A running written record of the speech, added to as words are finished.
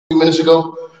minutes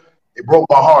ago, it broke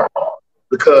my heart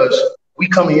because we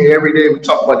come here every day. We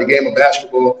talk about the game of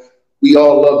basketball. We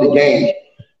all love the game,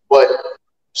 but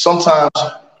sometimes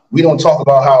we don't talk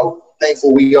about how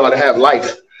thankful we are to have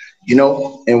life,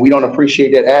 and we don't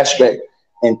appreciate that aspect.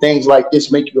 And things like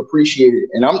this make you appreciate it.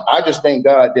 And I just thank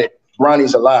God that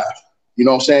Bronny's alive. You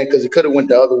know what I'm saying? Because it could have went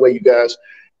the other way, you guys,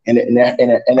 and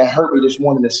that hurt me this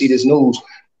morning to see this news.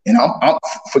 And I'm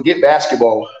forget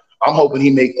basketball. I'm hoping he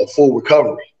make a full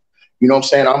recovery. You know what I'm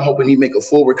saying? I'm hoping he make a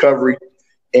full recovery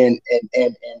and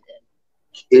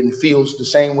feels the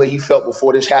same way he felt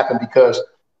before this happened, because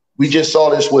we just saw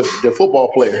this with the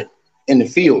football player in the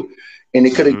field, and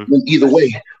it could have been either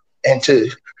way. And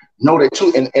to know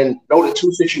that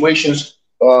two situations,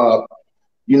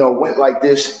 went like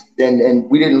this, and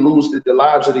we didn't lose the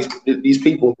lives of these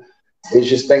people. It's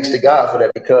just thanks to God for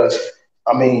that, because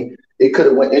I mean, it could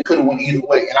have went either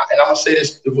way. And I'm gonna say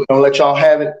this, if we're gonna let y'all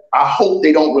have it, I hope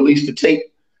they don't release the tape.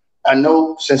 I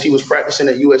know since he was practicing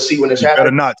at USC when this happened.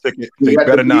 Better not. They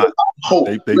better not. Hope.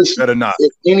 They Listen, better not.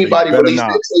 If anybody releases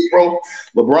that tape, bro,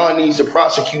 LeBron needs to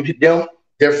prosecute them.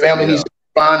 Their family needs to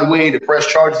find a way to press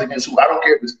charges against who. I don't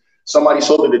care if it's somebody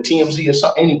sold it to TMZ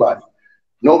or anybody.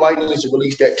 Nobody needs to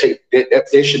release that tape.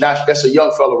 They should not. That's a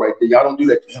young fellow right there. Y'all don't do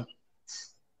that to him.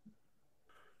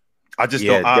 I just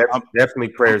definitely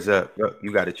prayers up.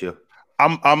 You got it, Chill.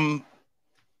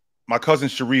 My cousin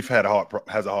Sharif has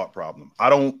a heart problem.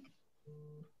 I don't.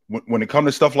 When it comes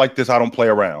to stuff like this, I don't play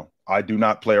around. I do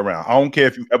not play around. I don't care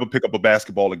if you ever pick up a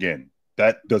basketball again.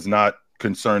 That does not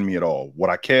concern me at all. What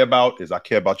I care about is I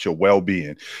care about your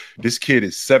well-being. This kid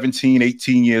is 17,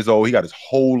 18 years old. He got his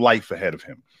whole life ahead of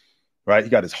him, right? He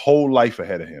got his whole life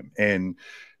ahead of him. And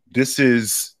this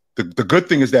is the good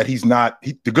thing is that he's not.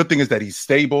 The good thing is that he's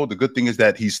stable. The good thing is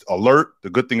that he's alert. The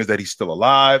good thing is that he's still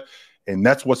alive. And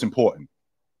that's what's important.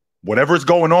 Whatever is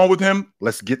going on with him,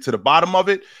 let's get to the bottom of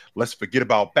it. Let's forget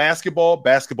about basketball.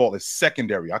 Basketball is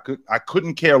secondary. I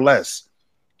couldn't care less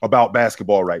about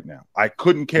basketball right now. I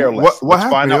couldn't care less. What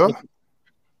happened? Find out.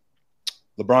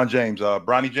 LeBron James,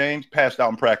 Bronny James passed out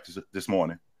in practice this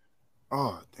morning.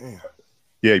 Oh, damn.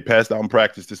 Yeah, he passed out in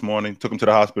practice this morning. Took him to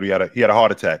the hospital. He had a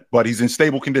heart attack, but he's in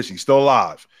stable condition. He's still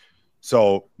alive.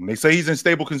 So when they say he's in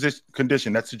stable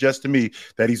condition, that suggests to me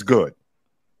that he's good.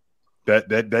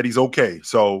 That he's okay.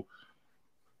 So,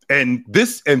 and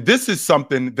this is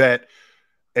something that,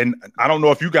 and I don't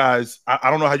know if you guys, I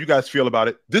don't know how you guys feel about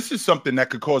it. This is something that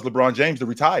could cause LeBron James to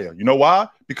retire. You know why?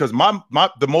 Because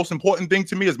the most important thing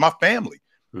to me is my family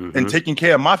and taking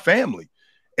care of my family.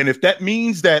 And if that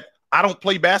means that I don't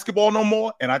play basketball no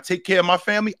more and I take care of my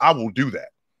family, I will do that.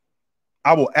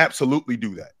 I will absolutely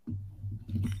do that.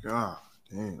 God,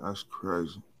 dang, that's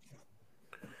crazy.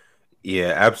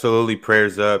 Yeah, absolutely.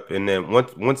 Prayers up. And then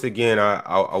once again,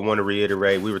 I want to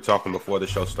reiterate, we were talking before the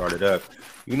show started up.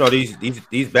 You know,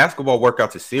 these basketball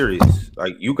workouts are serious.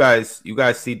 Like you guys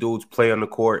see dudes play on the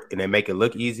court and they make it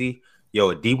look easy. Yo,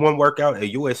 a D1 workout at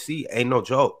USC ain't no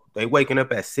joke. They waking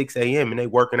up at 6 a.m. and they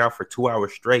working out for 2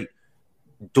 hours straight,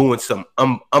 doing some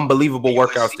unbelievable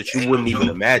workouts that you wouldn't even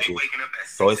imagine.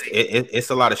 So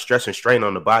it's a lot of stress and strain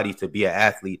on the body to be an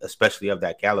athlete, especially of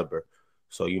that caliber.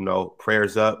 So, you know,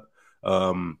 prayers up.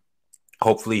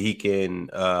 Hopefully he can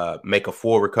make a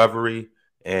full recovery.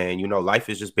 And, you know, life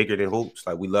is just bigger than hoops.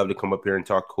 Like, we love to come up here and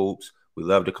talk hoops. We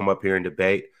love to come up here and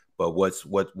debate. But what's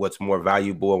more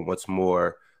valuable and what's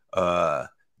more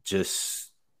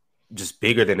just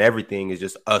bigger than everything is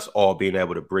just us all being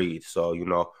able to breathe. So, you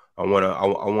know, I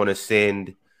want to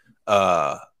send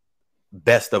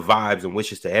best of vibes and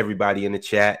wishes to everybody in the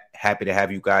chat. Happy to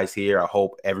have you guys here. I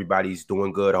hope everybody's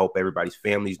doing good. I hope everybody's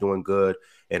family's doing good.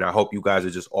 And I hope you guys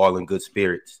are just all in good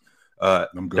spirits.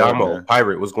 I'm good, Damo, man.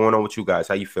 Pirate, what's going on with you guys?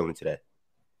 How you feeling today?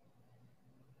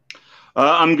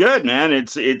 I'm good, man.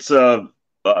 It's again,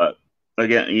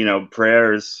 you know,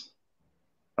 prayers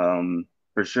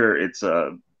for sure. It's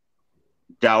a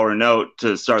dour note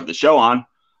to start the show on.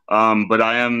 But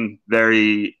I am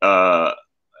very happy,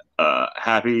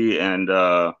 and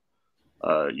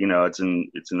you know, it's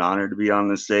an honor to be on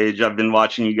this stage. I've been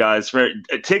watching you guys for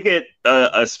a Ticket,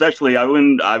 especially. I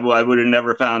would have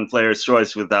never found Player's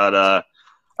Choice without.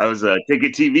 I was a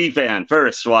Ticket TV fan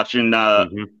first, watching,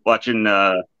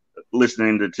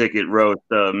 listening to Ticket roast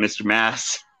Mr.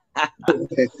 Mass,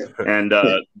 and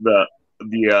the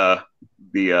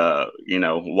you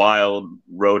know, wild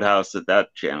roadhouse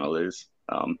that channel is.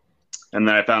 And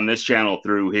then I found this channel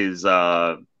through his,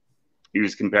 he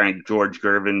was comparing George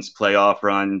Gervin's playoff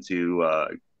run to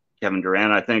Kevin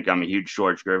Durant. I think I'm a huge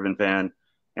George Gervin fan,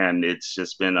 and it's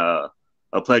just been a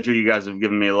pleasure. You guys have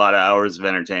given me a lot of hours of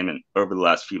entertainment over the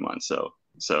last few months. So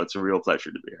it's a real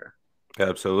pleasure to be here.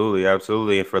 Absolutely,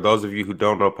 absolutely. And for those of you who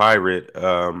don't know Pirate,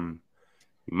 you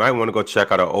might want to go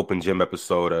check out an open gym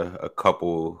episode a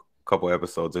couple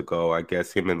episodes ago. I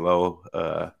guess him and Lowe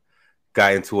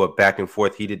got into a back and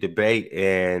forth heated debate,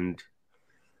 and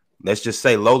let's just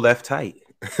say Lowe left tight.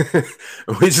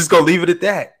 We're just gonna leave it at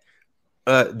that.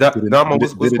 Dama,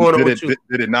 what's going on with you?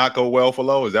 Did it not go well for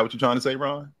Lowe? Is that what you're trying to say,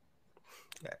 Ron?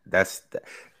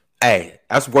 Hey,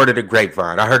 that's word of the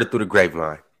grapevine. I heard it through the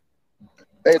grapevine.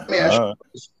 Hey, let me ask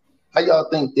you, how y'all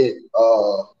think that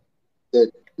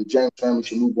that the James family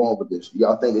should move on with this?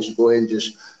 Y'all think they should go ahead and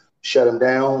just shut him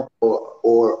down,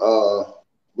 or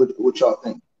what y'all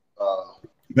think?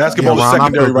 Basketball is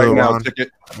secondary right now. Ticket.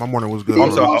 My morning was good.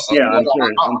 I'm sorry.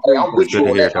 I'm with you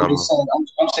on that.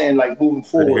 I'm saying like moving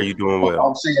forward. You doing well.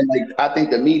 I'm saying like I think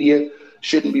the media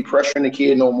shouldn't be pressuring the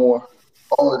kid no more.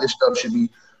 All of this stuff should be, you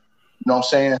know what I'm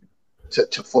saying?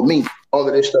 For me, all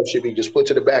of this stuff should be just put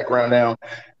to the background now,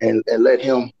 and let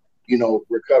him, you know,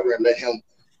 recover, and let him,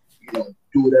 you know,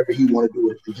 do whatever he want to do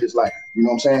with his life. You know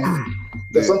what I'm saying?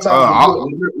 Because sometimes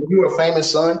when you're a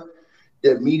famous son,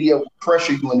 the media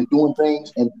pressure you into doing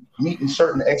things and meeting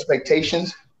certain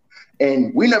expectations.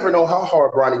 And we never know how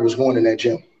hard Bronny was going in that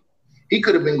gym. He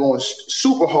could have been going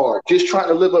super hard, just trying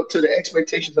to live up to the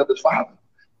expectations of his father.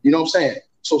 You know what I'm saying?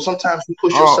 So sometimes you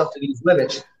push yourself to these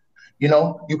limits. You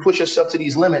know, you push yourself to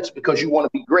these limits because you want to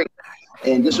be great.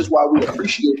 And this is why we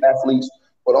appreciate athletes,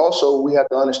 but also we have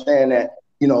to understand that,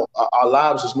 you know, our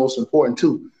lives is most important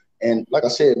too. And like I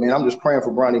said, man, I'm just praying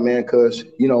for Bronny, man, because,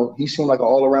 you know, he seemed like an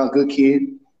all-around good kid.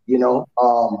 You know,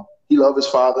 he loved his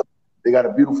father. They got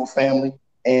a beautiful family.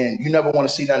 And you never want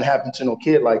to see nothing happen to no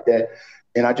kid like that.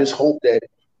 And I just hope that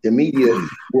the media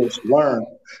will learn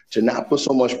to not put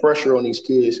so much pressure on these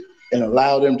kids and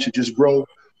allow them to just grow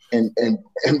and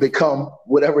become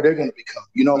whatever they're going to become.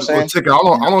 You know what I'm saying?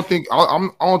 I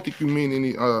don't think you mean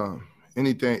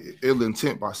anything ill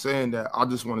intent by saying that. I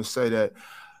just want to say that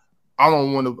I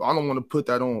don't want to put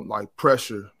that on like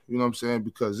pressure. You know what I'm saying?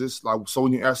 Because it's like, so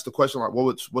when you ask the question like,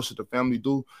 what should the family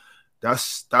do?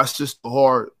 That's just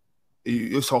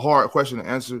it's a hard question to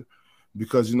answer,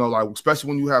 because, you know, like, especially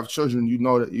when you have children, you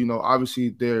know that, you know, obviously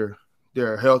their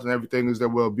health and everything is their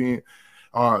well-being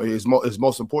is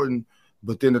most important.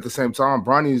 But then at the same time,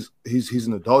 Bronny's he's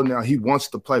an adult now. He wants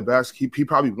to play basketball. He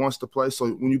probably wants to play. So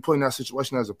when you put in that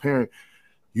situation as a parent,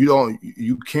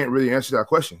 you can't really answer that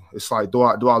question. It's like, do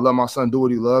I let my son do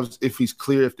what he loves? If he's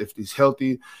clear, if he's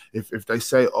healthy, if they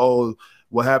say, oh,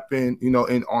 what happened, you know,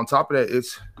 and on top of that,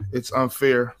 it's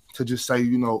unfair to just say,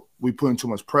 you know, we putting too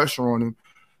much pressure on him,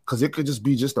 because it could just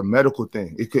be just a medical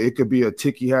thing. It could be a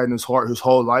tick he had in his heart his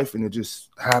whole life, and it just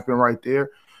happened right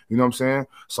there. You know what I'm saying?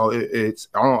 So it's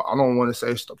I don't want to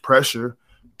say it's the pressure,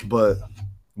 but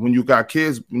when you got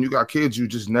kids, you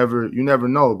just never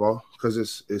know, bro.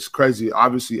 Because it's crazy.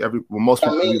 Obviously, most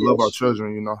people we love our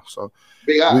children, you know. So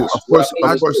of course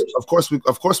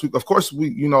we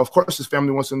you know, of course his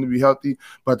family wants him to be healthy,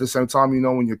 but at the same time, you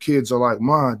know, when your kids are like,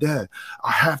 Mom, Dad,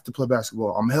 I have to play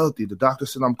basketball. I'm healthy. The doctor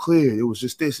said I'm clear. It was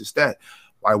just this, it's that.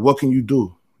 Like, what can you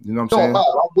do? You know what I'm saying?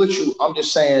 I'm with you. I'm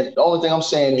just saying, the only thing I'm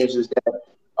saying is that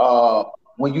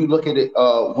when you look at it,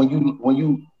 when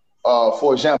you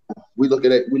for example, we looked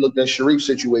at Sharif's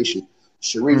situation.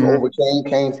 Sharif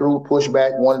came through, pushed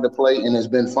back, wanted to play, and has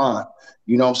been fine.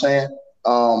 You know what I'm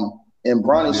saying? In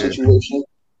Bronny's situation,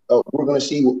 we're going to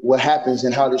see what happens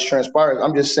and how this transpires.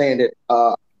 I'm just saying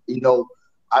that, you know,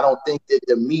 I don't think that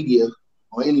the media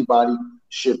or anybody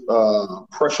should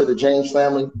pressure the James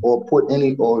family or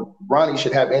Bronny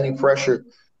should have any pressure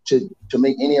to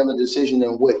make any other decision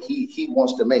than what he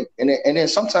wants to make. And then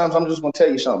sometimes I'm just going to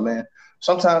tell you something, man.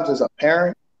 Sometimes as a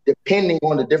parent, depending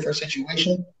on the different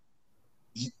situation,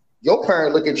 your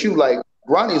parent look at you like,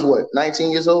 Bronny's what,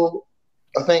 19 years old,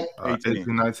 I think?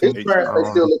 18, 19. His parents,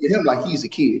 they still look at him like he's a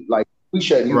kid. Like, we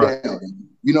shutting you down.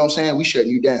 You know what I'm saying? We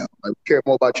shutting you down. Like, we care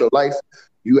more about your life.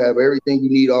 You have everything you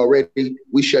need already.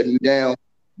 We shutting you down.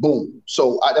 Boom.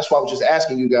 So that's why I was just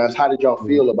asking you guys, how did y'all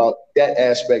feel about that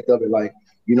aspect of it? Like,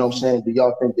 you know what I'm saying? Do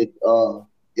y'all think that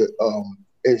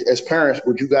as parents,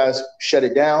 would you guys shut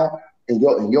it down in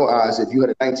your eyes if you had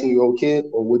a 19-year-old kid,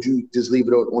 or would you just leave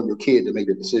it on your kid to make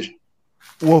the decision?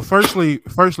 Well, firstly,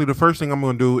 the first thing I'm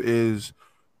going to do is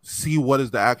see what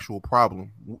is the actual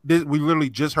problem. We literally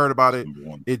just heard about it.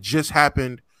 It just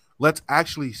happened. Let's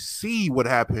actually see what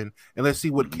happened, and let's see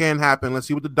what can happen. Let's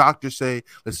see what the doctors say.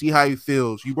 Let's see how he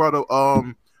feels. You brought up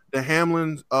the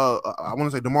Hamlins. I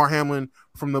want to say DeMar Hamlin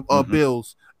from the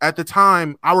Bills. At the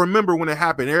time, I remember when it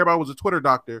happened. Everybody was a Twitter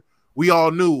doctor. We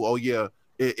all knew, oh yeah,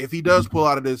 if he does pull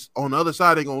out of this, on the other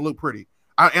side, they're gonna look pretty.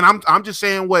 I'm just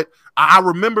saying what I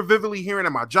remember vividly hearing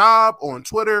at my job or on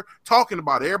Twitter talking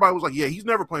about it. Everybody was like, yeah, he's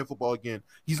never playing football again.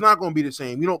 He's not going to be the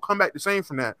same. You don't come back the same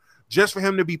from that. Just for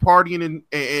him to be partying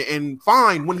and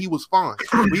fine when he was fine.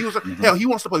 He was hell, he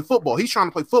wants to play football. He's trying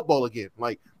to play football again.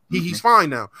 Like he's fine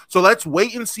now. So let's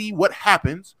wait and see what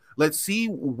happens. Let's see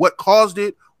what caused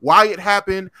it, why it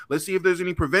happened. Let's see if there's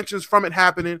any preventions from it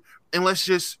happening, and let's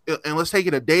take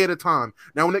it a day at a time.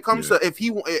 Now, when it comes to if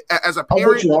he as a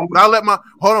parent, would I let my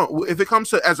if it comes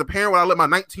to as a parent, would I let my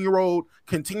 19-year-old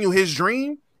continue his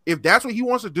dream? If that's what he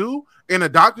wants to do, and the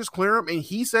doctors clear him, and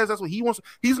he says that's what he wants,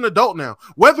 he's an adult now.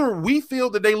 Whether we feel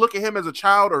that they look at him as a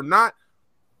child or not,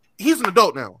 he's an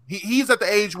adult now. He's at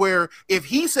the age where if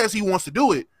he says he wants to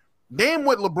do it, damn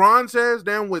what LeBron says,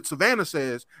 damn what Savannah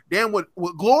says, damn what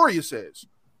Gloria says,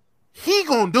 he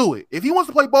gonna do it. If he wants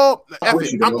to play ball, I'm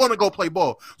gonna go play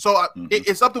ball. So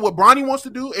it's up to what Bronny wants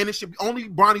to do, and it should be only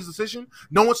Bronny's decision.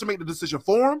 No one should make the decision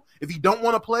for him. If he don't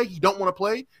want to play, he don't want to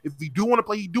play. If he do want to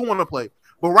play, he do want to play.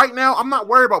 But right now, I'm not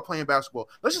worried about playing basketball.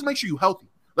 Let's just make sure you're healthy.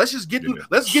 Let's just get through.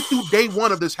 Let's get through day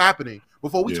one of this happening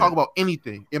before we talk about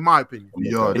anything. In my opinion.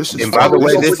 Yeah, this is. And by the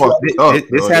way,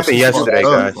 this happened yesterday,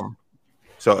 guys.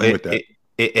 So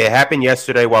it happened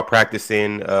yesterday while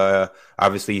practicing.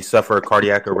 Obviously, he suffered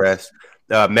cardiac arrest.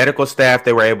 Medical staff,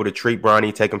 they were able to treat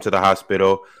Bronny, take him to the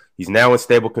hospital. He's now in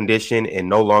stable condition and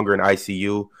no longer in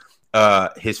ICU.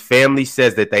 His family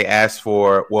says that they asked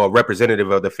for, well, a representative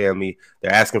of the family,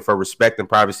 they're asking for respect and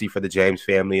privacy for the James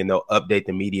family, and they'll update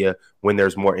the media when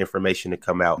there's more information to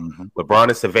come out. LeBron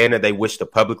and Savannah, they wish to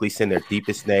publicly send their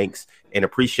deepest thanks and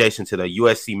appreciation to the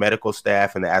USC medical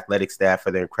staff and the athletic staff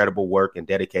for their incredible work and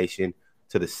dedication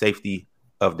to the safety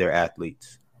of their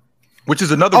athletes. Which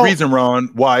is another reason, Ron,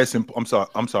 why it's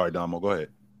I'm sorry, Damo, go ahead.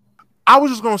 I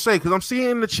was just gonna say, because I'm seeing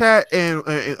in the chat and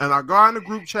our guy in the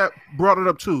group chat brought it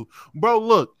up too. Bro,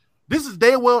 look, this is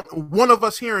day one of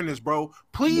us hearing this, bro.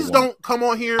 Please don't come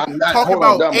on here talking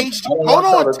about HD.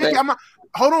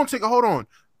 Hold on.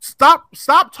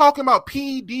 Stop talking about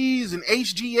PEDs and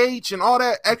HGH and all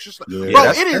that extra stuff. Yeah, bro,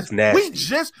 that's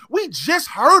nasty. We just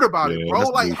heard about it, bro.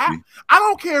 Like I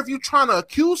don't care if you're trying to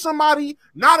accuse somebody,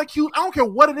 not accuse. I don't care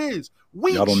what it is.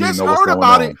 We just heard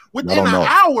about it within an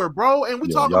hour, bro. And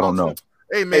we talking about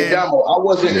hey man, Damo, I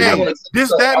wasn't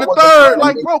this, that, and the third.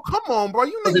 Like, bro, come on, bro.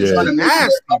 You niggas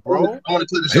nasty, bro.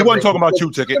 He wasn't talking about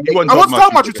you, Ticket. I wasn't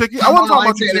talking about you, Ticket. I wasn't talking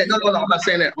about you. No, I'm not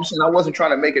saying that. I'm saying I wasn't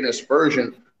trying to make an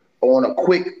aspersion on a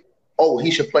quick,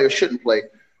 he should play or shouldn't play.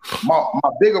 My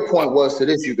bigger point was to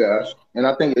this, you guys, and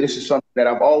I think this is something that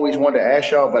I've always wanted to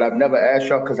ask y'all, but I've never asked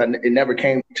y'all because it never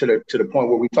came to the point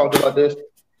where we talked about this.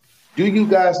 Do you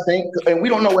guys think, and we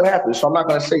don't know what happened, so I'm not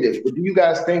going to say this, but do you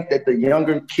guys think that the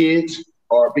younger kids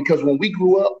are, because when we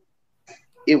grew up,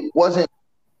 it wasn't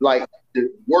like the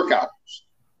workouts,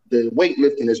 the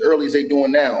weightlifting as early as they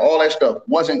doing now, all that stuff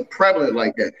wasn't prevalent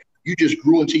like that. You just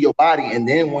grew into your body, and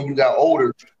then when you got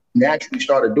older, naturally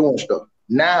started doing stuff.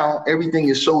 Now everything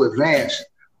is so advanced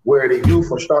where the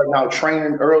youth are starting out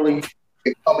training early,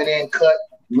 they're coming in cut,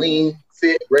 lean,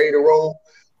 fit, ready to roll.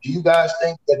 Do you guys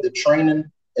think that the training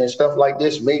and stuff like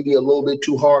this may be a little bit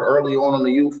too hard early on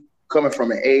the youth, coming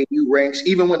from an AAU ranks,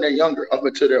 even when they're younger, up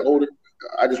until they're older?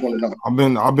 I just want to know. I've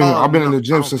been in the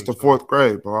gym since the fourth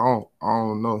grade, but I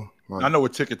don't know. I know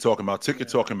what Ticket talking about. Ticket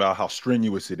talking about how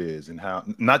strenuous it is and how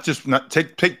not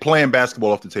take playing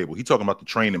basketball off the table. He talking about the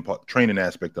training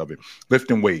aspect of it,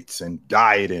 lifting weights and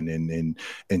dieting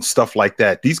and stuff like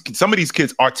that. Some of these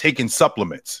kids are taking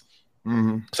supplements.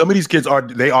 Mm-hmm. Some of these kids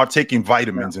are taking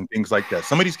vitamins and things like that.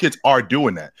 Some of these kids are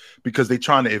doing that because they're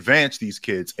trying to advance these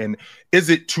kids. And is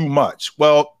it too much?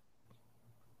 Well,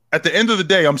 at the end of the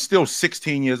day, I'm still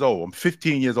 16 years old. I'm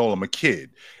 15 years old. I'm a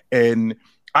kid. And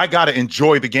I got to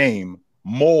enjoy the game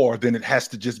more than it has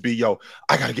to just be,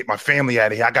 I got to get my family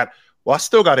out of here. I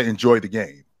still got to enjoy the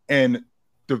game. And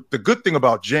the good thing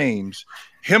about James,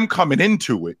 him coming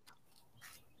into it,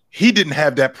 he didn't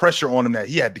have that pressure on him that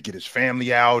he had to get his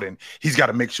family out and he's got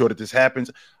to make sure that this happens.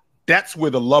 That's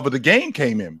where the love of the game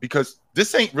came in, because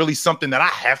this ain't really something that I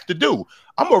have to do.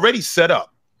 I'm already set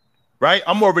up, right?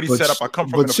 I'm already set up. I come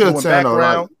from an affluent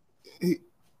background. Like,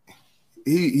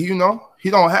 he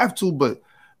don't have to, but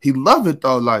he love it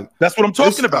though. Like, that's what I'm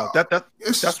talking about.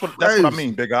 That's what I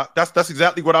mean, Big Ox. That's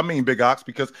exactly what I mean, Big Ox.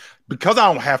 Because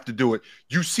I don't have to do it.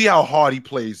 You see how hard he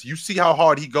plays. You see how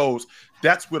hard he goes.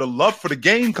 That's where the love for the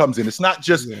game comes in. It's not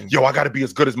just I got to be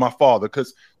as good as my father.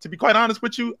 Because to be quite honest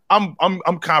with you, I'm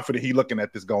confident he looking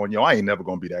at this going, I ain't never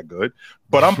gonna be that good.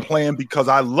 But I'm playing because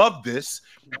I love this,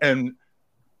 and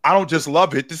I don't just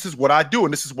love it. This is what I do,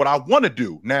 and this is what I want to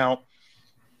do. Now,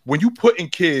 when you put in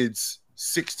kids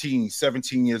 16,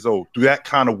 17 years old through that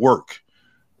kind of work,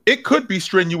 it could be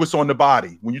strenuous on the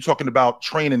body when you're talking about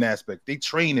training aspect. They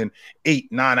train in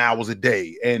 8-9 hours a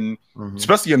day, and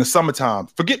especially in the summertime.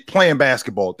 Forget playing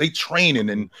basketball. They training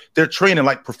and they're training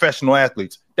like professional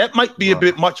athletes. That might be a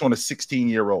bit much on a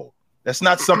 16-year-old. That's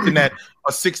not something that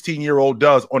a 16-year-old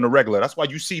does on the regular. That's why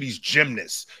you see these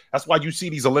gymnasts. That's why you see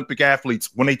these Olympic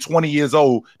athletes when they 20 years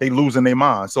old, they losing their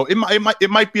mind. So it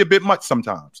might be a bit much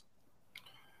sometimes.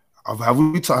 Have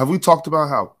we talked about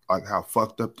how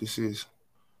fucked up this is?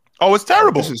 Oh, it's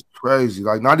terrible. Like, this is crazy.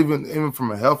 Like, not even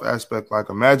from a health aspect. Like,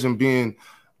 imagine being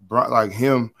like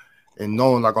him and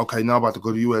knowing, like, okay, now I'm about to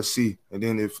go to USC. And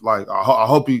then if, like, I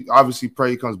hope he, obviously pray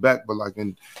he comes back, but, like,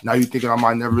 and now you're thinking I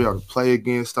might never be able to play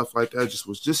again, stuff like that. Just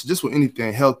with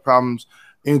anything, health problems,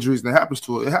 injuries. And it happens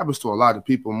to a lot of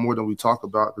people more than we talk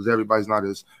about because everybody's not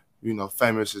as,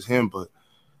 famous as him. But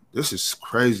this is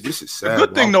crazy. This is sad. The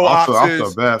good thing, though, I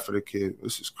feel bad for the kid.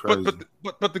 This is crazy.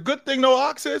 But the good thing, though,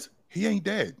 Ox, is he ain't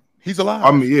dead. He's alive. I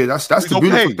mean, yeah, that's the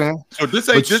beautiful thing. So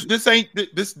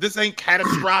this ain't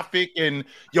catastrophic, and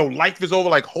life is over.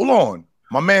 Like, hold on,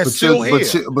 my man's still here.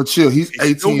 But chill, he's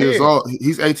 18 years old.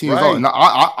 He's 18 years old. And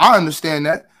I understand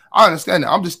that.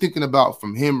 I'm just thinking about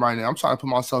from him right now. I'm trying to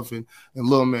put myself in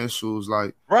little man's shoes.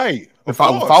 Like, right. If I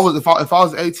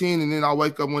was 18 and then I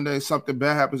wake up one day and something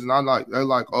bad happens and they're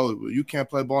like, oh, well, you can't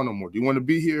play ball no more. Do you want to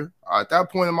be here? At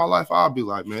that point in my life, I'll be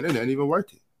like, man, it ain't even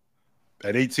worth it.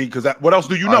 At 18, because what else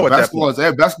do you know at that point?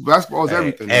 Basketball is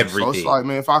everything. So it's like,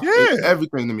 man, it's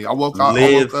everything to me. I woke up,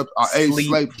 I ate,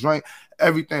 slept, drank.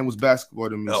 Everything was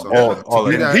basketball to me. So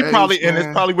it's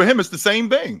probably with him, it's the same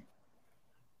thing.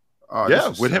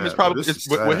 With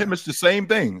him, it's the same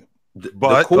thing.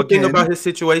 But the cool thing about his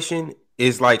situation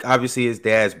is, like, obviously his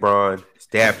dad's Bron. His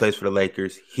dad plays for the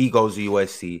Lakers. He goes to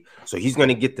USC, so he's going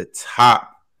to get the top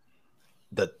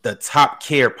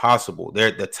care possible.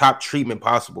 They're the top treatment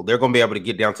possible. They're going to be able to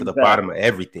get down to the bottom of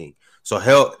everything. So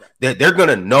they're going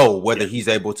to know whether he's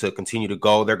able to continue to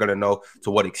go. They're going to know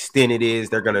to what extent it is.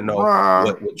 They're going to know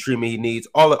what treatment he needs.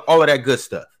 All of that good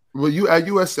stuff. Well, you at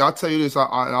USC, I'll tell you this.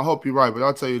 I hope you're right, but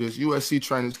I'll tell you this: USC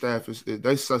training staff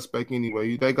they suspect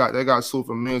anyway. They got sued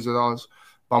for millions of dollars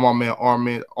by my man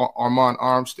Armand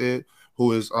Armstead,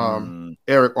 who is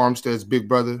Eric Armstead's big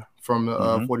brother from the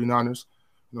 49ers.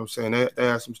 You know what I'm saying? They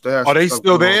have some staff. Are they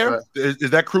still there?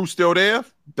 Is that crew still there?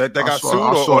 That got sued,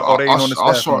 or they ain't on the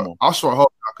staff anymore? I sure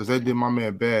hope not, because they did my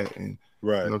man bad. And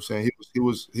right, you know what I'm saying?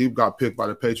 He got picked by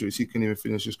the Patriots. He couldn't even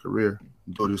finish his career.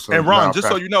 And Ron, just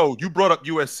so you know, you brought up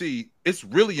USC. It's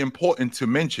really important to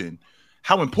mention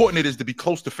how important it is to be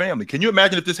close to family. Can you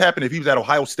imagine if this happened if he was at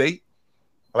Ohio State?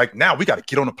 Like, now we got to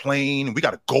get on a plane and we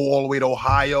got to go all the way to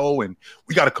Ohio and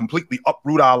we got to completely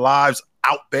uproot our lives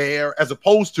out there, as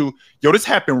opposed to, this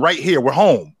happened right here. We're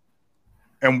home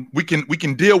and we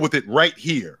can deal with it right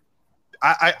here.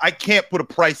 I can't put a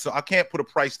price. I can't put a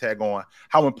price tag on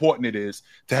how important it is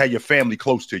to have your family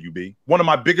close to you. B. One of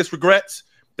my biggest regrets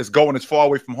is going as far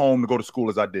away from home to go to school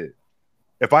as I did.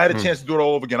 If I had a chance to do it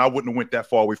all over again, I wouldn't have went that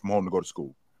far away from home to go to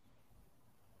school.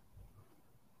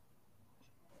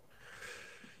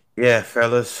 Yeah,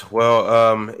 fellas.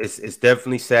 Well, it's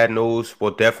definitely sad news.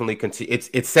 We'll definitely continue.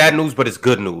 It's sad news, but it's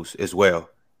good news as well.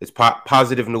 It's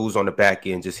positive news on the back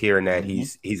end. Just hearing that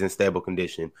he's in stable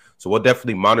condition. So we'll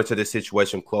definitely monitor the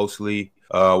situation closely.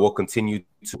 We'll continue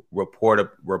to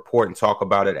report and talk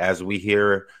about it as we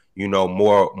hear,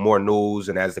 more news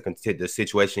and as the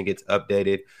situation gets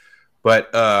updated.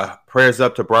 But prayers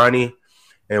up to Bronny,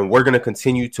 and we're gonna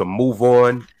continue to move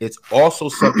on. It's also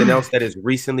something else that has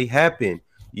recently happened.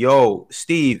 Yo,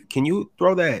 Steve, can you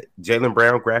throw that Jaylen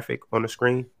Brown graphic on the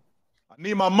screen? I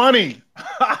need my money.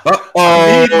 Uh-oh.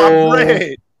 I need my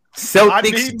bread.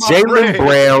 Celtics Jaylen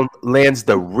Brown lands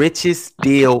the richest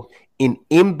deal in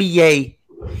NBA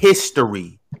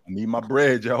history. I need my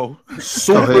bread, yo.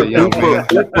 Super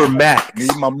max.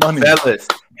 Need my money. Fellas,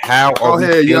 how are we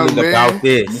feeling about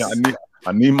this? Yeah,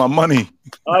 I need my money.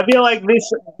 I feel like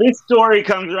this story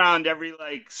comes around every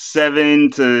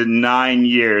 7 to 9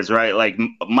 years, right? Like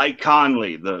Mike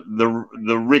Conley, the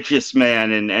richest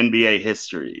man in NBA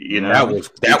history.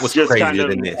 That was just crazier kind of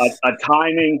than this. A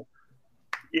timing,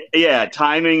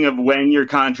 timing of when your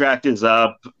contract is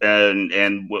up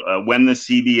and when the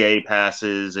CBA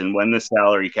passes and when the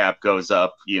salary cap goes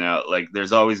up.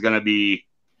 There's always going to be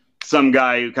some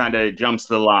guy who kind of jumps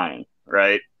the line,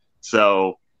 right?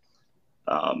 So.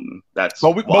 That's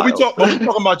but we talking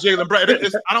about Jaylen Brown.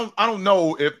 I don't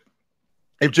know if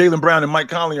Jaylen Brown and Mike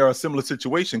Conley are a similar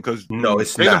situation, because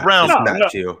it's Jaylen Brown not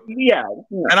chill. Yeah.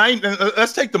 And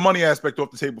let's take the money aspect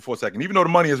off the table for a second, even though the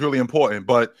money is really important.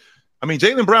 But I mean,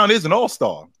 Jaylen Brown is an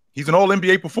all-star. He's an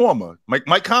all-NBA performer.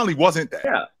 Mike Conley wasn't that.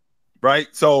 Yeah. right?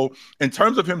 So in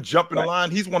terms of him jumping the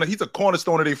line, he's a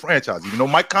cornerstone of their franchise. Even though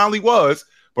Mike Conley was,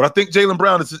 but I think Jaylen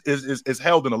Brown is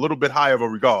held in a little bit higher of a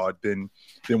regard than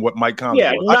what Mike Conley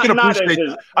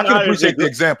was. I can appreciate the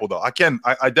example though. I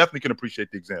definitely can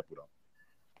appreciate the example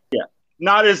though. Yeah,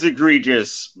 not as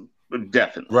egregious,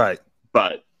 definitely. Right,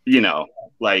 but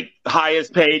like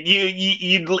highest paid,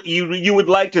 you would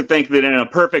like to think that in a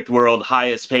perfect world,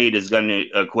 highest paid is going to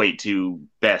equate to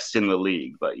best in the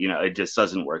league, but it just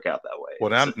doesn't work out that way.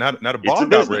 Well, not a bar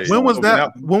got raised. When was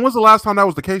that? When was the last time that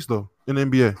was the case though in the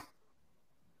NBA?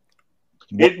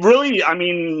 It really, I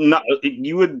mean,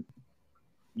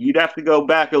 you'd have to go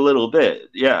back a little bit.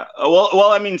 Yeah.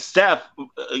 Well, I mean, Steph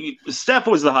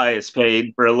was the highest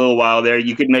paid for a little while there.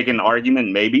 You could make an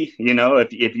argument, maybe,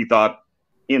 if you thought,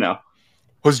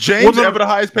 Was James ever the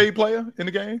highest paid player in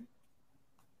the game?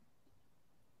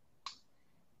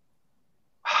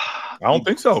 I don't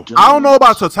think so. I don't know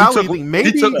about totality.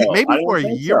 Maybe for a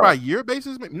year-by-year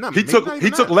basis. He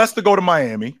took less to go to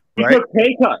Miami. He right? took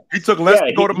pay cut. He took less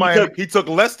to go to Miami. He took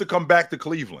less to come back to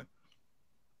Cleveland.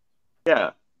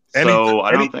 Yeah. And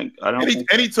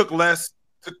he took less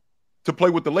to play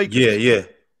with the Lakers. Yeah.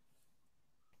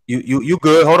 You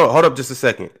good? Hold up just a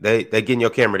second. They getting your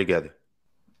camera together.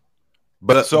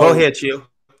 But go ahead, chill.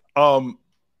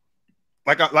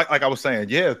 Like I was saying,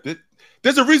 yeah,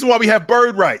 there's a reason why we have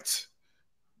bird rights.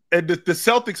 And the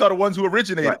Celtics are the ones who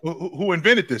originated, who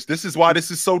invented this. This is why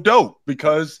this is so dope,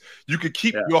 because you could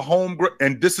keep your home.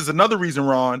 And this is another reason,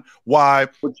 Ron, why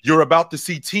you're about to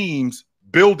see teams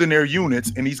building their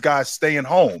units and these guys staying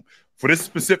home for this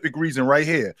specific reason right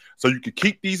here. So you could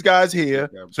keep these guys here,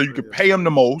 so you could pay them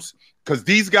the most. Because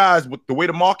these guys, with the way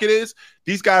the market is,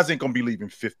 these guys ain't going to be leaving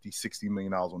 $50-60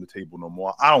 million on the table no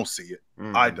more. I don't see it.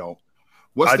 I don't.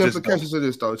 What's the implications of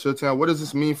this, though, Chilltown? What does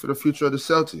this mean for the future of the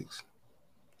Celtics?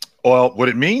 Well, what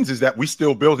it means is that we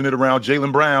still building it around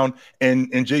Jaylen Brown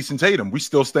and Jason Tatum. We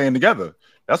still staying together.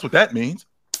 That's what that means.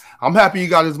 I'm happy he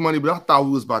got his money, but I thought we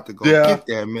was about to go get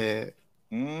that, man.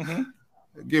 Mm-hmm.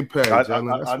 Get paid,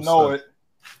 Jaylen. I know it.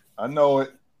 I know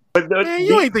it. But man,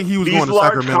 you ain't think he was going to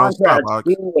Sacramento?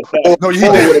 No, you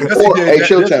did. Hey,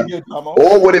 Chilltown.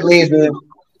 Or what it means is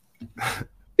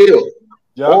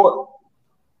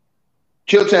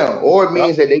Chilltown. Or it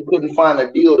means that they couldn't find a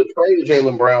deal to trade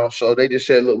Jaylen Brown, so they just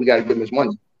said, "Look, we got to give him his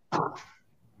money."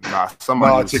 Nah,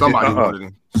 somebody wanted him.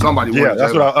 Somebody wanted him.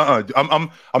 That's what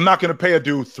I'm not going to pay a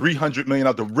dude $300 million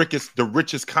out the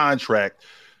richest contract,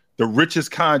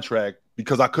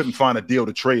 because I couldn't find a deal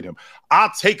to trade him.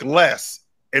 I'll take less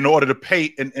in order to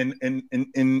pay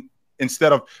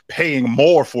instead of paying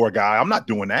more for a guy. I'm not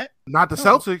doing that. Not the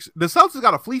Celtics. The Celtics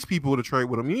got to fleece people to trade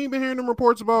with them. You ain't been hearing them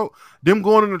reports about them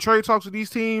going into trade talks with these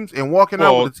teams and walking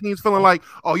out with the teams feeling like,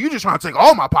 oh, you just trying to take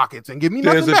all my pockets and give me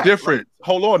nothing back. There's a difference.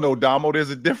 Hold on, no, Damo. There's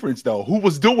a difference, though. Who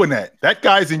was doing that? That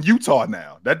guy's in Utah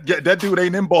now. That dude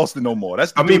ain't in Boston no more.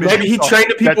 Maybe he trained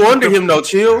the people under him, though,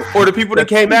 Chill, or the people that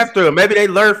came after him. Maybe they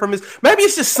learned from his. Maybe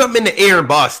it's just something in the air in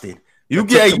Boston. You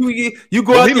go out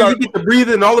there, you get to breathe,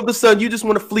 and all of a sudden you just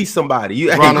want to fleece somebody. You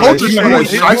want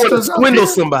to swindle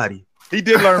somebody. He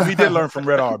did learn from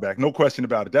Red Auerbach, no question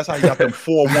about it. That's how he got them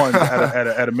 4-1s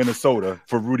at a Minnesota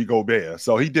for Rudy Gobert.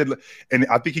 So he did, and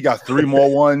I think he got 3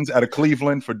 more ones out of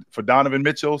Cleveland for Donovan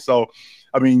Mitchell. So,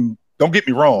 I mean, don't get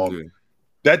me wrong.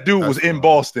 That dude was in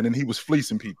Boston and he was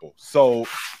fleecing people. So,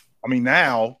 I mean,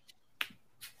 now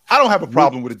I don't have a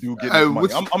problem with a dude getting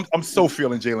his money. I'm so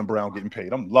feeling Jaylen Brown getting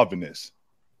paid. I'm loving this.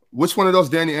 Which one of those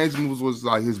Danny Ainge moves was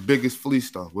like his biggest fleece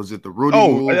stuff? Was it the Rudy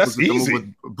move? That's was it easy. the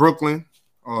move with Brooklyn?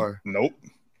 Or nope.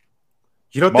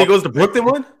 You don't think it was the Brooklyn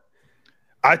one?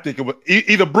 I think it was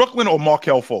either Brooklyn or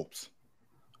Markelle Fultz.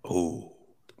 Oh,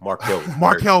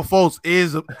 Markelle Fultz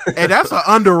is, and that's an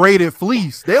underrated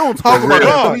fleece. They don't talk about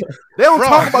that fleece. They don't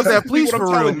talk about that fleece for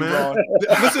real, man.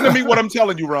 Listen to me, what I'm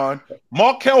telling you, Ron.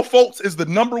 Markelle Fultz is the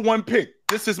 #1 pick.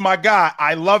 This is my guy.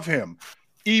 I love him.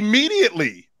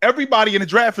 Immediately, everybody in the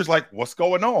draft is like, "What's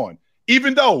going on?"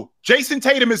 Even though Jason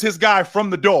Tatum is his guy from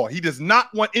the door. He does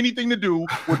not want anything to do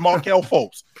with Markelle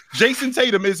Fultz. Jason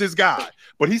Tatum is his guy.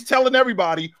 But he's telling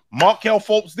everybody, Markelle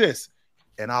Fultz this.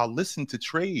 And I'll listen to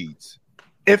trades.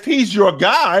 If he's your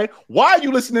guy, why are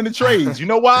you listening to trades? You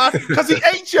know why? Because he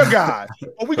ain't your guy.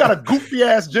 But we got a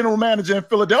goofy-ass general manager in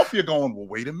Philadelphia going, well,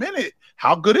 wait a minute.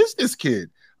 How good is this kid?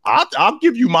 I'll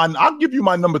give you my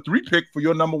 #3 pick for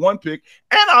your #1 pick,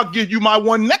 and I'll give you my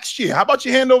one next year. How about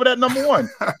you hand over that #1?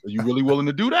 Are you really willing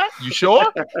to do that? You sure?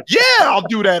 Yeah, I'll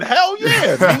do that. Hell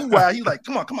yeah. Meanwhile, he's like,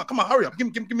 come on, hurry up.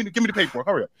 Give me the paperwork.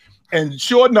 Hurry up. And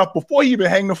sure enough, before he even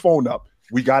hang the phone up,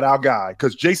 we got our guy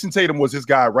because Jason Tatum was his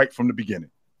guy right from the beginning.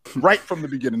 Right from the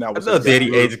beginning, that I was know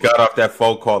Daddy H got off that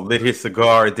phone call, lit his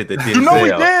cigar, and did the Denzel. You know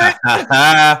he did.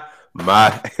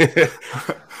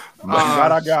 We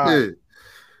got our guy. Shit.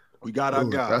 We got our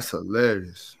guy. That's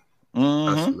hilarious.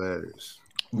 Mm-hmm. That's hilarious.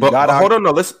 But hold on,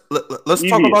 no. Let's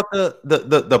talk about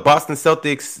the Boston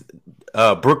Celtics,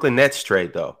 Brooklyn Nets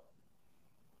trade though.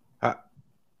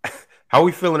 How are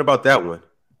we feeling about that one?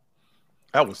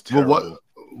 That was terrible.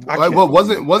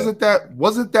 Wasn't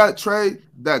that trade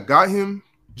that got him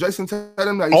Jason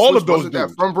Tatum? That all of those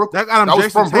that from Brooklyn. That got him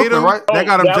Jason Tatum, Brooklyn, right? That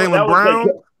got him Jaylen Brown.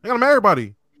 They got him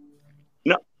everybody.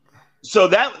 No. So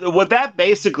what that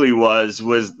basically was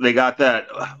they got that,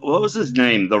 what was his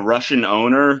name? The Russian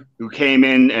owner who came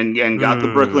in and got the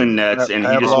Brooklyn Nets, and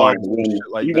he just wanted to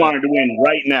win. He wanted to win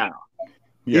right now.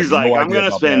 He's like, I'm going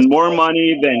to spend more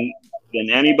money than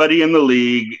anybody in the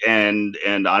league, and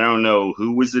I don't know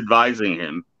who was advising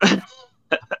him.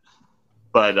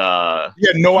 But he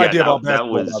had no idea about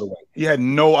basketball, by the way. He had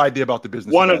no idea about the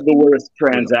business. One of the worst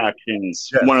transactions.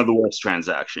 Yes. One of the worst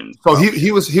transactions. So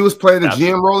he was playing the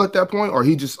GM role at that point, or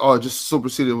he just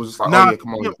superseded. It was just like, oh yeah,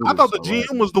 come on. I thought the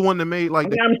GM was the one that made like.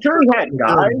 I'm sure he had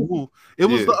guys. It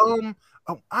was the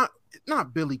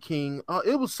not Billy King.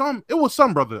 It was some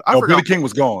brother. No, Billy King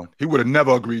was gone. He would have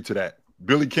never agreed to that.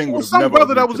 Billy King was some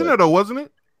brother that was in there though, wasn't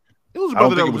it? It was a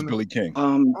brother that was Billy King.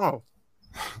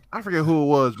 I forget who it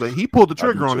was, but he pulled the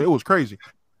trigger on it. It was crazy.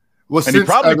 Well, and he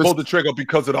probably pulled the trigger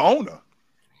because of the owner.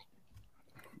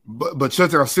 But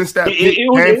since that pick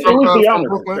came from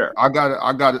Brooklyn, sure. I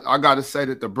got to say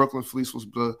that the Brooklyn Fleece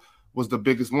was the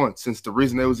biggest one. Since the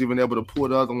reason they was even able to pull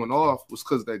the other one off was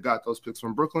because they got those picks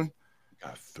from Brooklyn.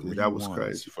 That was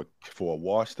crazy for a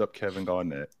washed up Kevin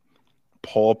Garnett,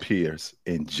 Paul Pierce,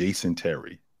 and Jason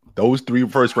Terry. Those 3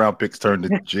 first-round picks turned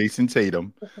to Jason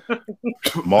Tatum,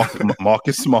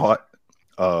 Marcus Smart,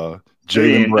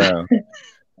 Jaylen Brown.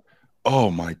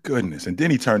 Oh, my goodness. And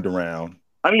then he turned around.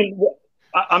 I mean,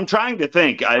 I'm trying to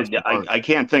think. I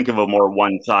can't think of a more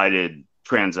one-sided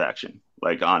transaction,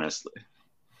 like, honestly.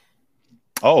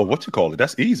 Oh, what you call it?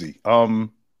 That's easy.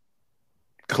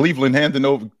 Cleveland handing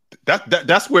over.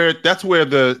 That's where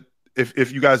the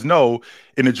if you guys know,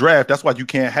 in the draft, that's why you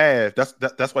can't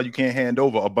hand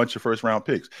over a bunch of first round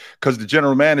picks, because the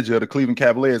general manager of the Cleveland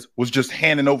Cavaliers was just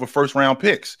handing over first round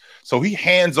picks. So he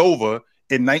hands over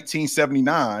in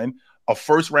 1979 a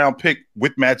first round pick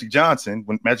with Magic Johnson.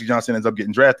 When Magic Johnson ends up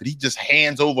getting drafted, he just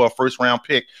hands over a first round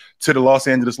pick to the Los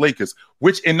Angeles Lakers,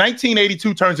 which in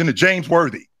 1982 turns into James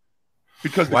Worthy,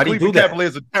 because the Cleveland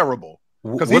Cavaliers are terrible.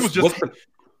 Because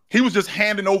he was just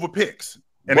handing over picks,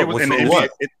 and it was in the NBA.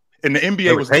 And the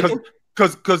NBA was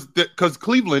because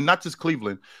Cleveland, not just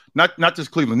Cleveland,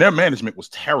 their management was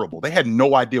terrible. They had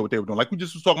no idea what they were doing. Like we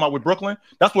just was talking about with Brooklyn,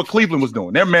 that's what Cleveland was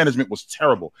doing. Their management was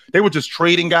terrible. They were just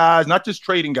trading guys, not just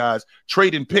trading guys,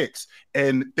 trading picks.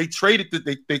 And they traded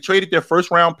their first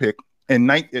round pick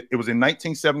it was in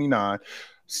 1979.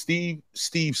 Steve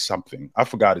something, I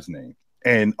forgot his name,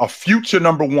 and a future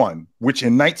number 1, which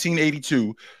in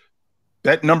 1982.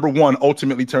 That number 1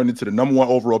 ultimately turned into the number 1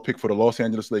 overall pick for the Los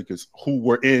Angeles Lakers, who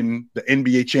were in the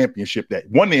NBA championship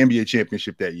won the NBA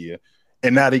championship that year,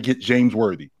 and now they get James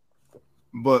Worthy.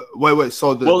 But wait,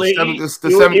 so the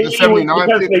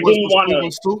 79 pick was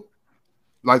Cleveland's too?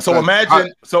 Like so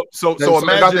imagine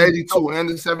imagine got the 82 and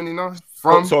the 79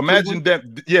 from so imagine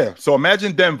that so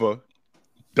imagine Denver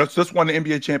just won the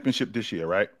NBA championship this year,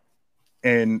 right?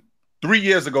 And 3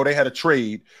 years ago they had a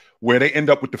trade where they end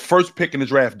up with the first pick in the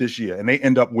draft this year, and they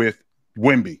end up with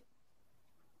Wemby.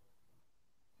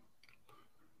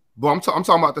 But I'm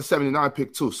talking about the 79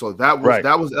 pick too. So that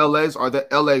was LA's, or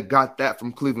that LA got that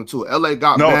from Cleveland too. LA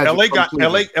got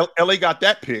LA got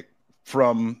that pick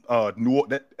from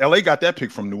LA got that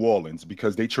pick from New Orleans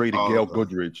because they traded Gail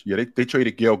Goodrich. Yeah, they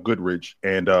traded Gail Goodrich,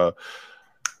 and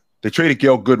they traded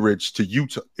Gail Goodrich to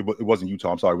Utah. It wasn't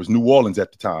Utah. I'm sorry. It was New Orleans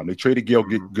at the time. They traded Gail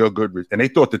Goodrich, and they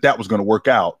thought that was going to work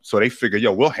out. So they figured,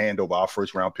 we'll hand over our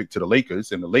first round pick to the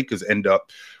Lakers, and the Lakers end up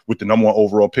with the number 1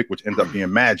 overall pick, which ends up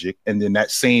being Magic. And then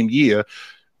that same year,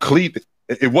 Cleveland.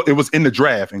 It was in the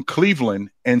draft, and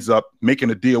Cleveland ends up making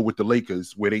a deal with the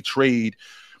Lakers where they trade.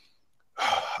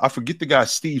 I forget the guy,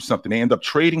 Steve something. They end up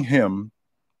trading him.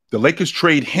 The Lakers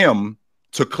trade him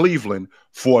to Cleveland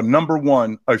for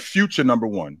a future number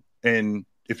 1. And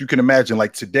if you can imagine,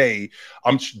 like today,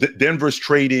 Denver's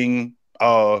trading,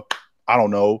 I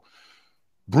don't know,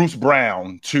 Bruce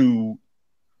Brown to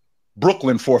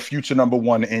Brooklyn for a future number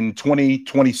 1 in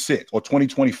 2026 or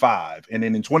 2025. And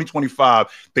then in 2025,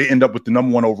 they end up with the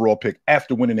number 1 overall pick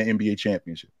after winning the NBA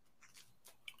championship.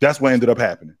 That's what ended up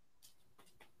happening.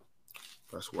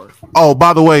 That's worth it. Oh,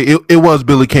 by the way, it was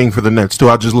Billy King for the Nets too.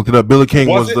 I just looked it up. Billy King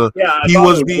was the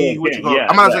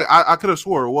I'm not saying I could have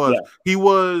swore it was. Yeah. He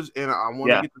was, and I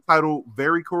want to get the title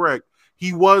very correct.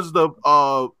 He was the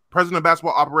president of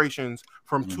basketball operations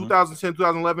from 2010,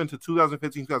 2011 to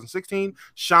 2015, 2016.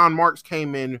 Sean Marks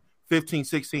came in 15,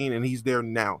 16, and he's there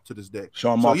now to this day.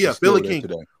 Sean Marks is Billy King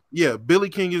today. Yeah, Billy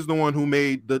King is the one who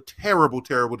made the terrible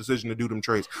decision to do them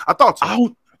trades. I thought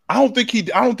so. I don't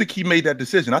think he made that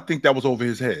decision. I think that was over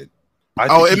his head.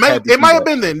 It might have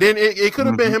been then. Then it could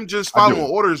have been him just following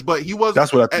orders, but he was.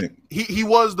 That's what I think. He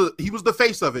was the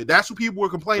face of it. That's what people were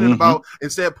complaining about.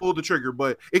 Instead, pulled the trigger,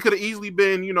 but it could have easily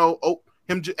been,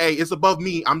 hey, it's above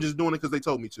me. I'm just doing it because they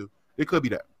told me to. It could be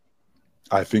that.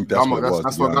 I think that's what it was.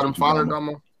 That's what got him fired,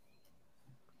 Damo.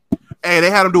 Hey,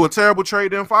 they had him do a terrible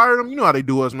trade, then fired him. You know how they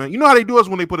do us, man. You know how they do us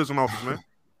when they put us in office, man.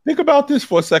 Think about this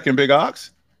for a second, Big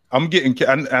Ox. I'm getting,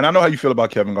 and I know how you feel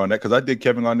about Kevin Garnett because I did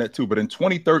Kevin Garnett too. But in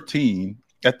 2013,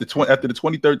 after the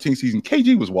 2013 season,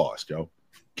 KG was washed, yo.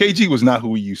 KG was not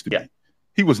who he used to be.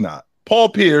 He was not. Paul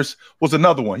Pierce was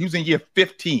another one. He was in year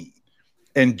 15,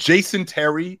 and Jason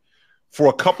Terry for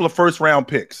a couple of first-round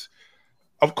picks.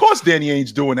 Of course, Danny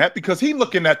Ainge's doing that because he's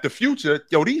looking at the future.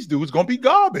 Yo, these dudes gonna be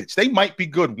garbage. They might be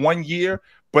good 1 year,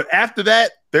 but after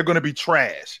that, they're gonna be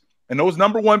trash. And those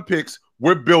number one picks,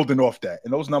 we're building off that.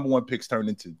 And those number one picks turned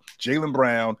into Jaylen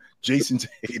Brown, Jason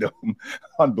Tatum.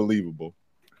 Unbelievable.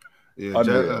 Yeah,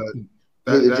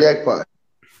 the jackpot.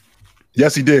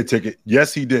 Yes, he did, Ticket.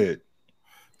 Yes, he did.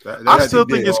 I still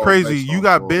think it's crazy. You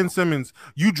got Ben Simmons.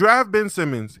 You draft Ben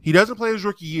Simmons. He doesn't play his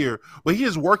rookie year, but he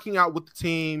is working out with the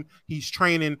team. He's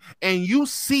training, and you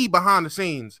see behind the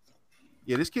scenes,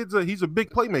 this kid's he's a big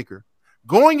playmaker.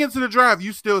 Going into the draft,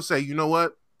 you still say, you know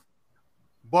what?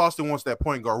 Boston wants that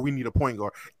point guard. We need a point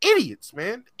guard. Idiots,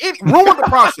 man. Ruined the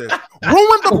process.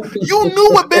 You knew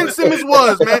what Ben Simmons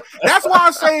was, man. That's why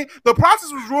I say the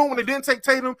process was ruined when they didn't take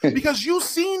Tatum because you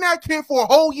seen that kid for a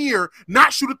whole year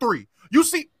not shoot a three. You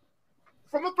see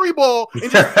from the three ball and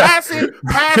just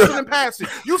passing.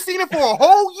 You seen it for a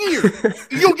whole year.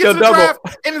 You get to the draft,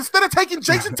 and instead of taking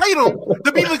Jason Tatum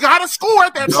to be the guy to score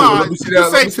at that time,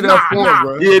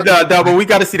 but we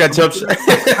got to see that jump shot.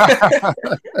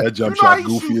 That jump shot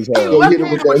goofy as hell. Hit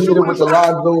him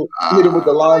with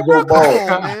the Lonzo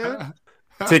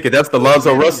ball. Ticket, that's the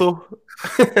Lonzo Russell.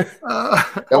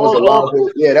 That was a Lonzo.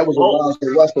 Yeah, that was a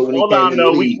Lonzo Russell when he came in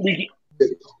the league.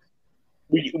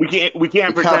 We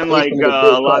can't pretend like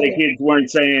a lot of kids weren't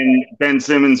saying Ben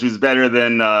Simmons was better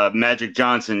than Magic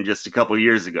Johnson just a couple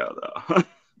years ago, though.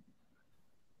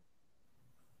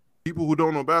 People who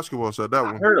don't know basketball said that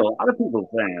one. I heard a lot of people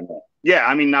saying that. Yeah,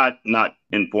 I mean, not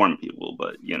informed people,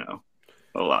 but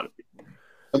a lot of people.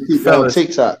 Some people on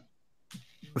TikTok.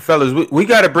 Fellas, we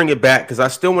got to bring it back because I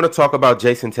still want to talk about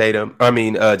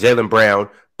Jaylen Brown.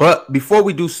 But before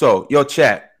we do so, yo,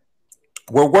 chat.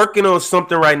 We're working on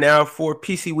something right now for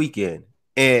PC Weekend,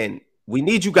 and we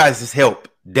need you guys' help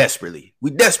desperately.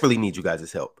 We desperately need you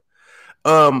guys' help.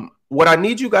 What I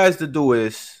need you guys to do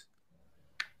is,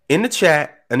 in the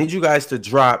chat, I need you guys to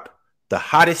drop the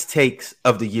hottest takes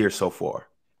of the year so far.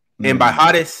 And by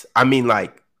hottest, I mean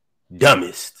like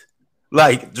dumbest.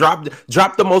 Like drop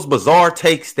the most bizarre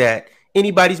takes that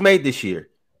anybody's made this year.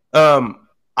 I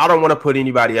don't want to put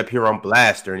anybody up here on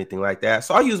blast or anything like that,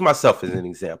 so I'll use myself as an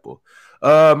example.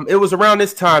 It was around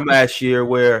this time last year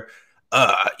where,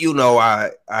 I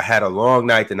had a long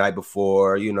night the night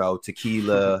before,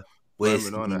 tequila, whiskey,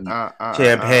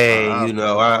 champagne,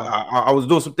 I was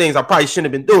doing some things I probably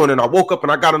shouldn't have been doing. And I woke up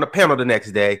and I got on the panel the next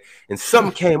day and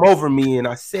something came over me and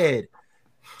I said,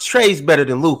 Trey's better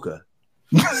than Luka.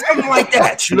 Something like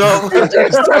that, something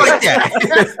like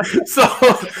that. So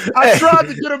I tried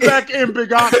to get him back in,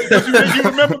 Big Ox. You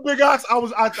remember Big Ox?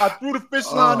 I threw the fish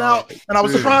line out and I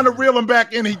was trying to reel him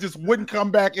back in. He just wouldn't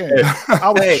come back in. I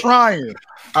was trying.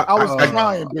 I was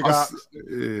trying, Big Ox.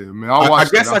 Man, I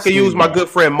guess I could use my good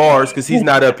friend Mars because he's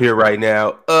not up here right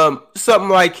now. Something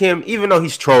like him, even though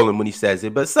he's trolling when he says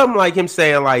it, but something like him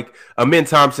saying like Amin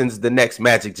Thompson's the next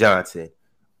Magic Johnson.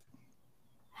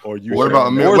 Or you? What about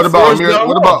Amir? What about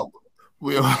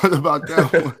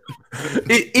that one?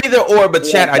 Either or, but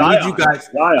chat.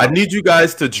 I need you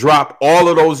guys to drop all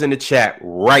of those in the chat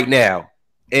right now,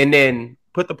 and then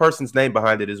put the person's name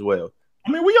behind it as well. I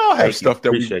mean, we all have stuff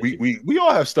that we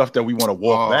all have stuff that we want to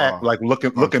walk back, like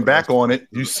looking back on it.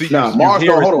 You see, Mars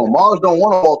don't want to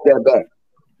walk that back.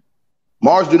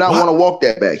 Mars do not want to walk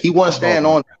that back. He want to stand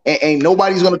on, and ain't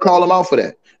nobody's going to call him out for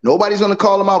that. Nobody's going to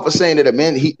call him out for saying that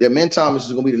Amin Thomas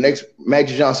is going to be the next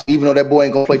Magic Johnson, even though that boy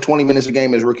ain't going to play 20 minutes a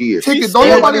game his rookie year. Don't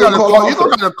nobody got to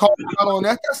call him out on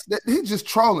that. He's just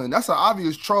trolling. That's an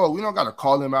obvious troll. We don't got to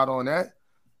call him out on that.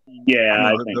 Yeah,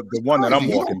 I mean, the one that I'm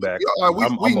walking back.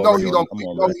 We know he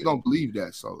don't believe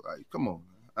that. So like, come on.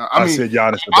 I said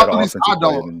Giannis is a better offensive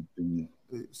player than.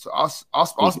 So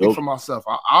I'll speak for myself.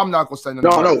 I'm not gonna say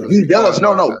nothing. No, he does.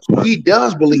 No, he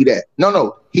does believe that.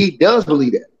 No, he does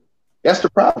believe that. That's the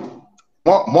problem.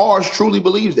 Mars truly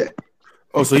believes that.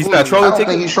 Oh, so he's not trolling? I don't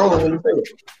think he's trolling when he says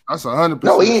it. That's 100%.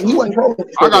 No, he wasn't trolling.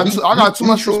 I got too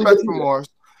much respect for Mars.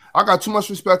 I got too much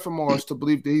respect for Mars to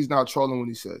believe that he's not trolling when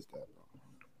he says that.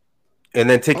 And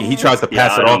then Tiki, he tries to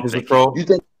pass it off as a troll. You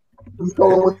think he's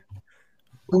trolling?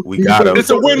 We got him. It's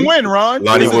a win-win, Ron.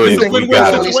 Lonnie Williams, we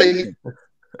got him.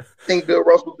 Think Bill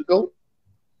Russell to go?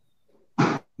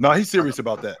 No, he's serious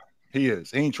about that. He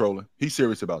is. He ain't trolling. He's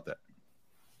serious about that.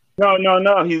 No.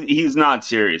 He's not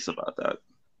serious about that.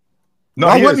 No,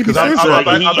 he is, because I've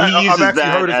actually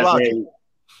heard his logic.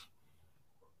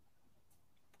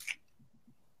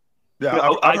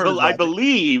 I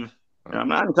believe. I'm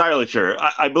not entirely sure.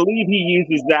 I believe he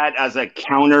uses that as a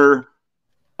counter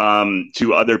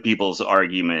to other people's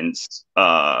arguments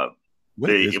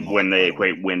when they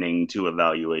equate winning to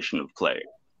evaluation of play.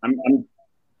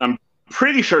 I'm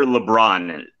pretty sure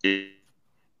LeBron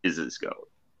is his GOAT.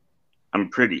 I'm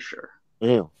pretty sure.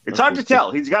 Yeah, it's hard to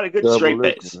tell. He's got a good straight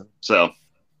face, so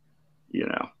you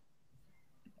know.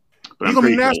 But he's gonna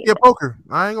be nasty at poker.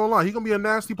 I ain't gonna lie. He's gonna be a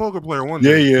nasty poker player one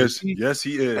day. Yeah, he is. Yes,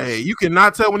 he is. Hey, you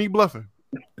cannot tell when he's bluffing.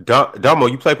 Damo,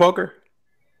 you play poker?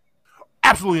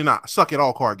 Absolutely not. I suck at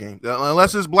all card games.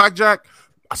 Unless it's blackjack,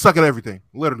 I suck at everything.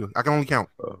 Literally. I can only count.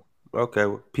 Okay.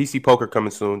 Well, PC poker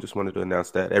coming soon. Just wanted to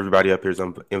announce that. Everybody up here is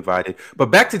invited. But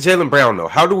back to Jaylen Brown, though.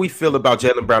 How do we feel about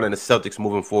Jaylen Brown and the Celtics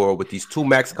moving forward with these 2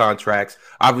 max contracts?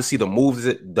 Obviously, the moves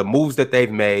that they've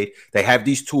made. They have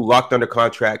these 2 locked under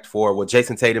contract for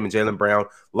Jason Tatum and Jaylen Brown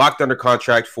locked under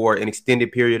contract for an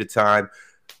extended period of time.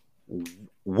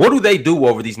 What do they do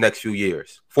over these next few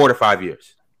years? 4 to 5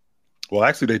 years. Well,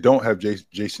 actually, they don't have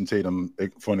Jason Tatum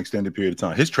for an extended period of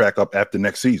time. His track up after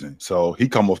next season. So he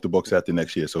come off the books after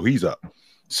next year. So he's up.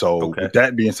 So with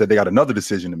that being said, they got another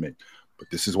decision to make. But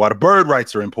this is why the bird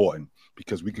rights are important,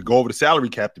 because we could go over the salary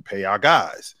cap to pay our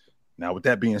guys. Now, with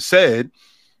that being said,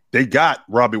 they got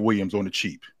Robert Williams on the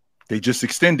cheap. They just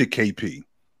extended KP.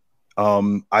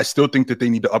 I still think that they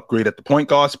need to upgrade at the point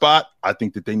guard spot. I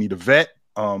think that they need a vet.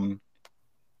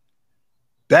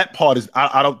 That part is,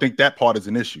 I don't think that part is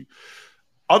an issue.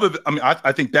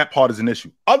 I think that part is an issue.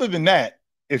 Other than that,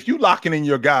 if you locking in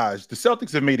your guys, the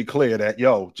Celtics have made it clear that,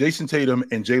 Jason Tatum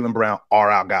and Jaylen Brown are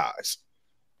our guys.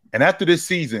 And after this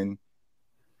season,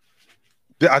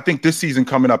 I think this season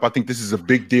coming up, I think this is a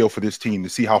big deal for this team to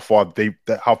see how far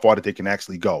that they can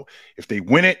actually go. If they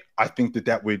win it, I think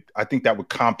that would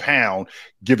compound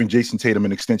giving Jason Tatum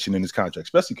an extension in his contract,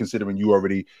 especially considering you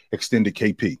already extended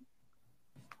KP.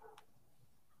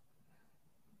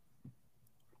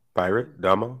 Pirate,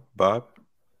 Damo, Bob.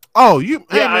 Oh, you.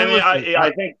 Yeah,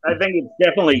 I think it's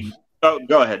definitely. Oh,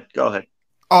 go ahead. Oh,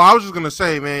 I was just gonna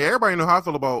say, man. Everybody know how I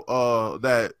feel about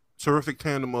that terrific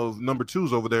tandem of number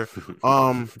 2s over there.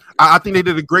 I think they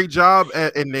did a great job,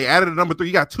 and they added a number 3.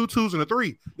 You got 2 2s and a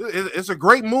 3. It's a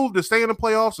great move to stay in the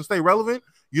playoffs and stay relevant.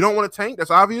 You don't want to tank.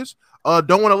 That's obvious.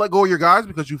 Don't want to let go of your guys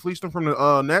because you fleeced them from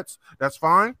the Nets. That's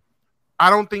fine. I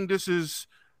don't think this is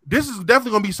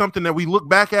definitely going to be something that we look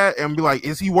back at and be like,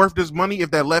 is he worth this money if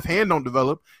that left hand don't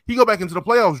develop? He go back into the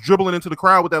playoffs dribbling into the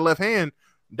crowd with that left hand.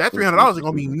 That $300 is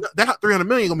going to be that $300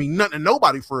 million going to be nothing to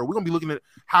nobody for real. We're going to be looking at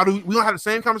we going to have the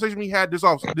same conversation we had this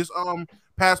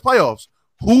past playoffs.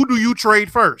 Who do you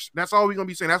trade first? That's all we're going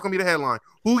to be saying. That's going to be the headline.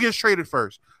 Who gets traded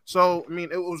first? So, I mean,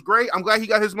 it was great. I'm glad he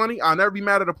got his money. I'll never be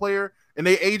mad at a player and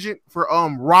their agent for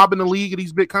robbing the league of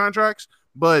these big contracts.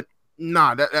 But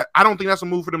nah, I don't think that's a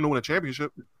move for them to win a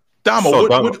championship. Damo,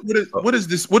 what is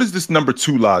this number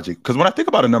 2 logic? Because when I think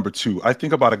about a number 2, I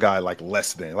think about a guy like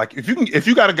less than. Like if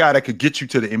you got a guy that could get you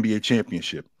to the NBA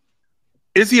championship,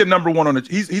 is he a number 1 on the?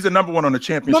 He's a number 1 on the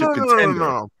championship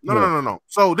contender. No.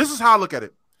 So this is how I look at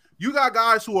it. You got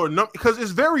guys who are because it's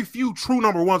very few true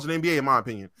number 1s in the NBA, in my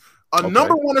opinion.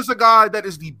 Number 1 is a guy that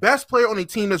is the best player on a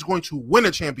team that's going to win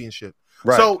a championship.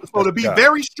 Right. So to be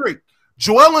very strict,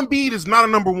 Joel Embiid is not a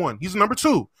number 1. He's a number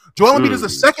 2. Joel Embiid is the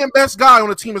second best guy on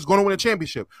the team that's going to win a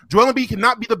championship. Joel Embiid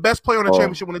cannot be the best player on a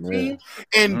championship on the team.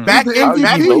 And back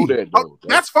MVP.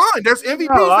 That's fine. There's MVPs.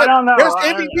 I don't know. There's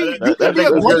MVP. You can be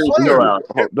a great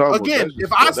player. Again,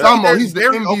 if I say he's the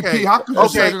MVP,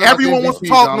 okay, everyone wants to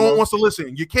talk. No one wants to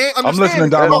listen. You can't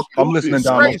understand. I'm listening,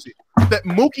 Damo. that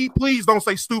Mookie, please don't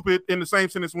say stupid in the same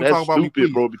sentence when we talk about me,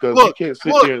 please. Bro, because look, you can't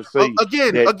sit there and say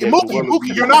again, that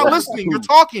Mookie, you're not listening. You're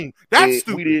talking. That's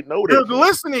stupid. We didn't know that. You're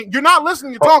listening. You're not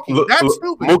listening. You're talking. That's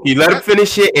stupid. Mookie, let him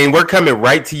finish it, and we're coming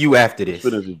right to you after this.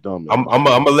 Dumb, I'm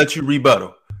gonna let you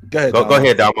rebuttal. Go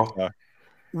ahead, Damo.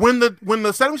 When the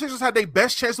 76ers had their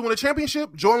best chance to win a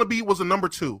championship, Joel Embiid was the number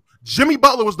 2. Jimmy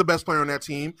Butler was the best player on that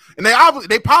team, and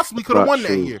they possibly could have won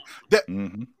that year.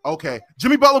 Okay,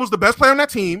 Jimmy Butler was the best player on that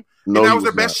team, and that was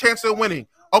their best chance of winning.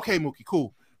 Okay, Mookie,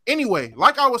 cool. Anyway,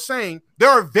 like I was saying, there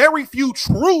are very few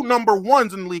true number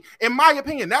 1s in the league, in my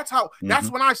opinion. That's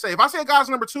when I say, if I say a guy's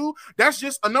number 2, that's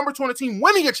just a number 2 on a team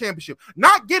winning a championship,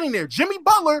 not getting there. Jimmy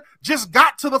Butler just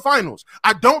got to the finals.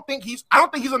 I don't think he's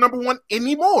a number 1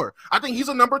 anymore. I think he's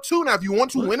a number 2 now. If you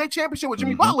want to win a championship with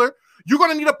Jimmy Butler, you're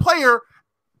going to need a player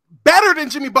better than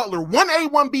Jimmy Butler, 1A,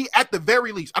 1B at the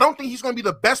very least. I don't think he's going to be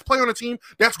the best player on the team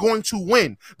that's going to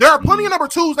win. There are plenty of number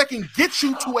 2s that can get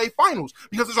you to a finals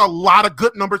because there's a lot of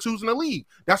good number 2s in the league.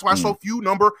 That's why so few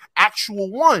number actual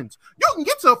 1s. You can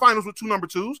get to the finals with 2 number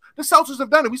 2s. The Celtics have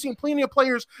done it. We've seen plenty of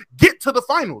players get to the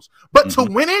finals. But to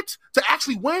win it, to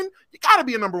actually win, you got to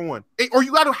be a number 1. Or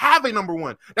you got to have a number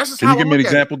 1. That's just Can you give me an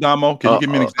example, Damo? Can you give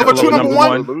me an example of a true number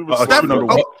 1?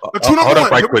 Hold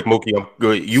up right quick, Mookie. I'm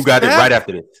good. You got it right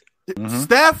after this.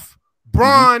 Steph,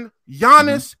 Bron,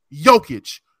 Giannis,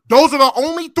 Jokic. Those are the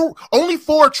only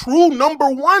 4 true number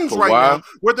 1s now.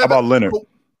 How about Leonard?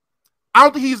 I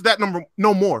don't think he's that number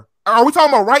no more. Are we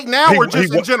talking about right now or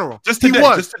just in general? Just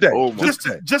today.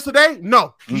 Just today?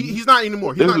 No, he's not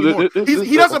anymore. He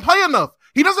doesn't play enough.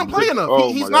 He doesn't play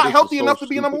enough. He's not healthy enough to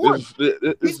be a number 1.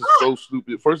 This is so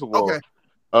stupid. First of all,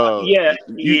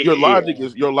 your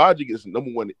logic is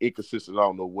number 1 inconsistent. I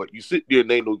don't know what you sit there and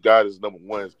name those guys as number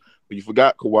 1s, but you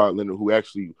forgot Kawhi Leonard, who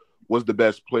actually was the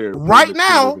best player right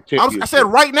now. I said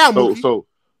right now. What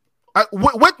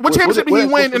championship did he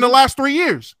win in the last 3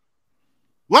 years?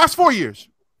 Last 4 years?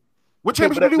 What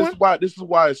championship did he win? This is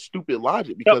why it's stupid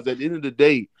logic, because at the end of the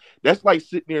day, that's like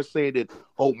sitting there saying that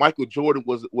Michael Jordan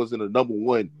wasn't a number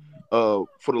 1 for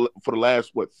the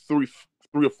last 3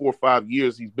 or 4 or 5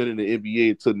 years he's been in the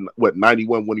NBA to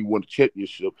 91 when he won the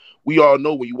championship. We all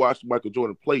know when you watch Michael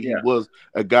Jordan play, he was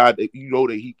a guy that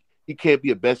that he can't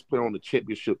be a best player on the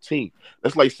championship team.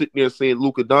 That's like sitting there saying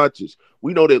Luka Doncic.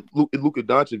 We know that Luka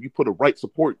Doncic, if you put a right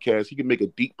support cast, he can make a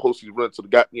deep postseason run to the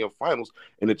goddamn finals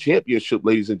and the championship,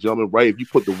 ladies and gentlemen, right? If you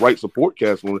put the right support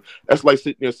cast on it, that's like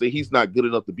sitting there saying he's not good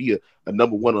enough to be a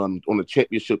number 1 on the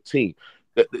championship team.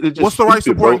 What's the right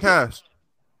supporting cast?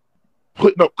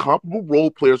 Putting up comparable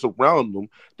role players around them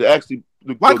to actually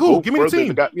like who? Give me the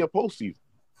team. Got me a postseason.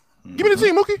 Give me the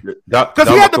team, Mookie. Because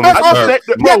he had the best offense.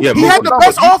 He had the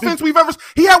best offense we've ever.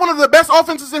 He had one of the best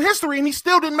offenses in history, and he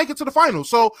still didn't make it to the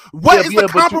finals. So, what is the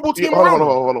comparable team around him?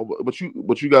 Hold on. But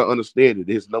you got to understand that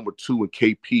his number 2 in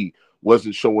KP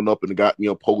wasn't showing up in the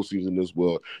goddamn postseason as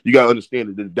well. You got to understand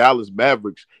that the Dallas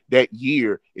Mavericks that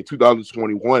year in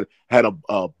 2021 had a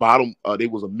bottom. They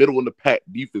was a middle in the pack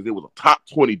defense. It was a top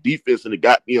 20 defense in the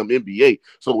goddamn NBA.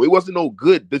 So it wasn't no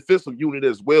good defensive unit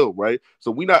as well, right? So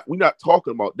we're not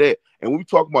talking about that. And when we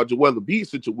talk about Joel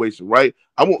Embiid's situation, right?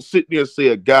 I won't sit there and say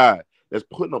a guy that's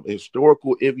putting up a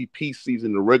historical MVP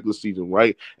season in the regular season,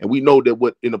 right? And we know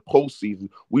that in the postseason,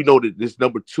 we know that this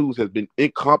number 2s has been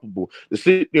incomparable. To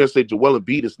sit there and say Joel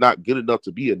Embiid is not good enough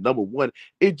to be a number 1,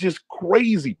 it's just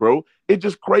crazy, bro. It's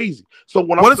just crazy. So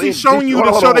what is he showing you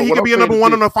to show that he could be a number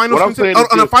 1 on a finals winning team?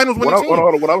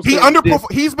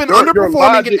 He's been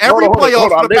underperforming in every playoff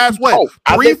for the past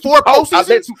 3, 4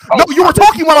 postseasons. No, you were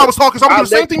talking while I was talking, so I'm doing the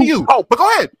same thing to you. But go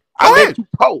ahead. I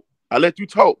let you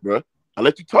talk, bro. I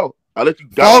let you talk. I let you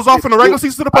falls off in the regular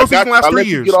season to the postseason last 3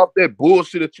 years. Get off that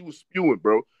bullshit that you was spewing,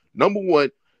 bro. Number 1,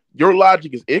 your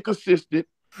logic is inconsistent.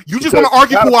 You just want to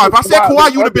argue Kawhi. If I said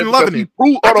Kawhi, you would have been loving it.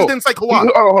 I just didn't say Kawhi.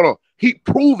 Hold on. He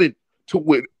proven to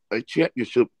win a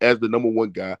championship as the number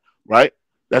 1 guy, right?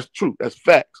 That's true. That's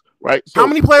facts, right? So, how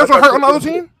many players are hurt on the other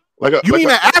team? You mean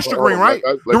that asterisk ring, right?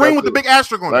 The ring with the big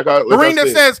asterisk on it. The ring that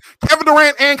says Kevin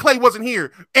Durant and Clay wasn't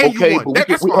here, and you won.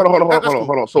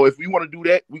 Hold on. So if we want to do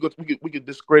that, we could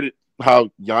discredit how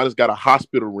Giannis got a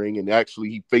hospital ring and actually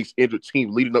he faced injured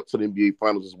teams leading up to the NBA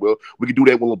Finals as well. We could do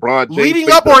that with LeBron James.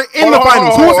 Leading up or in the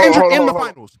finals? Who was injured in the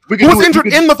finals? Who was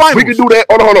injured in the finals? We could do that.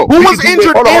 Hold on. Who was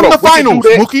injured in the finals,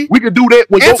 Mookie? We could do that.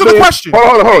 Answer the question.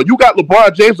 Hold on. You got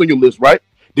LeBron James on your list, right?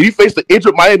 Did he face the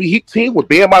injured Miami Heat team when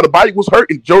Bam Adebayo was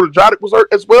hurt and Joe Exotic was hurt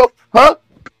as well? Huh?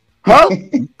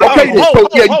 Okay,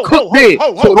 you cook then.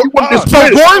 So if you want to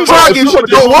discredit, Goran Dragic.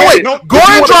 Wait.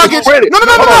 Goran Dragic.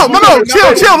 No.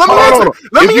 Chill.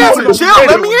 Let me answer.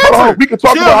 Chill. We can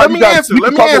talk about how you guys.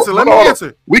 Let me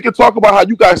answer. We can talk about how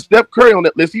you got Steph Curry on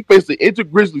that list. He faced the Inter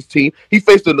Grizzlies team. He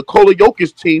faced the Nikola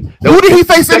Jokic team. Who did he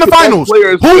face in the finals?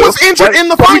 Who was injured in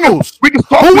the finals?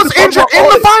 Who was injured in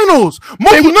the finals?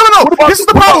 Mookie, no. This is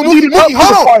the problem. Mookie,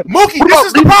 hold on. Mookie, this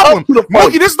is the problem.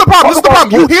 Mookie, this is the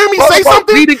problem. You hear me say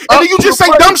something, and then you just say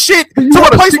dumb shit to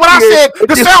replace what I said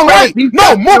to sound right.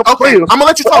 No, Mookie. Okay, I'm gonna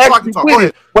let you talk so I can talk. Go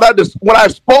ahead. When I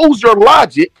exposed your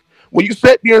logic, when you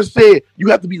sat there and said you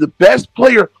have to be the best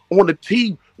player on the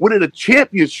team winning a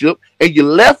championship, and you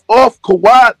left off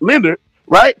Kawhi Leonard,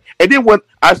 right? And then when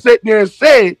I sat there and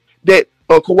said that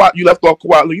you left off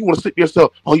Kawhi Leonard, you want to sit there and say,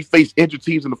 oh, he faced injured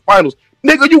teams in the finals.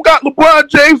 Nigga, you got LeBron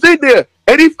James in there,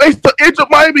 and he faced the injured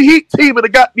Miami Heat team in the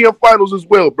goddamn finals as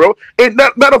well, bro. And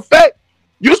matter of fact,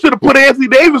 you should have put Anthony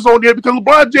Davis on there because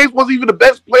LeBron James wasn't even the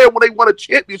best player when they won a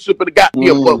championship in the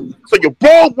goddamn bubble. So you're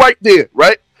wrong right there,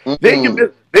 right? Then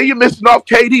you're missing off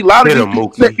KD. A lot of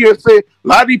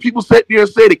these people sat here and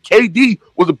say that KD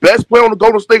was the best player on the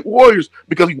Golden State Warriors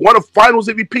because he won a Finals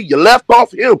MVP. You left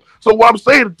off him. So what I'm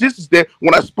saying is that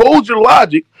when I exposed your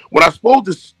logic, when I exposed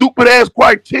this stupid ass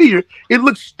criteria, it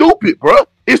looks stupid, bro.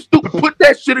 It's stupid. Put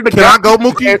that shit in the. Can I go,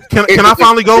 Mookie? Can I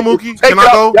finally go, Mookie? Can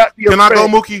I go? Can I go,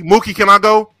 Mookie? Mookie, can I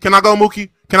go? Can I go, Mookie?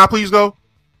 Can I please go?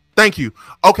 Thank you.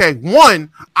 Okay,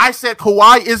 one, I said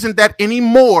Kawhi isn't that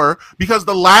anymore because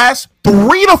the last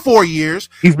 3 to 4 years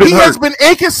he has been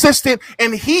inconsistent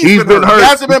and he's been hurt. He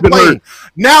hasn't been playing.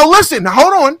 Now listen,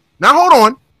 hold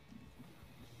on.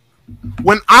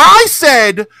 When I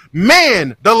said,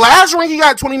 man, the last ring he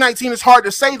got in 2019 is hard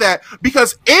to say that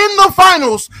because in the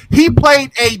finals he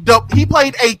played a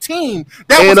team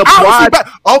that was obviously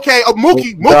better. Okay,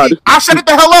 Mookie, I shut it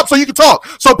the hell up so you can talk.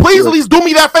 So please at least do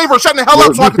me that favor of shutting the hell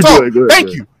up so I can talk.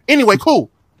 Thank you. Anyway, cool.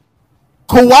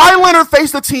 Kawhi Leonard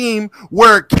faced a team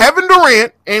where Kevin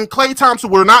Durant and Klay Thompson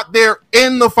were not there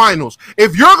in the finals.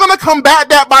 If you're going to combat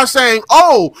that by saying,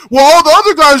 oh, well, all the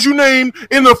other guys you named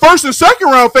in the first and second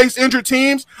round faced injured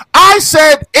teams, I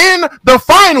said in the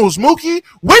finals, Mookie,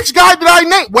 which guy did I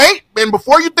name? Wait, and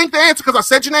before you think the answer, because I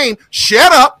said your name,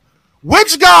 shut up.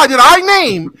 Which guy did I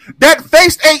name that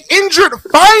faced a injured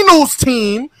finals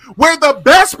team where the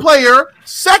best player,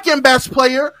 second best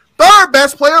player, third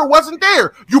best player wasn't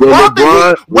there? You brought the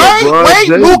Heat. Wait,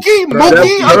 Mookie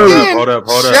again. Hold up.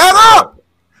 Shut up.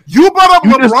 You brought up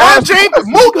LeBron James.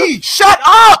 Mookie, shut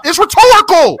up. It's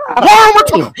rhetorical.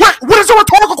 What is a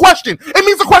rhetorical question? It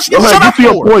means a question you shut up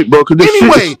for. Point, bro,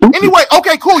 anyway,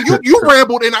 okay, cool. You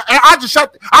rambled and I just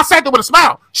I sat there with a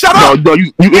smile. Shut up. No,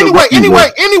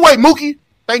 Anyway, Mookie.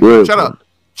 Thank you. Shut up.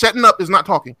 Shutting up is not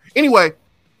talking. Anyway,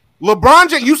 LeBron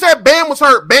James, you said Bam was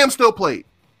hurt. Bam still played.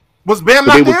 Was Bam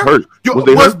not there?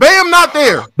 Was Bam not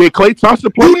there? Did Klay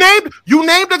Thompson play? You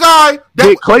named the guy that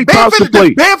did Klay Thompson play?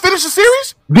 Did Bam finish the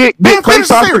series? Did Klay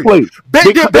Thompson play?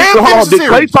 Did Bam finish the series? Did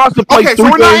Klay Thompson play 3 games? So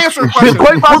we're not answering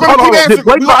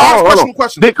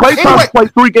questions. Did Klay Thompson play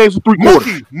 3 games in 3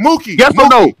 quarters? Mookie. Yes or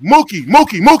no? Mookie.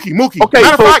 Okay,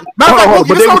 matter of fact, Mookie,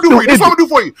 this is what I'm gonna do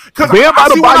for you. Because I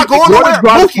see we're not going nowhere.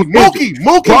 Mookie,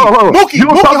 hold on.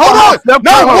 No,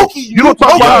 Mookie, you don't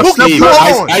talk about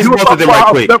ice both of them right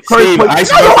quick. Steve,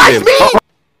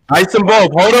 ice them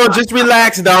both. Hold on, just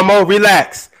relax, Damo.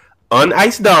 Relax.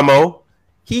 Unice Damo,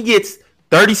 he gets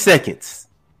 30 seconds.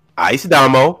 Ice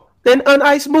Damo, then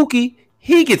unice Mookie,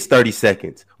 he gets 30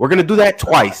 seconds. We're going to do that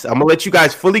twice. I'm going to let you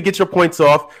guys fully get your points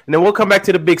off, and then we'll come back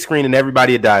to the big screen and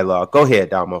everybody a dialogue. Go ahead,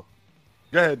 Damo.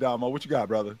 Go ahead, Damo. What you got,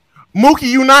 brother? Mookie,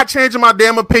 you not changing my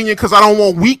damn opinion because I don't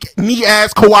want weak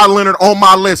knee-ass Kawhi Leonard on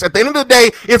my list. At the end of the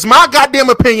day, it's my goddamn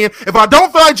opinion. If I don't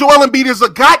feel like Joel Embiid is a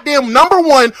goddamn number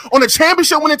one on a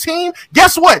championship-winning team,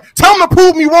 guess what? Tell him to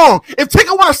prove me wrong. If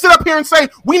Tika want to sit up here and say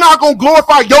we not going to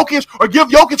glorify Jokic or give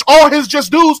Jokic all his just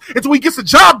dues until he gets the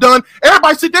job done,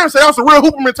 everybody sit there and say that's a real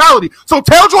hooper mentality. So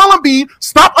tell Joel Embiid,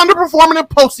 stop underperforming in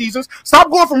postseasons,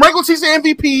 stop going from regular season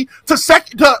MVP to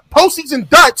postseason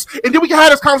duds, and then we can have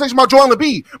this conversation about Joel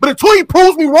Embiid. But until he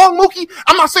proves me wrong, Mookie,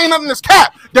 I'm not saying nothing that's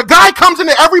cap. The guy comes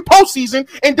into every postseason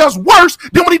and does worse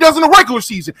than what he does in the regular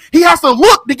season. He has to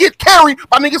look to get carried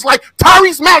by niggas like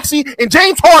Tyrese Maxey and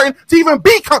James Harden to even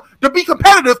be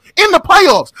competitive in the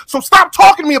playoffs. So stop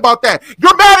talking to me about that.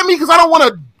 You're mad at me because I don't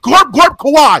want to glurp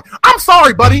Kawhi. I'm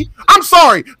sorry, buddy. I'm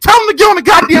sorry. Tell him to get on the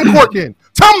goddamn court then.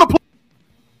 Tell him to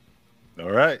play.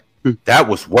 All right. That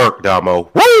was work,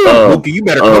 Damo. Mookie, you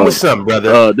better come with something,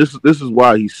 brother. This is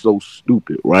why he's so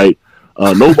stupid, right?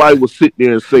 Nobody will sit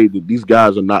there and say that these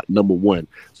guys are not number one.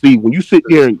 See, when you sit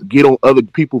there and get on other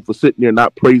people for sitting there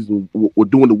not praising or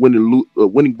doing the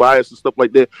winning bias and stuff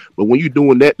like that, but when you're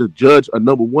doing that to judge a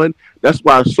number one, that's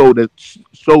why that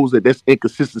shows that that's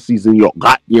inconsistencies in your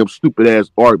goddamn stupid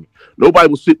ass argument. Nobody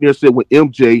was sitting there and said when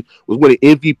MJ was winning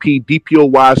MVP,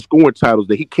 DPOY scoring titles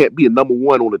that he can't be a number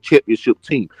one on a championship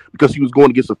team because he was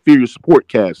going against a inferior support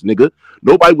cast, nigga.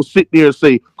 Nobody will sit there and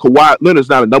say Kawhi Leonard's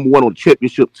not a number one on a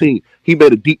championship team. He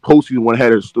made a deep postseason one,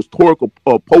 had a historical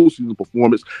postseason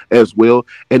performance as well,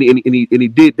 and he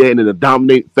did that in a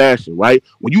dominating fashion, right?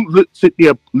 When you sit there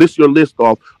and list your list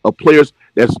off of players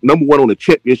that's number one on the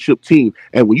championship team,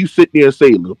 and when you sit there and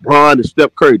say LeBron and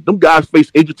Steph Curry, them guys face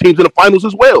injured teams in the finals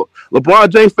as well. LeBron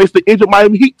James faced the injured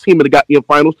Miami Heat team in the goddamn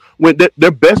finals when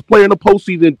their best player in the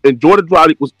postseason, and Jordan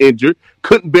Dragic, was injured,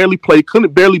 couldn't barely play,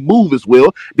 couldn't barely move as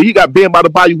well. Then you got Bam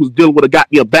Adebayo, who's dealing with a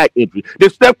goddamn back injury. Then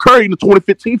Steph Curry in the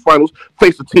 2015 finals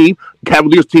faced a team,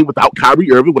 Cavaliers team, without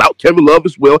Kyrie Irving, without Kevin Love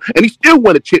as well, and he still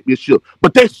won a championship.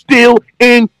 But they're still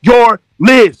in your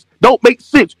list. Don't make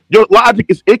sense. Your logic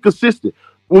is inconsistent.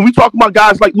 When we talk about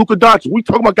guys like Luka Doncic, we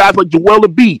talk about guys like Joel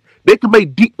Embiid. They can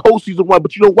make deep postseason run,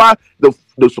 but you know why? The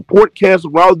support cast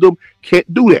around them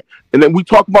can't do that. And then we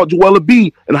talk about Joel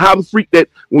Embiid and how the freak that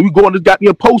when we go on this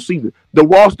goddamn postseason, the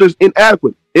roster's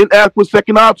inadequate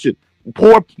second option,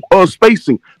 poor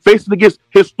spacing, facing against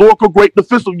historical great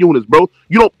defensive units, bro.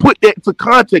 You don't put that into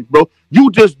context, bro. You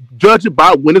just judge it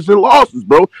by winners and losses,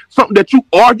 bro. Something that you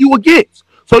argue against.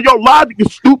 So your logic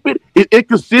is stupid, it's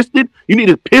inconsistent. You need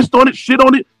to piss on it, shit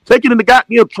on it, take it in the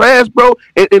goddamn trash, bro,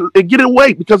 and get it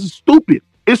away because it's stupid.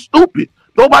 It's stupid.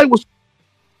 Nobody was.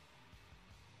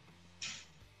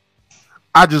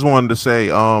 I just wanted to say,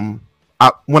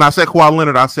 when I said Kawhi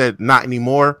Leonard, I said not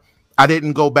anymore. I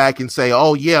didn't go back and say,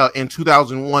 oh yeah, in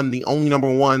 2001 the only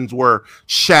number ones were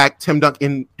Shaq, Tim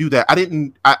Duncan. Do that. I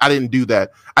didn't do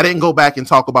that. I didn't go back and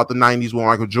talk about the 90s with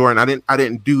Michael Jordan. I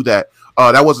didn't do that.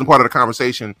 That wasn't part of the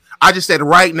conversation. I just said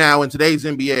right now in today's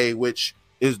NBA, which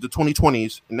is the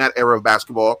 2020s, in that era of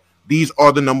basketball, these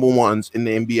are the number ones in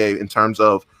the NBA in terms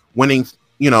of winning,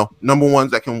 number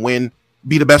ones that can win,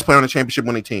 be the best player on the championship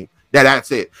winning team.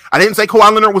 That's it. I didn't say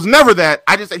Kawhi Leonard was never that.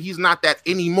 I just said he's not that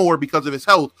anymore because of his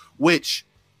health, which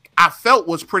I felt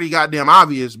was pretty goddamn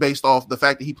obvious based off the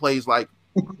fact that he plays like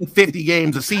 50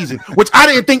 games a season, which I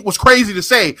didn't think was crazy to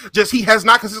say. Just he has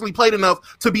not consistently played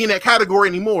enough to be in that category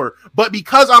anymore. But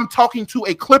because I'm talking to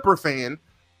a Clipper fan,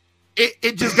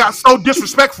 it just got so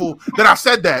disrespectful that I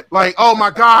said that. Like, oh my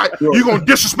God, you're going to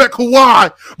disrespect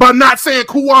Kawhi by not saying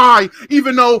Kawhi,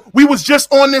 even though we was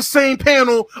just on this same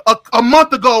panel a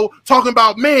month ago talking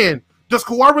about, man, does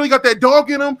Kawhi really got that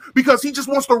dog in him because he just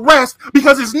wants to rest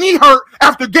because his knee hurt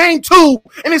after game 2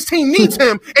 and his team needs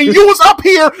him? And you was up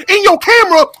here in your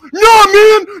camera, no,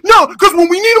 man, no, because when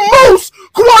we need him most,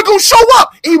 Kawhi gonna show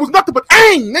up. And he was nothing but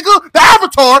Aang, nigga, the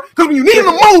Avatar, because when you need him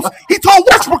the most, he told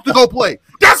Westbrook to go play.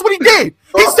 That's what he did.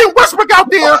 He sent Westbrook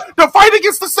out there to fight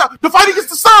against the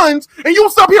Suns, and you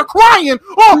was up here crying.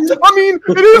 Oh, I mean,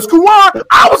 it is Kawhi.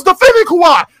 I was defending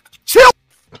Kawhi. Chill.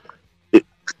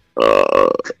 I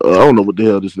don't know what the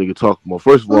hell this nigga talking about.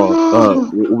 First of all,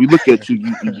 when we look at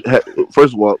you,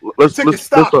 first of all, let's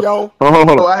stop, yo.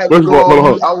 Hold on. First of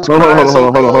all,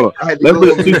 hold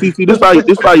on. See, this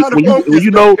how when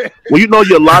you know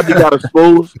your logic got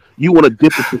exposed, you want to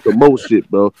dip into some more shit,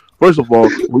 bro. First of all,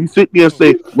 when you sit there and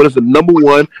say what is the number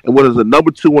one and what is the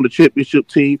number two on the championship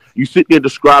team, you sit there and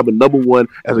describe a number one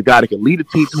as a guy that can lead a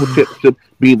team to a championship,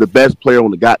 being the best player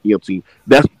on the goddamn team.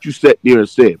 That's what you sat there and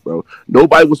said, bro.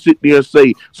 Nobody will sit there and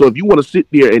say, so if you want to sit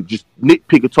there and just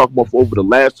nitpick and talk about for over the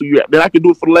last 2 years, then I can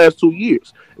do it for the last 2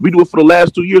 years. If we do it for the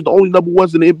last 2 years, the only number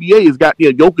ones in the NBA is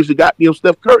goddamn Jokic and goddamn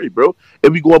Steph Curry, bro.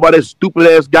 And we go about that stupid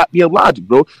ass goddamn logic,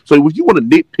 bro. So if you want to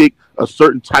nitpick a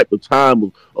certain type of time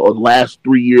of the last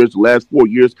 3 years, the last 4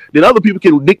 years, then other people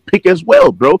can nitpick as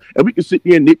well, bro. And we can sit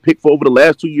there and nitpick for over the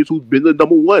last 2 years who's been the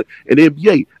number one in the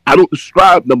NBA. I don't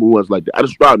describe number ones like that. I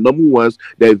describe number ones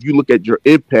that if you look at your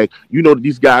impact, you know that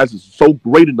these guys is so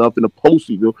great enough in the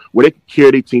postseason where they can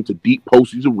carry their team to deep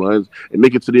postseason runs and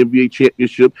make it to the NBA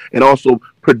championship, and also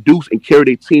produce and carry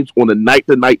their teams on a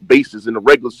night-to-night basis in the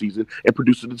regular season and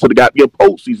produce it into the goddamn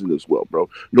postseason as well, bro.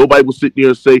 Nobody will sit there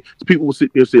and say, people will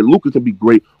sit there and say Luka can be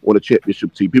great on a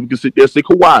championship team. People can sit there and say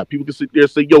Kawhi. People can sit there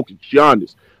and say Jokic,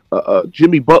 Giannis,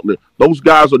 Jimmy Butler. Those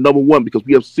guys are number one because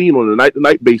we have seen on a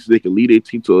night-to-night basis they can lead their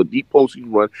team to a deep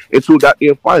postseason run and to a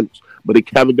goddamn finals. But they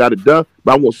haven't got it done.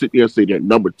 But I won't sit there and say they're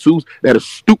number twos. That is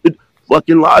stupid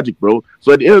fucking logic, bro.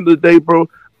 So at the end of the day, bro,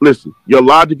 listen, your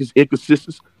logic is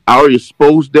inconsistent. I already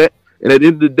exposed that. And at the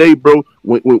end of the day, bro,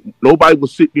 when nobody will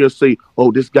sit there and say,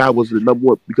 "Oh, this guy was the number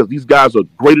one," because these guys are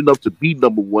great enough to be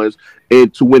number ones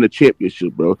and to win a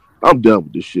championship, bro. I'm done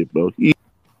with this shit, bro.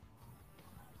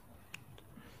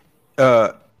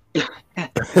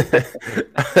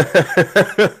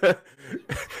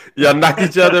 Y'all knock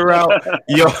each other out.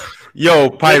 Yo,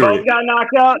 Pirate. Both got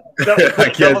knocked out. I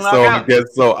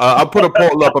guess so. I'll put a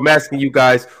poll up. I'm asking you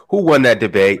guys who won that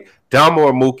debate, Damo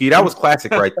or Mookie. That was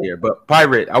classic right there. But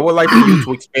Pirate, I would like for you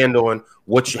to expand on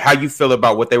how you feel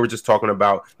about what they were just talking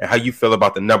about and how you feel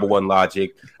about the number one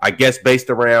logic. I guess based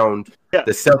around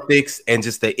the Celtics and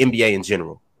just the NBA in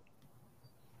general.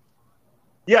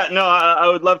 Yeah, no, I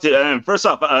would love to. And first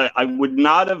off, I would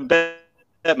not have bet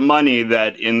money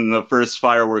that in the first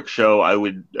fireworks show I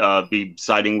would be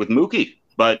siding with Mookie,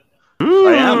 but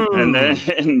I am, and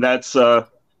that's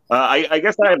I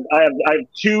guess I have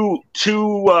two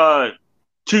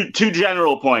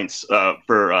general points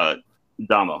for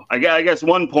Damo. I guess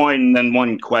 1 point and then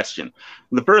one question.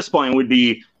 The first point would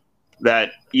be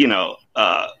that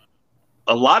a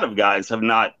lot of guys have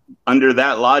not, under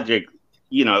that logic.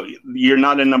 You're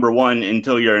not a number one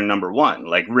until you're a number one.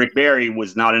 Like Rick Barry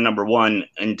was not a number one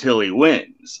until he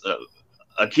wins.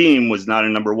 Akeem was not a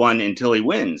number one until he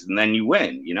wins, and then you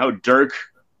win. Dirk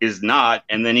is not,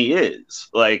 and then he is.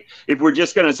 Like, if we're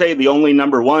just going to say the only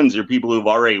number ones are people who've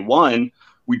already won,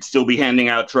 we'd still be handing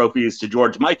out trophies to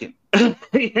George Mikan,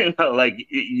 like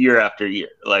year after year.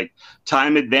 Like,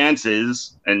 time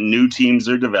advances, and new teams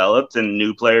are developed, and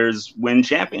new players win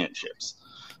championships.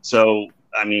 So,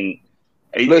 I mean,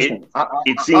 Listen,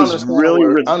 it seems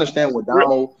really. I understand what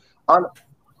Damo. I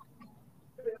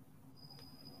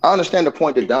understand the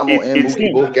point that Damo and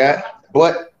Mookie both got,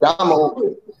 but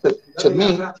Damo, to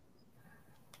me,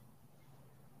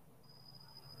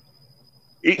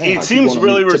 it seems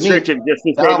really restrictive just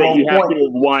to say that you have to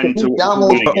have won to win.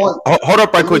 Hold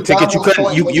up, right quick, Ticket.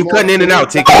 You cutting in and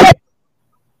out, Ticket.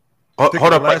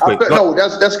 Hold up, right quick. No,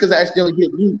 that's because I accidentally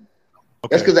hit mute.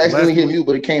 Okay. That's because I accidentally hit mute,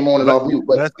 but it came on and off mute.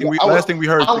 But last thing we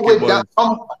heard, I'm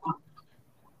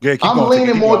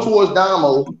leaning more towards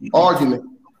Damo's argument,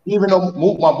 even though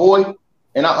Mook, my boy,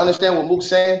 and I understand what Mook's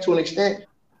saying to an extent.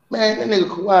 Man, that nigga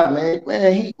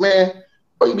Kawhi,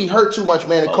 bro, you be hurt too much,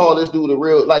 man, to call this dude a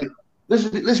real. Like,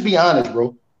 let's be honest,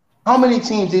 bro. How many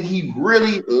teams did he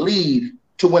really lead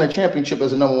to win a championship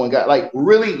as a number one guy? Like,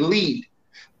 really lead?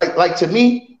 Like to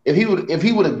me. If he would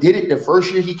have did it the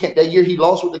first year that year he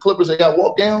lost with the Clippers and got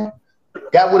walked down,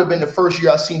 that would have been the first year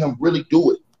I seen him really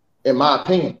do it, in my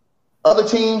opinion. Other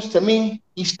teams, to me,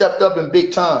 he stepped up in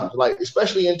big times, like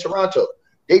especially in Toronto.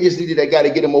 They just needed that guy to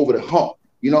get him over the hump.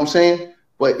 You know what I'm saying?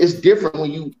 But it's different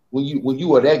when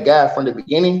you are that guy from the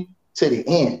beginning to the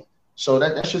end. So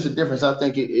that's just a difference. I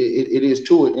think it is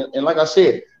to it. And like I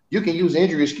said, you can use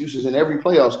injury excuses in every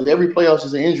playoffs because every playoffs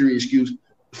is an injury excuse.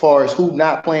 As far as who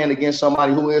not playing against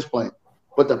somebody who is playing.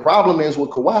 But the problem is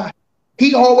with Kawhi,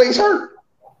 he always hurt.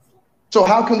 So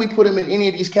how can we put him in any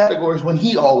of these categories when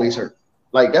he always hurt?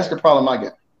 Like, that's the problem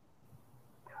I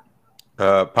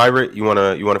got. Pirate, you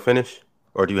wanna finish?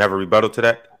 Or do you have a rebuttal to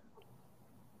that?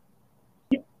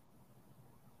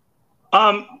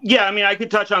 Yeah, I mean, I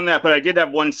could touch on that, but I did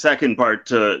have one second part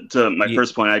to my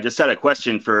first point. I just had a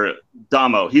question for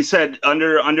Damo. He said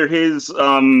under his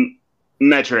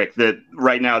metric that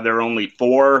right now there are only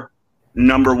 4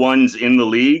 number ones in the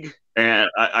league, and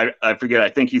I forget. I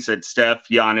think he said Steph,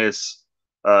 Giannis,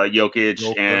 Jokic,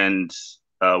 Joker. And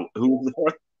who was the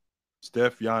fourth?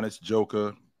 Steph, Giannis,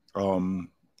 Joker,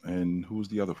 and who was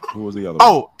the other?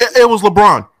 Oh, it was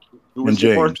LeBron. Who was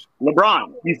the fourth?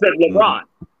 LeBron. He said LeBron.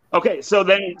 Mm-hmm. Okay, so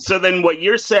then what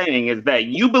you're saying is that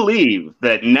you believe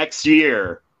that next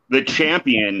year the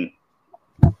champion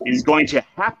is going to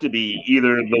have to be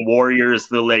either the Warriors,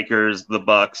 the Lakers, the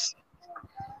Bucks,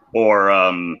 or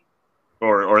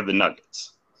the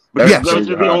Nuggets. Because those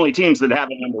are the only teams that have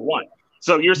a number one.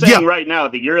 So you're saying right now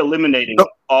that you're eliminating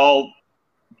all.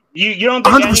 You don't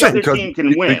think 100%. Any other team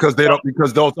can win because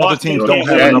those other teams don't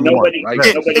have a number one.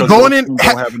 Right? Going in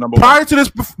prior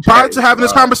to having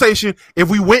this conversation, if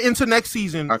we went into next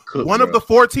season, one of the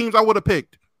 4 teams I would have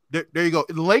picked. There you go.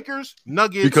 The Lakers,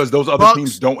 Nuggets, because those other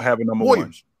teams don't have a number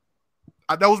Warriors.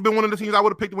 One. That would have been one of the teams I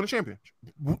would have picked to win the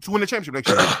championship next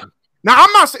year. Now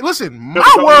I'm not saying. Listen, my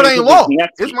word ain't law.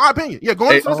 It's my opinion. Yeah,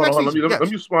 going into this next season. Let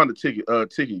me respond to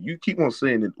Ticket. You keep on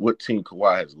saying that what team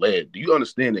Kawhi has led. Do you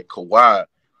understand that Kawhi,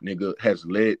 nigga, has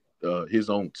led his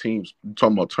own teams? I'm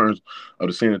talking about terms of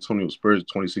the San Antonio Spurs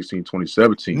 2016,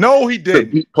 2017. No, he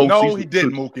didn't. No, he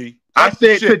didn't, Mookie. I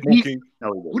said shit, Mookie.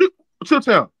 Chill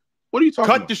town. What are you talking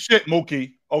about? Cut the shit,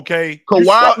 Mookie. Okay.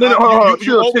 Kawhi,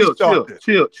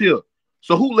 chill.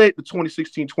 So who led the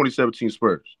 2016-2017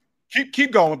 Spurs?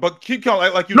 Keep going, but keep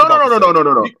going like you. No. You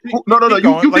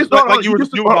just like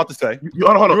you were about to say. You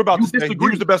were about to say he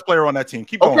was the best player on that team.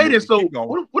 Keep going. Okay, then. So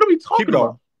what are we talking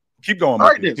about? Keep going. All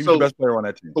right, then. He was the best player on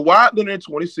that team. Kawhi Leonard in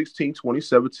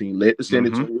 2016-2017 led the San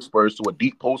Antonio Spurs to a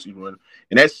deep postseason run.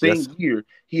 And that same year,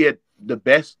 he had the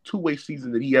best two-way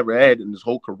season that he ever had in his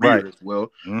whole career as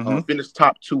well. Finished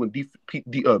top 2 in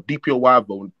DPOY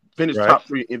voting. Finished top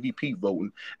 3 in MVP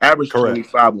voting. Averaged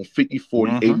 25 on 50,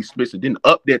 40, 80 splits. And then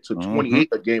up that to 28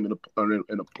 a game in the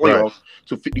playoffs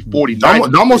to 50, 40, 90.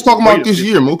 I'm almost talking about this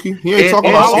year, Mookie. He ain't talking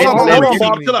about. Hold on,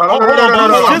 Bob.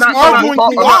 Just arguing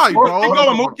Kawhi,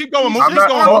 bro. Keep going, Mook.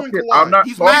 I'm not.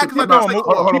 He's mad because I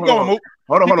don't. Keep going, Mook.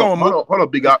 Hold on,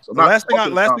 Big Ops. Last thing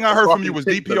I heard from you was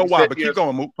DPOY, but keep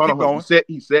going, Mook. Keep going.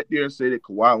 He sat there and said that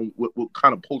Kawhi, what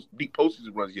kind of deep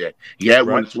postseason runs he had. He had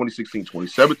one in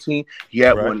 2016-2017. He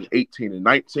had one in 18 and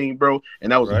 19, bro,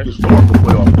 and that was a historical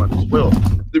playoff run as well.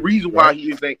 The reason why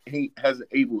he hasn't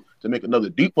able to make another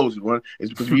deep postseason run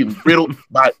is because he's riddled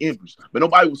by injuries. But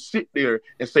nobody will sit there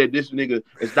and say this nigga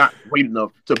is not great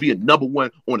enough to be a number 1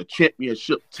 on a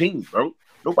championship team, bro.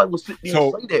 Nobody will sit there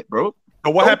and say that, bro. So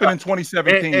what happened in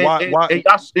 2017? Why? And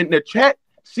y'all in the chat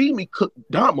see me cook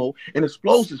Damo and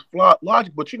explosives flawed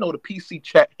logic, but you know the PC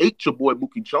chat hates your boy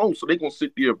Mookie Jones, so they're gonna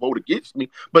sit there and vote against me.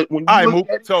 But when you look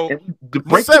at so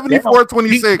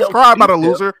 74-26, cry about a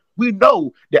loser. We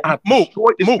know that I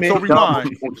destroyed this man. So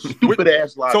rewind. Stupid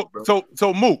ass logic, bro.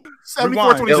 So Mook,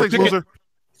 74-26, loser.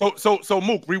 So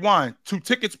Mook, rewind to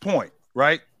Ticket's point,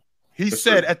 right? He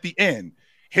said at the end,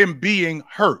 him being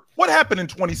hurt. What happened in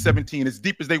 2017 as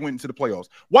deep as they went into the playoffs?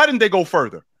 Why didn't they go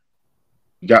further?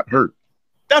 He got hurt.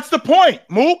 That's the point,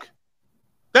 Mook.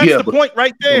 That's the point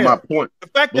right there. My point. The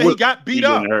fact that he got beat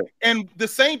up. And the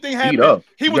same thing happened.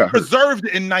 He was preserved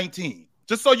in 19.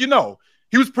 Just so you know.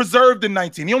 He was preserved in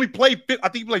 19. He only played, I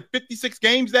think he played 56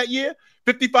 games that year,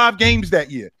 55 games that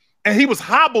year. And he was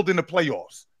hobbled in the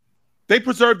playoffs. They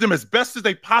preserved him as best as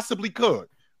they possibly could.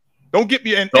 Don't get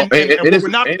me. And what we're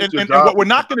not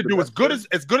going to do, as good as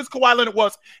Kawhi Leonard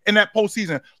was in that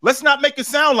postseason, let's not make it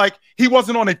sound like he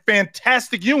wasn't on a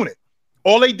fantastic unit.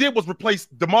 All they did was replace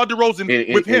DeMar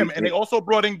DeRozan with him, and they also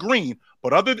brought in Green.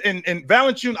 But other than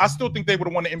Valanciunas, I still think they would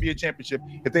have won the NBA championship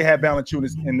if they had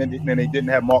Valanciunas and then they didn't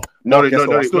have Mark. No, they would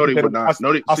not. I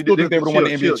still think they would have won the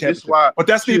NBA championship. But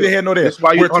that's neither here nor there.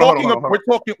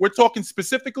 We're talking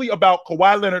specifically about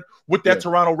Kawhi Leonard with that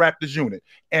Toronto Raptors unit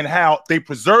and how they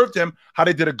preserved him, how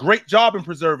they did a great job in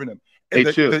preserving him. And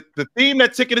the theme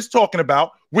that Ticket is talking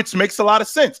about, which makes a lot of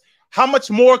sense. How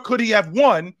much more could he have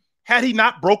won had he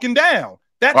not broken down?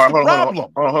 That's the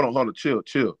problem. Hold on.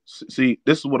 Chill. See,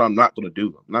 this is what I'm not going to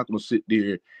do. I'm not going to sit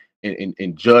there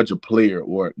and judge a player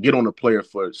or get on a player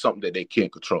for something that they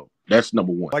can't control. That's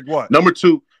number 1. Like what? Number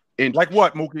 2, like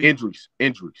what, Mookie?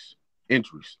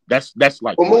 Injuries. That's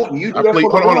like. Well, Mookie, you do that for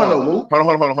Hold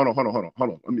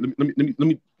on. Let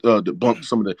me debunk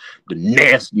some of the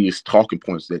nastiest talking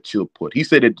points that Chill put. He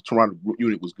said that the Toronto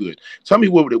unit was good. Tell me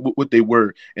what they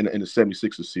were in the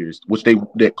 76ers series,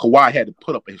 that Kawhi had to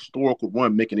put up a historical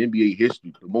run, making NBA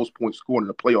history, the most points scored in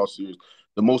the playoff series,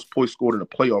 the most points scored in a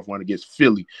playoff run against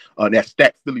Philly. That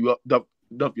stacked Philly up.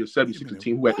 Your 76ers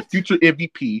team, who had the future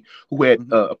MVP, who had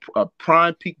a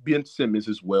prime peak Ben Simmons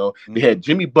as well. They had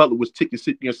Jimmy Butler was sitting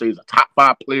there and say he's a top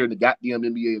 5 player in the goddamn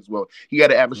NBA as well. He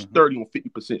had an average 30 on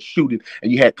 50% shooting,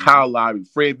 and you had Kyle Lowry,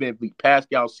 Fred VanVleet,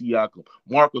 Pascal Siakam,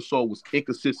 Marcus Gasol was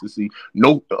inconsistency,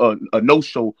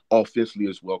 no-show offensively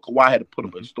as well. Kawhi had to put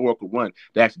up a historical run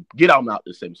to actually get out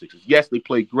the 76ers. Yes, they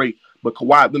played great, but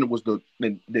Kawhi Leonard was the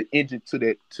engine to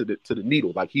the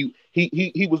needle. Like he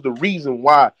was the reason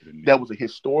why that was a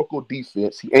historical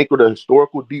defense. He anchored a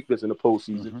historical defense in the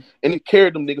postseason, and it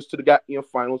carried them niggas to the goddamn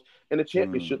finals and the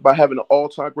championship by having an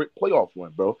all-time great playoff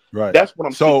run, bro. Right. That's what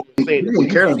I'm saying. When you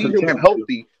see him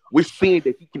healthy, we're seeing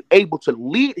that he can able to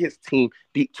lead his team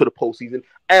deep to the postseason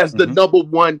as the number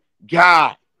 1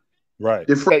 guy. Right.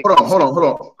 Hold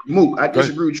on. Mook, I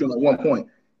disagree with you on that one point.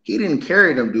 He didn't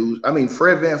carry them dudes. I mean,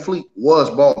 Fred VanVleet was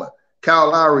balling.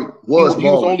 Kyle Lowry was balling. He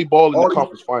was only balling in the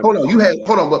conference finals.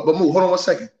 Hold on, but Mook, hold on 1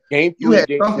 second. You had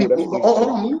some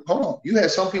people. You had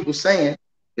some people saying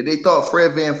that they thought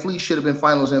Fred VanVleet should have been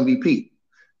Finals MVP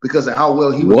because of how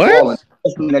well he was balling,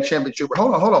 especially in that championship.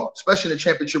 Hold on, especially in the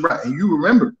championship round. And you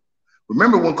remember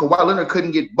when Kawhi Leonard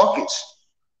couldn't get buckets,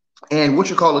 and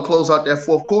close out that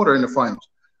fourth quarter in the finals.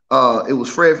 It was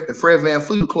Fred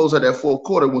VanVleet who closed out that fourth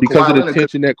quarter because of the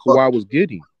attention that Kawhi was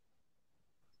getting.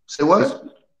 Say what?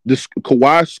 This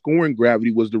Kawhi scoring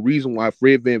gravity was the reason why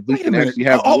Fred VanVleet can actually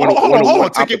have hold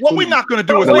on, Ticket. What we're not going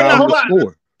to do is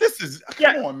score. This is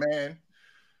come on, man.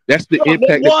 That's the No,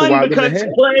 impact they that Kawhi won Leonard because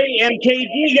had. Clay and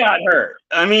KD got hurt.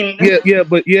 I mean,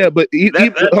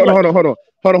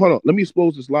 But hold on. Let me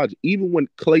expose this logic. Even when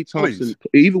Klay Thompson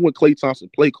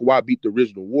played, Kawhi beat the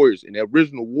original Warriors, and the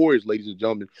original Warriors, ladies and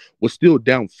gentlemen, was still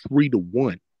down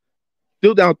 3-1.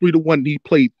 Still down 3-1. He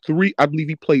played I believe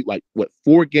he played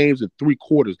 4 games and 3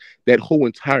 quarters that whole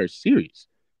entire series.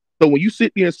 So when you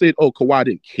sit there and say, "Oh, Kawhi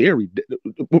didn't carry,"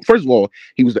 first of all,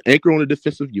 he was the anchor on the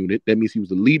defensive unit. That means he was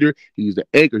the leader. He was the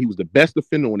anchor. He was the best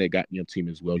defender on that goddamn team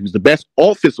as well. He was the best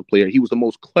offensive player. He was the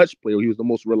most clutch player. He was the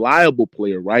most reliable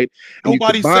player. Right? And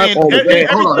Nobody's saying all of that.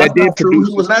 Hold on, That did produce.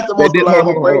 He was not the most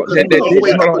reliable player.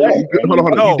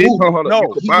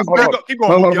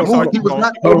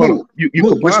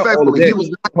 Respectfully, he was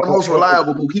not the most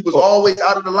reliable. He was always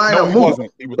out of the lineup. No, he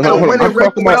wasn't. He was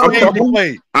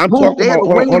I'm talking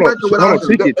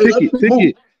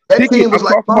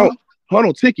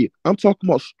about Ticket. I'm talking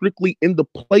about strictly in the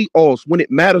playoffs when it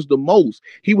matters the most.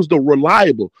 He was the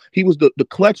reliable. He was the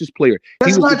clutchest player.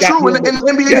 That's not true. In the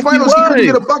NBA Finals, he couldn't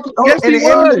get a bucket. In the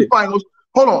NBA Finals,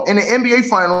 in the NBA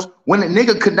Finals, when the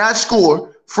nigga could not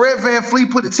score, Fred VanVleet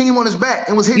put the team on his back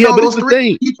and was hitting all those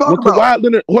threes. This is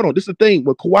the thing.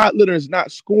 When Kawhi Leonard is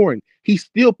not scoring, he's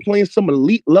still playing some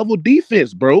elite level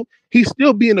defense, bro. He's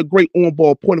still being a great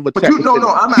on-ball point of attack. But I'm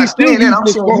not saying that. I'm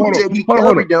saying you said he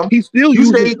carried them. He's still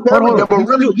using. You said he carried them, but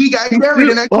really he got carried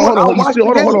in that court.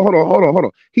 Hold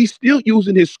on. He's still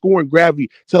using his scoring gravity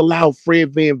to allow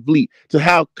Fred VanVleet, to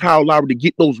have Kyle Lowry to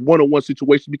get those one-on-one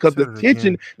situations because the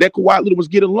attention that Kawhi Leonard was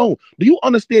getting alone. Do you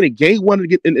understand? In Game 1 to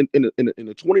get in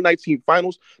the 2019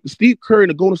 Finals, the Steve Kerr and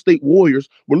the Golden State Warriors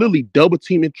were literally double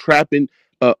teaming, trapping,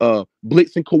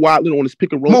 blitzing Kawhi Leonard on his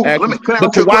pick and roll action.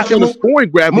 But Kawhi in the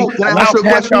scoring gravity allowed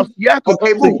Pascal Siakam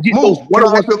to get those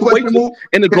one-on-one situations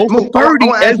and to go for 30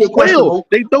 as well.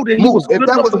 They know that he was good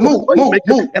enough to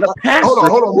playmaker and a passer.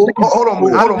 Hold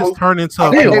on. Turn into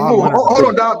hold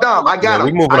on, Dom. I got him.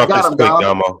 We moving up this quick,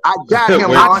 Dom. I got him.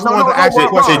 I just wanted to ask you a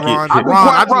question, Ron.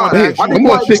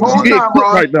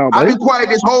 I've been quiet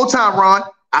this whole time, Ron.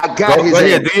 I got his ass.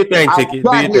 Yeah, do your thing, Ticket.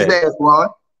 Do your thing, Ron.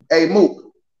 Hey, Mook.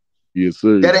 Yes,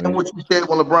 sir. That ain't what you said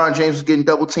when LeBron James was getting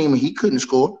double teamed and he couldn't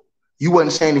score. You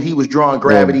wasn't saying that he was drawing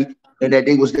gravity and that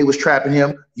they was trapping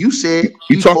him. You said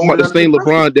you talking about the same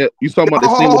LeBron that you talking about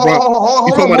the same LeBron.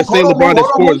 You talking about the same LeBron that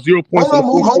scored 0 points.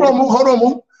 Hold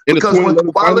on. Because when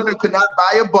Kawhi Leonard could not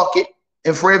buy a bucket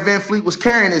and Fred VanVleet was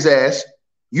carrying his ass,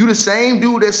 you the same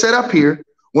dude that set up here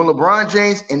when LeBron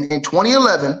James in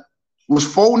 2011 was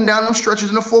folding down them stretches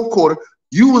in the fourth quarter.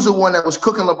 You was the one that was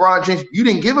cooking LeBron James. You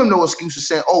didn't give him no excuses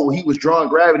saying, "Oh, he was drawing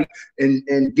gravity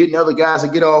and getting other guys to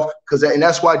get off," and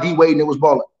that's why D Wade and it was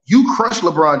balling. You crushed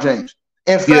LeBron James.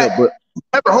 In fact,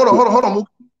 hold on.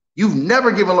 You've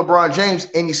never given LeBron James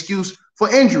an excuse for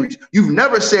injuries. You've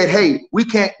never said, "Hey, we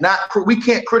can't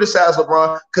criticize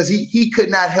LeBron because he could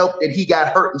not help that he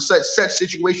got hurt in such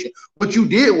situation." What you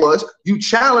did was you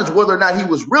challenged whether or not he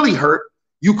was really hurt.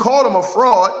 You called him a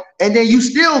fraud, and then you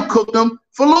still cooked him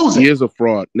for losing. He is a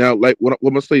fraud. Now, like what I'm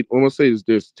gonna say is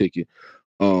this, Ticket.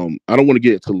 I don't want to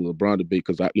get into the LeBron debate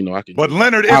because I can. But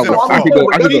Leonard isn't a fraud.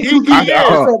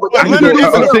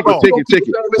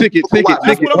 Ticket.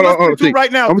 That's what I'm listening to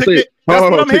right now. That's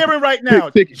what I'm hearing right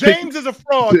now. James is a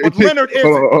fraud, but Leonard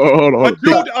isn't.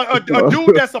 A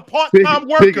dude that's a part-time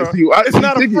worker is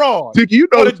not a fraud. Ticket, you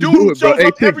know what you do, bro. Shows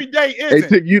up every day isn't. Hey,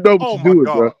 Ticket, you know what you do,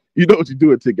 bro. You know what you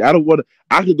do, Ticket. I don't want to.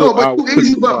 I could go. No, but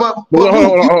easy, but hold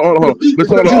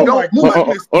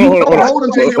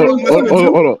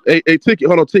on. Hey, Ticket.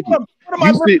 Hold on, Ticket.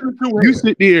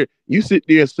 You sit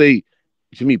there and say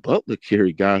Jimmy Butler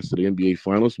carried guys to the NBA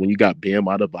Finals when you got Bam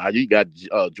Adebayo, you got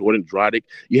Jordan Dragic,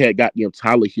 you had goddamn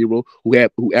Tyler Hero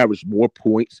who averaged more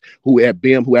points, who had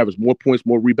Bam who averaged more points,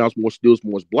 more rebounds, more steals,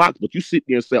 more blocks. But you sit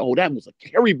there and say, "Oh, that was a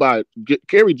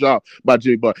carry job by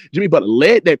Jimmy Butler." Jimmy Butler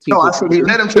led that team. No, I said he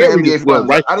led him to the NBA Finals.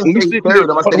 Right? I didn't say he carried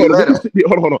them. I said he led him.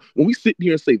 Hold on. When we sit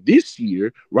there and say this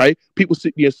year, right? People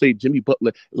sit there and say Jimmy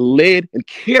Butler led and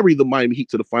carried the Miami Heat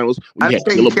to the finals. We had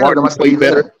Caleb Martin who played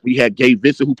better. We had Gabe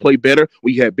Vincent who played better.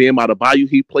 We had Bam Adebayo,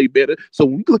 he played better. So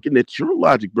when we looking at your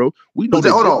logic, bro, we know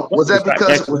was that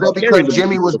because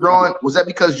Jimmy was drawing? Was that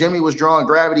because Jimmy was drawing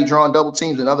gravity, drawing double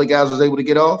teams, and other guys was able to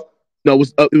get off? No,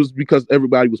 it was because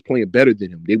everybody was playing better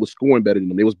than him. They were scoring better than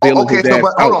him. They was bailing his ass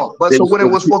out. Hold on. But so when it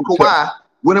was for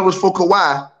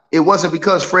Kawhi, it wasn't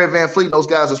because Fred VanVleet and those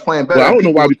guys was playing better. Well, I don't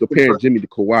know why we comparing Jimmy to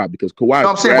Kawhi because Kawhi. No,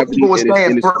 I'm saying people were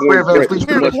saying Fred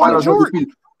VanVleet.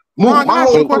 My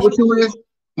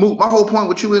whole point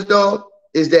with you is, dog,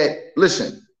 is that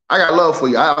listen, I got love for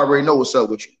you. I already know what's up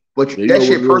with you, but that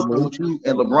shit personal with you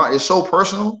and LeBron is so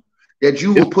personal that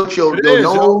you will put your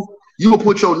nose You will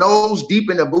put your nose deep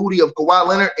in the booty of Kawhi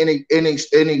Leonard and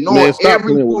ignore Man, stop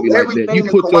playing with me like that. You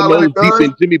put your nose deep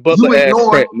in Jimmy Butler ass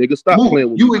crack, nigga. Stop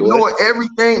playing with me, boy. You ignore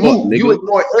everything. You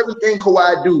ignore everything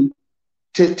Kawhi do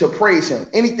to praise him.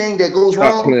 Anything that goes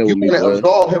wrong, you want to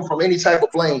absolve him from any type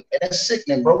of blame, and that's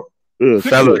sickening, bro.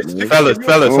 Fellas,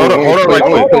 hold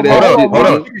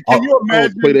on. Can you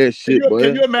imagine? Play that shit,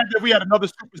 can you imagine if we had another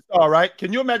superstar, right?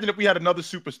 Can you imagine if we had another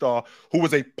superstar who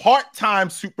was a part-time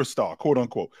superstar, quote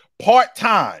unquote,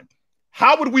 part-time?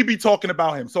 How would we be talking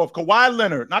about him? So if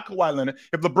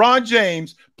if LeBron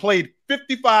James played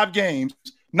 55 games,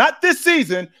 not this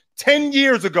season, 10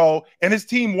 years ago, and his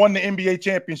team won the NBA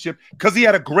championship because he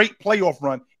had a great playoff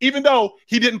run, even though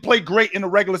he didn't play great in the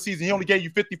regular season. He only gave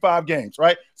you 55 games,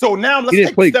 right? So now let's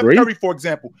take Steph Curry, for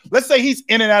example. Let's say he's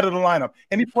in and out of the lineup,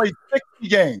 and he plays 60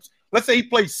 games. Let's say he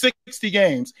plays 60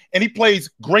 games, and he plays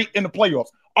great in the playoffs.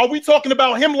 Are we talking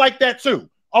about him like that too?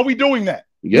 Are we doing that?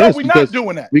 Yes, no, we're not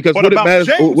doing that. Because what it matters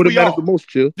the most,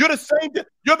 Chill. You're the same dude,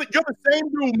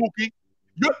 Mookie.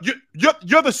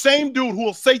 You're the same dude who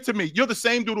will say to me,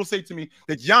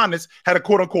 that Giannis had a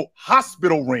quote unquote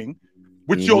hospital ring,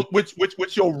 which you'll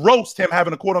roast him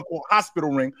having a quote unquote hospital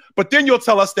ring, but then you'll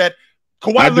tell us that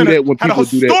Kawhi Leonard had a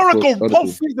historical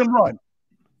postseason run.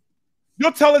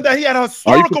 You're telling that he had a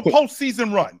historical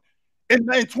postseason run in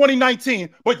 2019,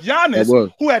 but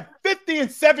Giannis, who had 50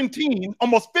 and 17,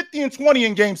 almost 50 and 20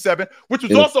 in Game 7, which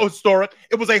was also historic,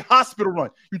 it was a hospital run.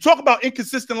 You talk about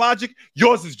inconsistent logic,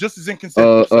 yours is just as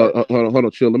inconsistent. Hold on,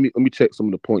 Chill. Let me check some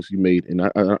of the points you made, and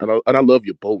I love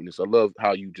your boldness. I love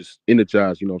how you just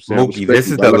energize. You know what I'm saying? Mookie, this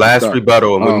is the last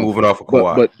rebuttal, and we're moving off of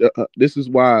Kawhi. But this is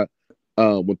why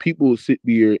when people sit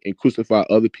there and crucify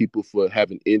other people for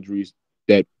having injuries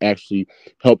that actually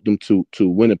help them to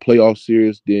win a playoff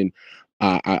series, then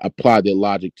I apply their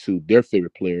logic to their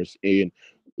favorite players. And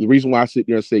the reason why I sit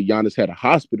there and say Giannis had a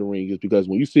hospital ring is because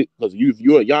if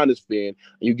you're a Giannis fan and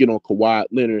you get on Kawhi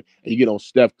Leonard and you get on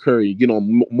Steph Curry, you get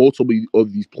on multiple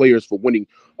of these players for winning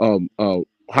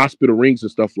hospital rings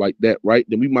and stuff like that, right?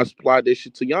 Then we must apply this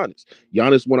shit to Giannis.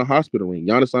 Giannis won a hospital ring.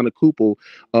 Giannis Antetokounmpo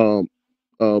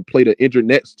played an injured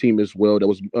Nets team as well that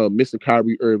was missing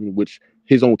Kyrie Irving, which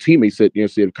his own teammates said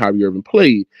if Kyrie Irving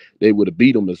played, they would have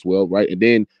beat him as well, right? And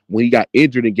then when he got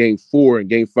injured in Game 4 and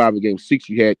Game 5 and Game 6,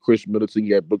 you had Chris Middleton,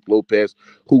 you had Brook Lopez,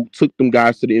 who took them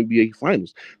guys to the NBA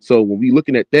Finals. So when we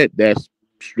looking at that, that's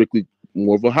strictly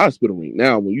more of a hospital ring.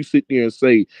 Now, when you sit there and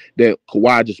say that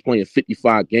Kawhi just playing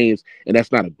 55 games and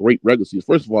that's not a great regular season,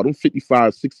 first of all, them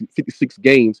 56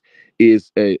 games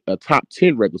is a top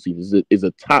 10 regular season, is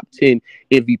a top 10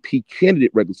 MVP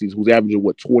candidate regular season who's averaging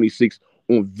 26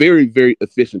 on very, very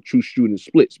efficient true shooting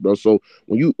splits, bro. So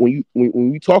when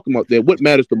we talk about that, what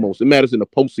matters the most? It matters in the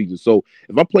postseason. So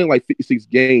if I'm playing like 56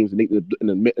 games and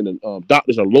the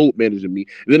doctors are load managing me,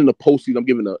 and then in the postseason I'm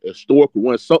giving a historical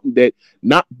run, something that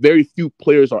not very few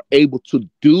players are able to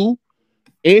do,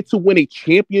 and to win a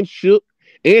championship,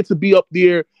 and to be up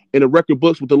there in the record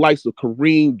books with the likes of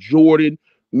Kareem, Jordan,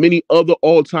 many other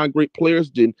all-time great players,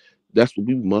 then that's what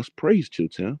we must praise to,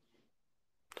 Tim.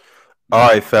 All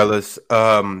right, fellas.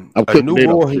 A new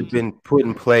rule has been put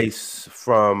in place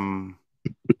from,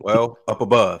 up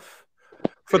above.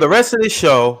 For the rest of this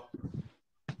show,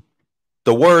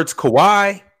 the words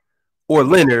Kawhi or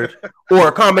Leonard, or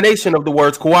a combination of the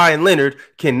words Kawhi and Leonard,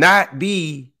 cannot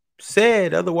be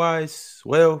said. Otherwise,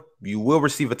 you will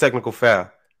receive a technical foul.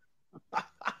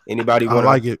 Anybody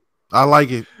want to? I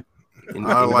like it.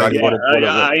 Anybody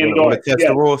want to test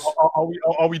the rules?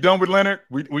 Are we done with Leonard?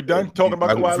 We done talking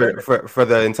about Kawhi for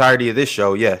the entirety of this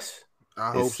show? Yes.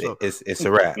 I hope so. It's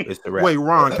a wrap. It's a wrap. Wait,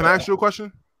 Ron, can I ask you a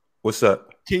question? What's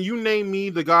up? Can you name me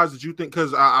the guys that you think?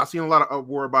 Because I've seen a lot of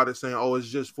uproar about it, saying, "Oh, it's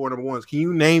just 4 number ones." Can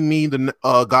you name me the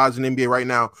guys in the NBA right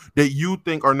now that you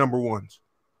think are number ones?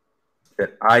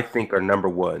 That I think are number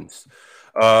ones.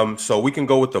 So we can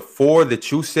go with the 4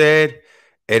 that you said,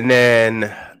 and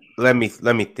then. Let me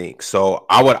think. So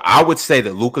I would say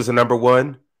that Luka's a number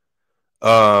one.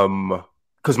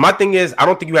 Because my thing is, I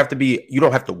don't think you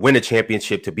don't have to win a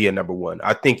championship to be a number one.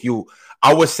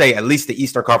 I would say at least the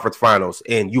Eastern Conference Finals,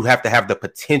 and you have to have the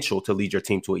potential to lead your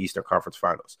team to an Eastern Conference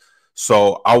Finals.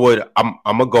 So I'm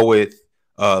gonna go with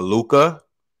Luka.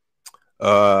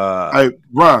 Hey,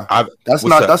 Ron, that's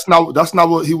not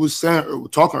what he was saying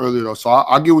talking earlier though. So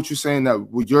I get what you're saying,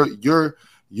 that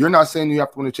you're not saying you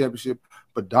have to win a championship.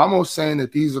 But Damo's saying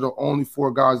that these are the only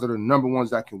 4 guys that are number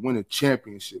ones that can win a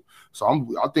championship. So I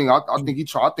think we're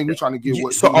trying to get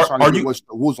who's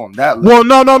on that list. Well,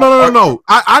 no.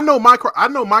 I know my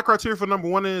criteria for number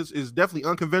one is definitely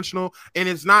unconventional, and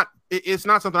it's not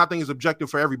something I think is objective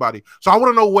for everybody. So I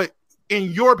want to know what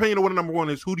in your opinion of what a number one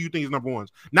is, who do you think is number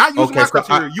ones? Not using my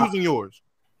criteria, using yours.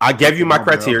 I gave you my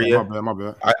criteria. Okay, my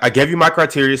bad. I gave you my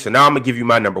criteria, so now I'm gonna give you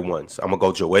my number ones. I'm gonna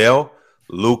go Joel,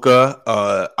 Luka,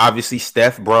 obviously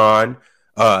Steph, Bron,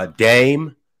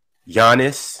 Dame,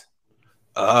 Giannis.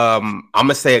 I'm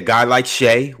gonna say a guy like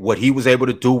Shea, what he was able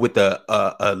to do with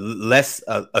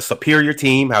a superior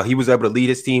team, how he was able to lead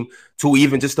his team to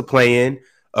even just to play in.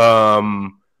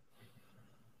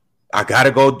 I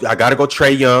gotta go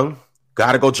Trey Young,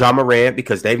 gotta go Ja Morant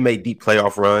because they've made deep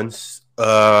playoff runs.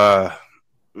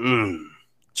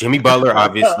 Jimmy Butler,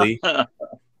 obviously.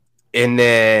 And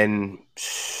then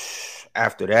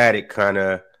after that, it kind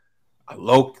of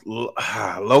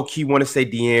low key want to say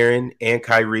De'Aaron and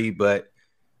Kyrie, but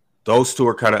those two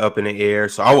are kind of up in the air.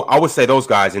 So I would say those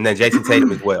guys, and then Jason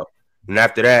Tatum as well. And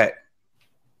after that,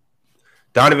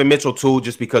 Donovan Mitchell too,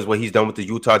 just because what he's done with the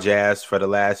Utah Jazz for the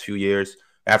last few years.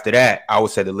 After that, I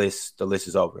would say the list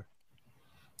is over.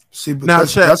 See, but now,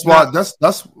 that's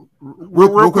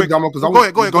real quick, Damo, because go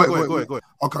ahead.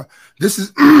 Okay, this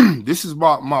is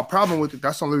my problem with it.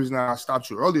 That's the only reason I stopped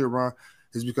you earlier, Ron,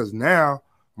 is because now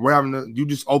we're having you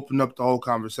just open up the whole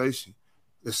conversation.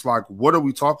 It's like, what are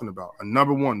we talking about? A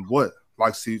number one, what?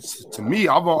 Like, see, to me,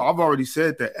 I've already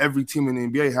said that every team in the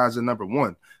NBA has a number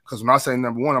one. Because when I say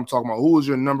number one, I'm talking about who is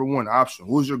your number one option,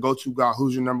 who's your go-to guy,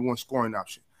 who's your number one scoring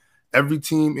option. Every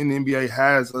team in the NBA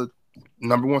has a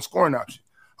number one scoring option.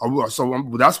 So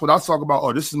that's what I talk about.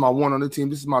 Oh, this is my one on the team.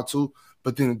 This is my two.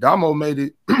 But then Damo made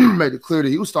it clear that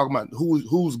he was talking about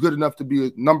who's good enough to be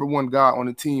a number one guy on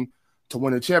the team to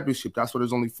win a championship. That's what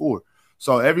there's only four.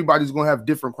 So everybody's gonna have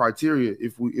different criteria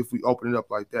if we open it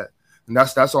up like that. And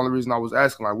that's the only reason I was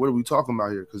asking, like, what are we talking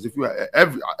about here? Because if you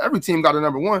every team got a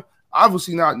number one,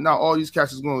 obviously not all these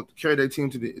cats is going to carry their team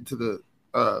to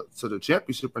the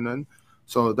championship or nothing.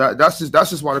 So that's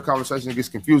just why the conversation gets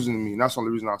confusing to me. And that's the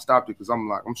only reason I stopped it, because I'm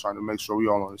trying to make sure we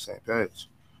all on the same page.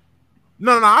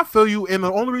 No, I feel you. And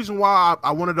the only reason why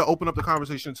I wanted to open up the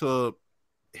conversation to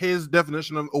his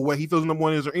definition of what he feels number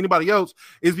one is, or anybody else,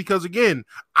 is because, again,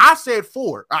 I said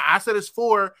 4. I said it's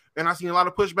 4, and I seen a lot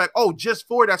of pushback. Oh, just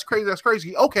 4? That's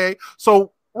crazy. Okay,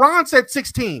 so Ron said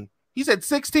 16. He said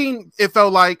 16. It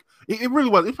felt like it really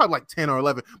was. It was probably like 10 or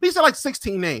 11. But he said like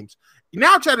 16 names.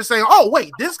 Now Chad is saying, oh,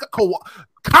 wait, this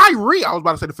Kyrie, I was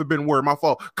about to say the forbidden word, my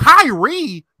fault.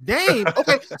 Kyrie, Dame.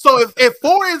 Okay, so if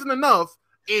 4 isn't enough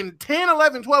and 10,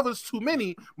 11, 12 is too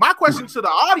many, my question to the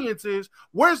audience is,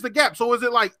 where's the gap? So is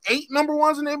it like 8 number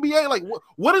ones in the NBA? Like,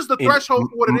 what is the threshold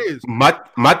for what it is?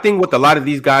 My thing with a lot of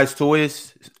these guys, too,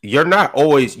 is you're not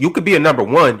always – you could be a number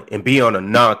one and be on a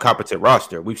non-competent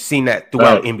roster. We've seen that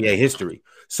throughout NBA history.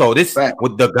 So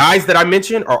with the guys that I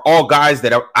mentioned are all guys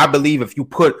that I believe if you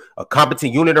put a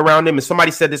competent unit around them, and somebody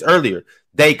said this earlier,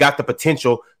 they got the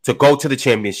potential to go to the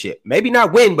championship. Maybe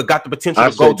not win, but got the potential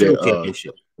to go to the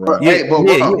championship.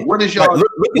 Ron, what is y'all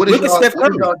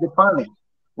defining?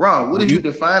 Ron, what is you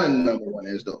defining number one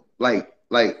as though? Like,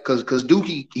 because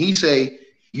Dookie, he say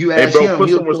you ask him, put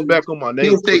some respect on my name.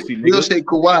 He'll say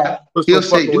Kawhi. He'll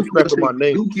say Dookie will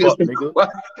say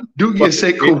Kawhi. Dookie will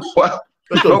say Kawhi.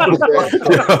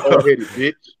 Already,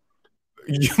 bitch.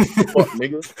 Fuck,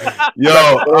 nigga. Yo,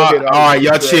 all right,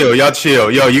 y'all chill.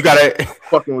 Yo, you gotta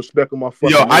fucking respect on my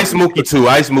fucking. Yo, Ice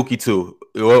Mookie too.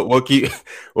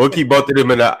 We'll keep both of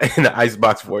them in the ice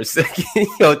box for a second.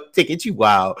 Yo, Ticket, you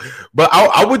wild. But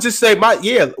I would just say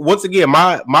once again,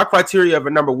 my criteria of a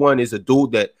number one is a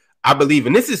dude that I believe,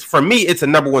 and this is for me, it's a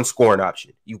number one scoring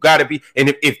option. You gotta be,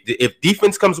 and if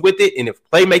defense comes with it, and if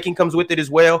playmaking comes with it as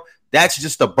well, that's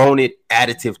just a bonus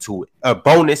additive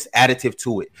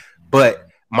to it. But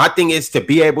my thing is to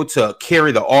be able to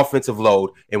carry the offensive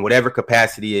load in whatever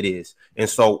capacity it is. And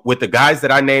so with the guys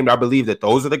that I named, I believe that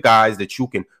those are the guys that you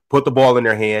can put the ball in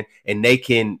their hand and they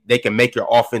can make your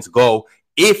offense go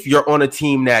if you're on a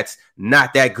team that's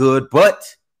not that good.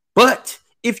 But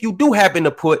if you do happen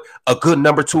to put a good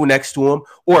number 2 next to him,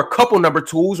 or a couple number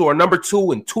 2s, or a number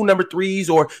 2 and 2 number 3s,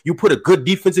 or you put a good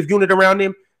defensive unit around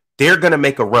him, they're going to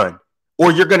make a run,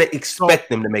 or you're going to expect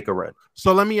them to make a run.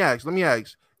 So let me ask,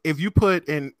 if you put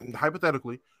in,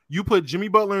 hypothetically, you put Jimmy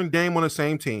Butler and Dame on the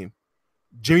same team,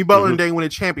 Jimmy Butler and Dame win a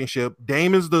championship,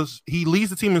 Dame he leads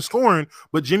the team in scoring,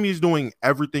 but Jimmy is doing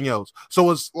everything else.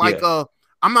 So it's like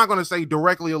I'm not going to say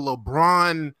directly a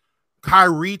LeBron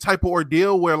Kyrie type of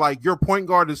ordeal where like your point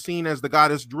guard is seen as the guy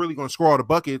that's really going to score all the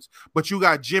buckets, but you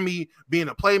got Jimmy being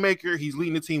a playmaker. He's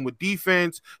leading the team with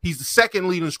defense. He's the second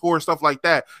leading scorer, stuff like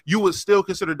that. You would still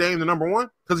consider Dame the number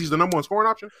one because he's the number one scoring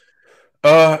option?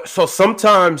 So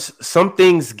sometimes some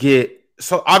things get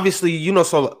so obviously,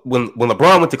 so when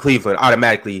LeBron went to Cleveland,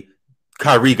 automatically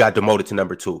Kyrie got demoted to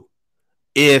number 2.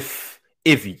 If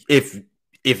if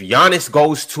Giannis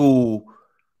goes to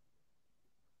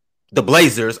the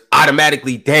Blazers,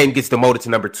 automatically Dame gets demoted to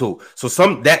number 2. So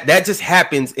that just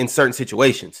happens in certain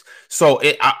situations. So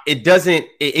it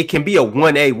can be a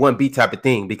 1A, 1B type of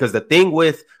thing, because the thing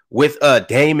with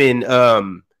Dame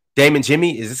and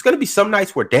Jimmy is it's going to be some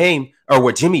nights where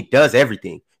Jimmy does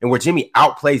everything and where Jimmy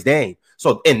outplays Dame.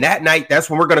 So in that night, that's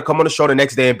when we're going to come on the show the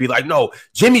next day and be like, no,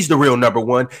 Jimmy's the real number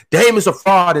 1. Dame is a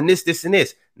fraud and this, and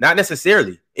this. Not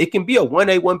necessarily. It can be a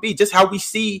 1A, 1B, just how we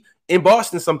see in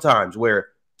Boston sometimes, where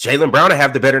Jaylen Brown will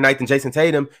have the better night than Jason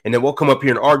Tatum, and then we'll come up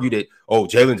here and argue that, oh,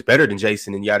 Jaylen's better than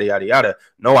Jason and yada, yada, yada.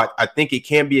 No, I think it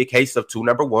can be a case of 2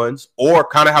 number 1s, or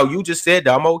kind of how you just said,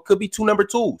 Damo, it could be 2 number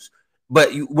 2s.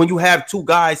 But when you have 2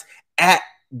 guys at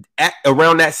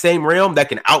around that same realm that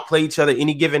can outplay each other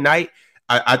any given night,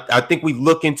 I think we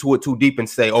look into it too deep and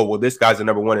say, oh, well, this guy's a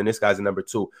number 1 and this guy's a number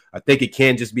 2. I think it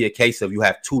can just be a case of you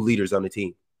have 2 leaders on the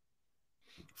team.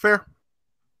 Fair.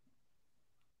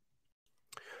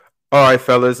 All right,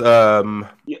 fellas.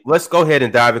 Let's go ahead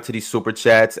and dive into these super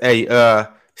chats. Hey,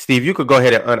 Steve, you could go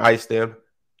ahead and unice them.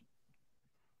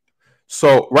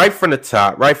 So right from the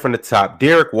top,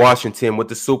 Derek Washington with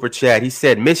the super chat. He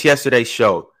said, "Miss yesterday's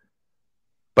show,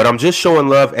 but I'm just showing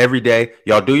love every day.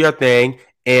 Y'all do your thing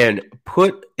and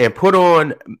put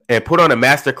on a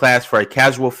masterclass for a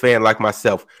casual fan like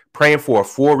myself. Praying for a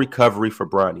full recovery for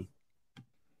Bronny."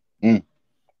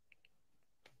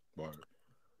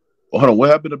 Hold on, what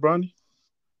happened to Bronny?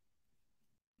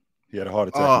 He had a heart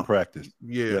attack in practice.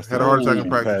 Yeah, had a heart attack in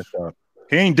practice.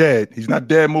 He ain't dead. He's not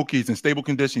dead, Mookie. He's in stable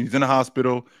condition. He's in the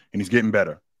hospital, and he's getting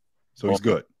better. So he's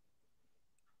good.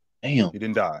 Damn. He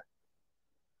didn't die.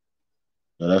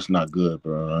 No, that's not good,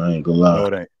 bro. I ain't gonna lie. No,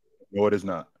 it ain't. No, it is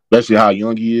not. Especially how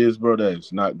young he is, bro.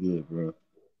 That's not good, bro.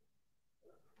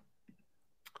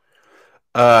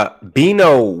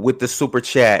 Bino with the super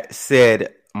chat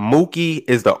said, Mookie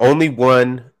is the only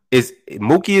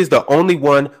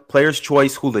one player's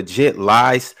choice who legit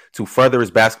lies to further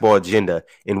his basketball agenda.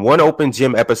 In one open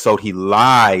gym episode, he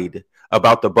lied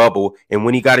about the bubble, and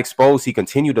when he got exposed, he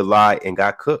continued to lie and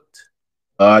got cooked.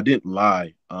 I didn't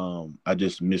lie. I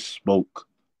just misspoke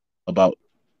about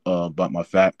my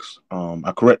facts.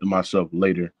 I corrected myself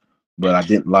later, but I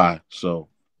didn't lie. So,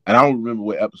 and I don't remember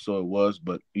what episode it was,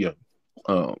 but yeah.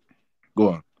 Go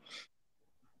on.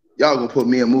 Y'all gonna put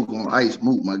me and Mook on ice.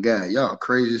 Mook, my guy. Y'all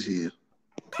crazy as hell.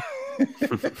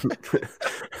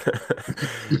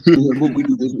 Mook, we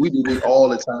do this all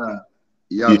the time.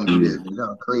 Y'all gonna do this.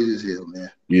 Y'all crazy as hell,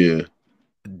 man. Yeah.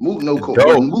 Mook no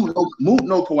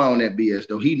Kawhi on that BS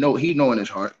though. He know in his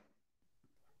heart.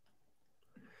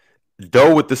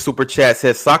 Doe with the super chat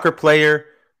says soccer player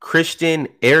Christian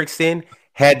Eriksen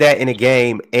had that in a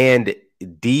game and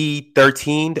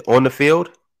D13'd on the field,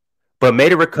 but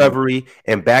made a recovery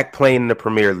and back playing in the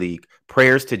Premier League.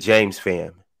 Prayers to James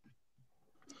fam.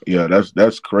 Yeah,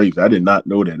 that's crazy. I did not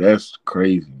know that. That's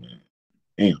crazy, man.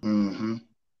 Damn. Mm-hmm.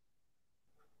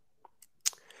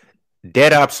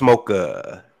 Dead Op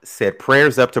Smoker said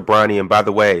prayers up to Bronny. And by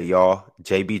the way, y'all,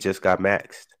 JB just got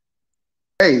maxed.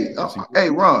 Hey,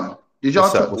 Ron, did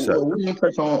y'all What's up? We didn't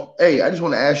touch on? Hey, I just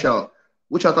want to ask y'all,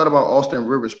 what y'all thought about Austin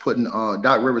Rivers putting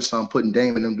Doc Rivers' son putting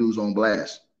Dame and them dudes on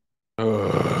blast?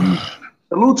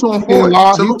 Salute to him for it.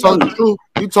 He told the truth.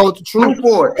 He told the truth.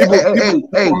 For it.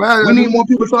 Hey, we need more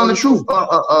people telling the truth.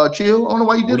 Chill. I don't know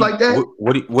why you did like that.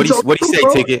 What he say,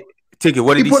 Ticket? Ticket,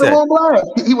 what did he put say? Him on blast.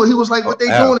 He was like, what they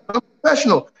doing is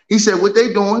unprofessional. He said, what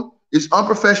they doing is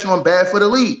unprofessional and bad for the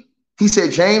league. He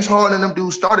said, James Harden and them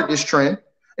dudes started this trend.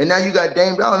 And now you got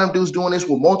Dame Doll and them dudes doing this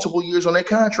with multiple years on their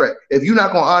contract. If you're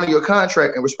not going to honor your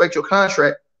contract and respect your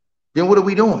contract, then what are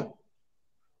we doing?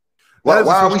 Why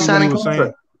are we signing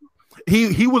contracts?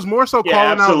 He was more so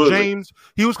calling out James.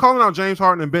 He was calling out James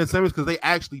Harden and Ben Simmons because they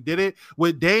actually did it.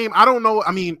 With Dame, I don't know.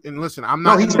 I mean, and listen, I'm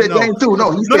not. No, he said Dame too.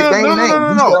 No, he said Dame's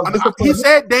name. No. He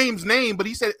said Dame's name, but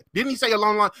he said, didn't he say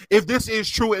along the line, if this is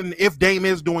true and if Dame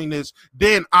is doing this,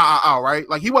 then right?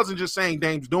 Like he wasn't just saying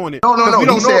Dame's doing it. No.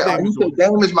 He said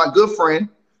Dame is my good friend.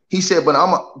 He said, but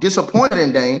I'm disappointed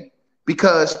in Dame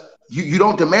because you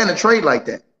don't demand a trade like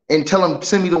that and tell him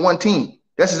send me to one team.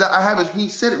 He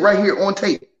said it right here on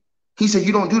tape. He said,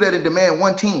 you don't do that and demand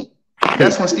one team.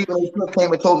 That's when Stephen A. Smith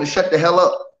came and told him to shut the hell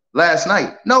up last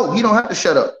night. No, he don't have to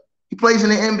shut up. He plays in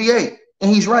the NBA,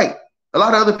 and he's right. A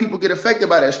lot of other people get affected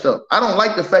by that stuff. I don't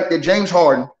like the fact that James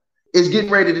Harden is getting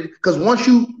ready to – because once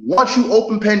you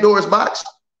open Pandora's box,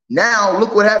 now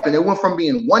look what happened. It went from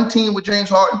being one team with James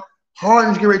Harden.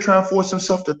 Harden's getting ready to try and force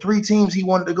himself to 3 teams he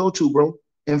wanted to go to, bro,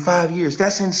 in 5 years.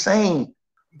 That's insane.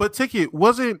 But Ticket,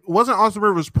 wasn't Austin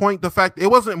Rivers' point the fact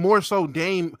it wasn't more so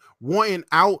Dame wanting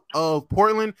out of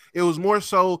Portland. It was more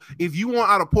so if you want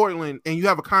out of Portland and you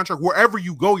have a contract wherever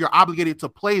you go, you're obligated to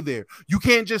play there. You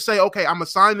can't just say, okay, I'm gonna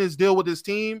sign this deal with this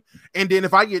team, and then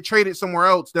if I get traded somewhere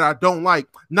else that I don't like,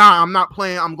 nah, I'm not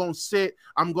playing. I'm gonna sit.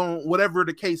 I'm going, whatever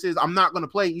the case is, I'm not gonna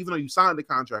play, even though you signed the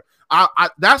contract.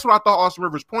 That's what I thought Austin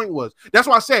Rivers' point was. That's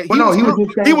why I said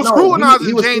he was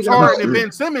scrutinizing James Harden and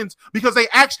Ben Simmons because they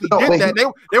actually did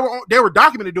that. They were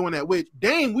documented doing that. Which,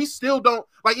 dang, we still don't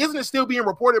like. Isn't it still being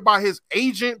reported by his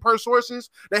agent per sources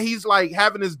that he's like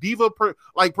having this diva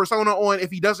persona on?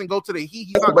 If he doesn't go to the Heat,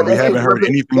 he's not. But we haven't heard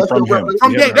anything from him.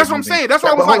 From Dame, that's what I'm saying. That's why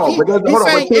I was like, he's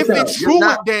saying if it's true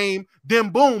with Dame, then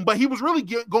boom. But he was really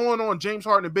going on James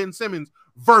Harden and Ben Simmons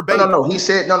verbatim. No. He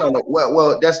said no.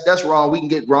 Well, that's wrong. We can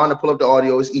get Ron to pull up the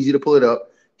audio. It's easy to pull it up.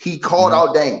 He called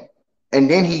out Dame, and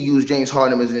then he used James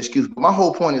Harden as an excuse. But my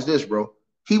whole point is this, bro.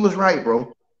 He was right,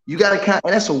 bro. You got to count,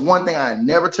 and that's the one thing I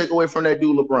never take away from that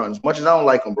dude, LeBron. As much as I don't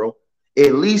like him, bro,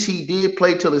 at least he did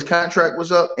play till his contract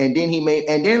was up, and then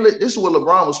this is where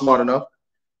LeBron was smart enough.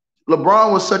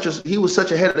 LeBron was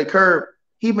such ahead of the curve.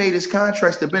 He made his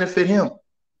contracts to benefit him.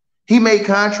 He made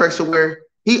contracts to where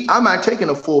I'm not taking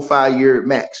a full 5-year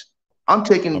max. I'm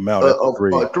taking a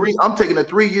 3. I'm taking a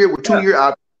 3-year with 2-year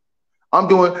option. I'm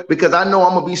doing because I know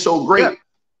I'm gonna be so great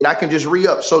that I can just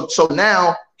re-up. So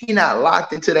now he not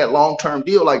locked into that long-term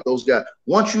deal like those guys.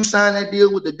 Once you sign that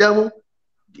deal with the devil,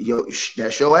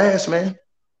 that's your ass, man.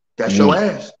 That's your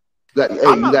ass. You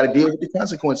got to deal with the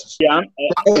consequences. Yeah,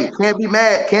 can't be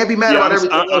mad. Can't be mad about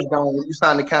everything else done when you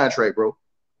sign the contract, bro.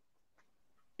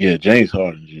 Yeah, James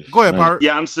Harden. Go ahead, Bart.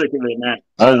 Yeah, I'm sick of it, man.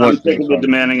 I'm sick of the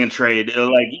demanding a trade.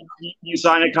 Like, you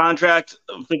sign a contract,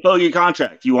 fulfill your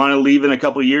contract. You want to leave in a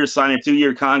couple of years, sign a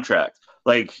 2-year contract.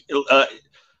 Like,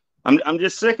 I'm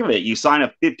just sick of it. You sign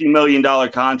a $50 million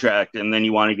contract, and then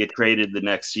you want to get traded the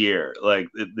next year. Like,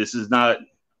 this is not.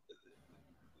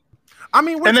 I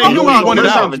mean, we're talking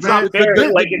about it's not fair.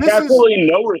 It's absolutely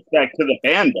no respect to the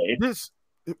fan base.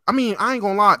 I mean, I ain't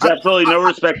gonna lie. It's absolutely no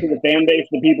respect to the fan base.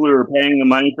 The people who are paying the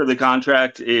money for the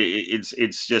contract,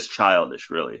 it's just childish,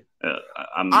 really.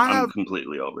 I'm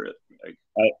completely over it.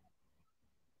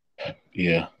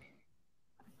 Yeah.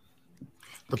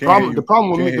 The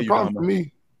problem for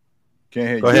me. Can't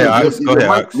hear you. Go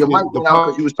ahead. Your mic went out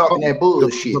because you was talking that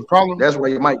bullshit. That's why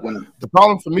your mic went out. The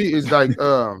problem for me is like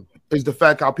is the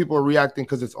fact how people are reacting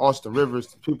because it's Austin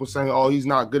Rivers. People saying, "Oh, he's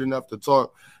not good enough to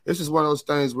talk." It's just one of those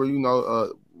things where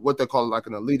what they call like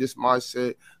an elitist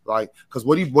mindset, like because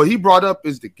what he brought up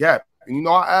is the gap. And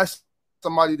I asked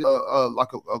somebody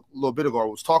like a little bit ago, I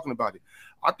was talking about it.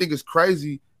 I think it's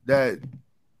crazy that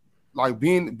like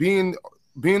being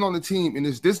on the team and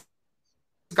it's this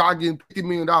guy getting $50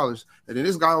 million, and then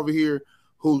this guy over here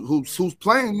who's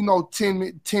playing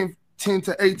 10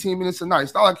 to 18 minutes a night.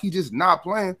 It's not like he just not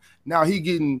playing. Now he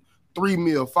getting $3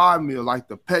 million, $5 million. Like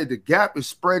the gap is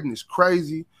spreading. It's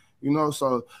crazy.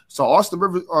 So Austin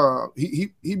Rivers,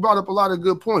 he brought up a lot of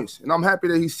good points, and I'm happy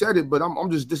that he said it. But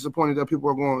I'm just disappointed that people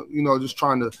are going, just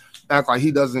trying to act like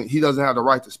he doesn't have the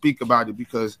right to speak about it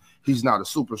because he's not a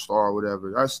superstar or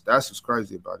whatever. That's what's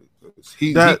crazy about it.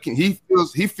 He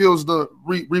feels the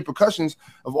repercussions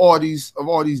of all these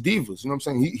divas. You know what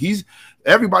I'm saying?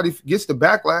 Everybody gets the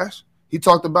backlash. He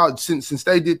talked about since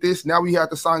they did this, now we have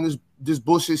to sign this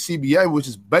bullshit CBA, which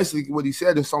is basically what he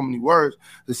said in so many words.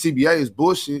 The CBA is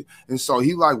bullshit, and so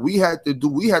we had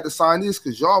to sign this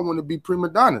because y'all want to be prima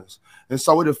donnas, and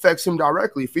so it affects him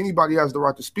directly. If anybody has the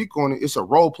right to speak on it, it's a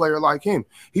role player like him.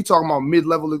 He talking about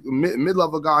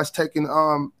mid-level guys taking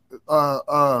veteran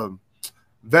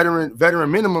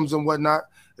minimums and whatnot.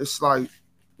 It's like.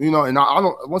 And I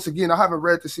don't. Once again, I haven't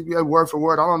read the CBA word for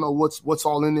word. I don't know what's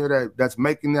all in there that's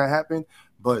making that happen,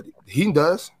 but he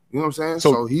does. You know what I'm saying?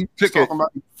 So he's talking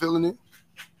about feeling it.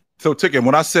 So Ticket,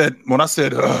 when I said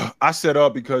I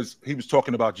said because he was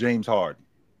talking about James Harden,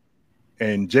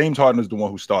 and James Harden is the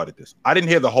one who started this. I didn't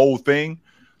hear the whole thing,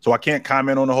 so I can't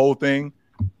comment on the whole thing.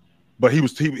 But he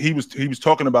was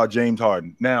talking about James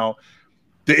Harden. Now,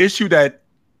 the issue that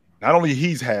not only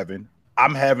he's having.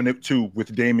 I'm having it too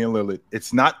with Damian Lillard.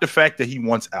 It's not the fact that he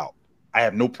wants out. I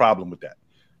have no problem with that.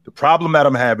 The problem that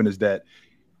I'm having is that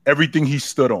everything he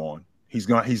stood on, he's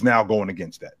now going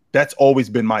against that. That's always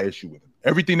been my issue with him.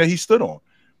 Everything that he stood on.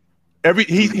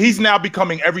 He's now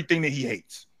becoming everything that he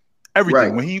hates.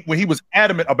 Everything. Right. When he was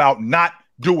adamant about not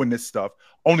doing this stuff,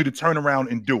 only to turn around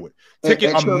and do it.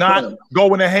 Ticket, I'm not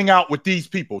going to hang out with these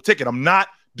people. Ticket, I'm not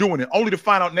doing it, only to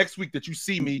find out next week that you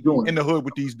see me in the hood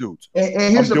with these dudes.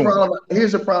 And here's the problem.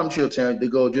 Here's the problem, Chilton, to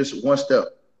go just one step.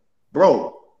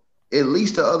 Bro, at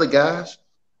least the other guys,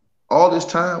 all this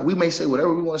time, we may say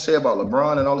whatever we want to say about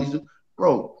LeBron and all these dudes.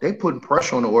 bro, they putting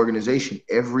pressure on the organization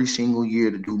every single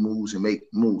year to do moves and make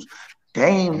moves.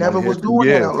 Dame never was doing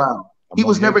that out loud. He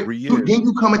was never. Then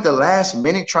you come at the last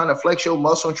minute trying to flex your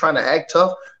muscle and trying to act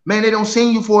tough. Man, they don't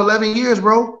see you for 11 years,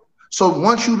 bro. So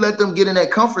once you let them get in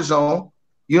that comfort zone,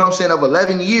 you know what I'm saying, of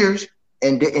 11 years,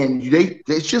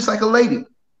 it's just like a lady.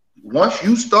 Once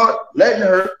you start letting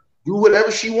her do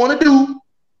whatever she want to do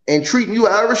and treating you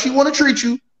however she want to treat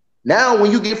you, now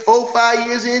when you get 4-5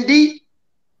 years in deep,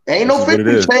 ain't no 50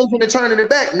 changing and turning it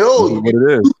back. No,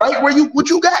 you right where what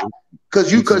you got.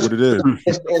 Because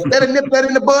instead of nip that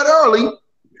in the bud early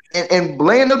and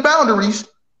laying the boundaries,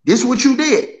 this is what you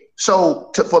did.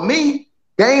 So for me,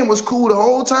 Dame was cool the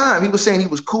whole time. He was saying he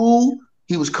was cool,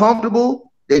 he was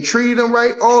comfortable, they treated him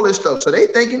right, all this stuff. So they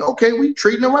thinking, okay, we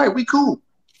treating him right, we cool.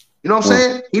 You know what I'm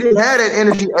saying? He didn't have that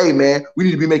energy. Hey man, we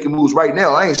need to be making moves right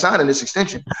now. I ain't signing this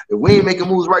extension. If we ain't making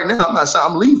moves right now,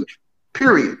 I'm leaving.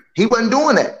 Period. He wasn't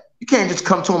doing that. You can't just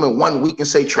come to him in 1 week and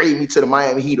say, trade me to the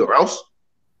Miami Heat or else.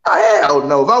 Hell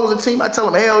no. If I was a team, I'd tell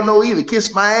him, hell no either.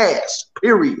 Kiss my ass.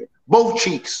 Period. Both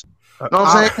cheeks. You know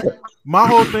what I'm saying? My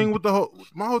whole thing with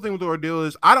the ordeal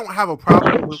is I don't have a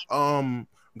problem with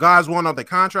guys wanting out their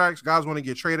contracts, guys want to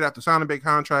get traded after signing big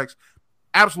contracts.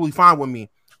 Absolutely fine with me.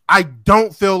 I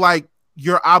don't feel like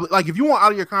you're like if you want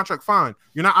out of your contract, fine.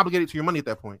 You're not obligated to your money at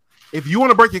that point. If you want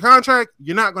to break your contract,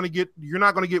 you're not gonna get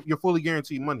your fully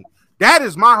guaranteed money. That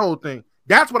is my whole thing.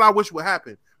 That's what I wish would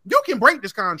happen. You can break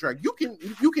this contract. You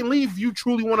can leave if you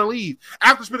truly want to leave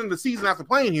after spending the season, after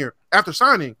playing here, after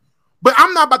signing. But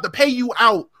I'm not about to pay you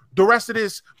out the rest of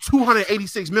this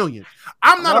 $286 million.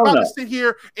 I'm not about to sit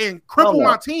here and cripple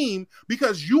my team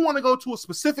because you want to go to a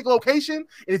specific location,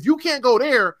 and if you can't go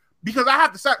there, because I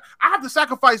have to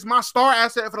sacrifice my star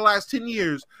asset for the last 10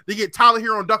 years to get Tyler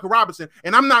Hero and Duncan Robinson,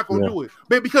 and I'm not going to do it.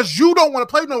 But because you don't want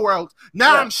to play nowhere else,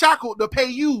 now I'm shackled to pay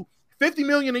you $50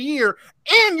 million a year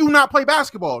and you not play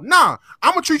basketball. Nah,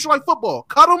 I'm gonna treat you like football.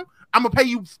 Cut them. I'm gonna pay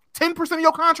you 10% of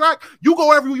your contract. You go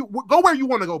where you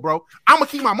want to go, bro. I'm gonna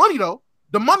keep my money though.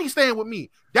 The money's staying with me.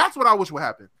 That's what I wish would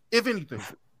happen, if anything.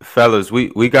 Fellas,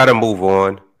 we gotta move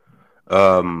on.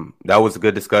 That was a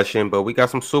good discussion, but we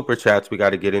got some super chats we got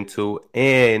to get into,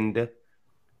 and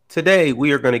today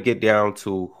we are going to get down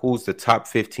to who's the top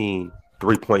 15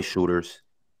 3-point shooters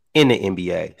in the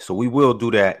NBA. So we will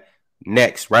do that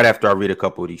next, right after I read a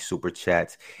couple of these super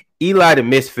chats. Eli the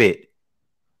Misfit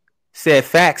said,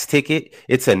 "Facts ticket.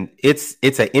 It's an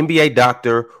NBA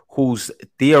doctor who's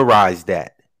theorized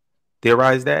that.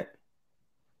 Theorized that?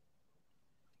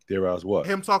 Theorized what?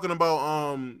 Him talking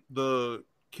about the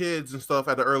kids and stuff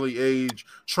at the early age,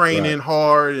 training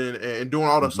hard and doing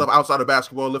all the stuff outside of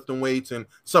basketball, lifting weights and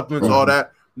supplements, all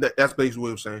that. That's basically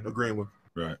what I'm saying. Agreeing with.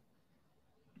 Right.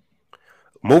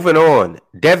 Moving on,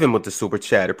 Devin with the super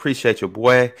chat. Appreciate your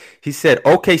boy. He said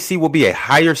OKC will be a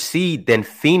higher seed than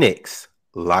Phoenix.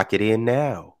 Lock it in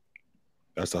now.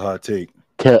 That's a hot take.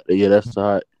 Yeah, that's a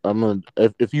hot. I'm gonna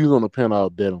if you was on the pen, I'll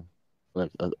bet him.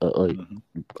 Like a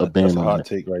band. That's a hot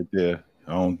take right there.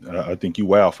 I think you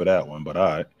wow for that one, but all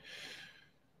right.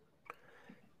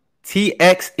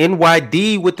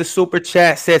 TXNYD with the super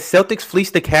chat says Celtics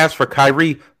fleeced the Cavs for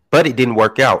Kyrie, but it didn't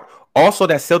work out. Also,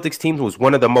 that Celtics team was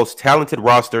one of the most talented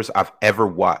rosters I've ever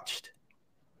watched.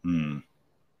 I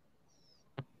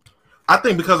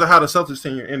think because of how the Celtics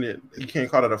team ended, you can't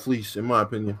call it a fleece, in my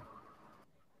opinion.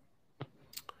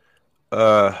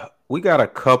 We got a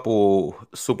couple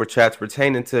super chats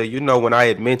pertaining to, when I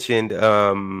had mentioned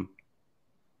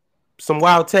some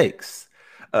wild takes.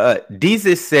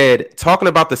 Deezus said, talking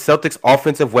about the Celtics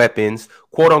offensive weapons,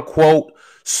 quote unquote,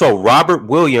 so Robert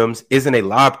Williams isn't a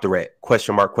lob threat,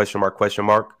 question mark.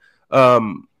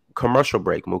 Commercial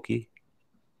break, Mookie.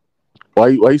 Why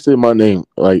you say my name?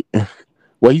 Like,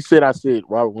 well, he said I said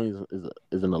Robert Williams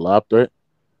isn't a lob threat.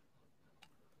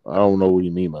 I don't know what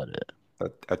you mean by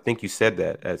that. I think you said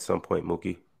that at some point,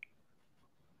 Mookie.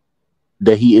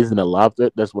 That he isn't a lob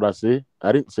threat? That's what I said?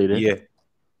 I didn't say that. Yeah.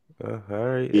 All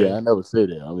right. Yeah, I never said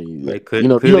that. I mean,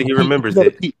 clearly he remembers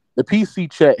it. The PC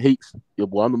chat hates.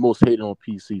 Well, I'm the most hated on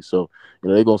PC, so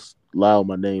they're gonna lie on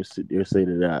my name, sit there, say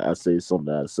that I say something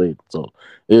that I say. So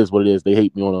it is what it is. They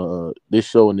hate me on this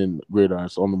show and then Gridiron,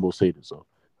 so I'm the most hated. So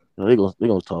they're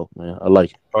gonna talk, man. I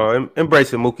like it.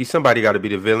 Embrace it, Mookie. Somebody got to be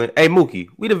the villain. Hey, Mookie,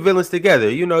 we the villains together.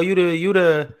 You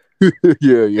the.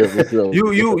 yeah.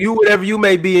 You whatever you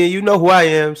may be, and you know who I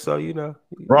am. So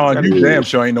Ron, you damn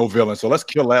sure ain't no villain. So let's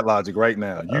kill that logic right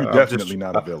now. You definitely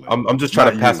not a villain. I'm just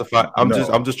trying to pacify.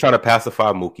 I'm just trying to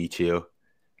pacify Mookie. Chill.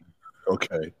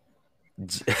 Okay.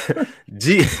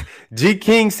 G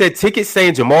King said tickets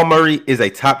saying Jamal Murray is a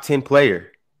top 10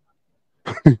 player.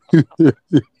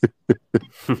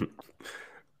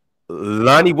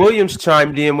 Lonnie Williams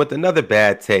chimed in with another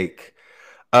bad take.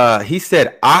 He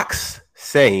said, Ox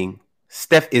saying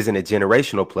Steph isn't a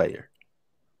generational player.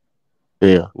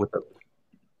 Yeah.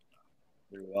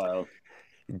 Wild.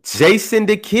 Jason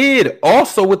the Kid,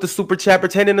 also with the super chat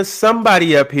pertaining to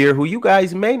somebody up here who you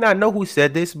guys may not know who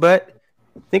said this, but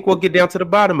I think we'll get down to the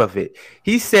bottom of it.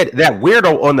 He said that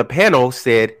weirdo on the panel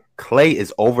said Clay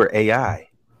is over AI.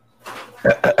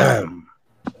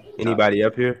 Anybody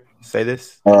up here say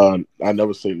this? I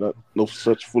never say no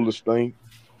such foolish thing.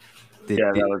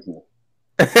 That was me.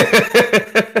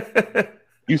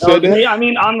 You said that? I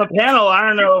mean, on the panel, I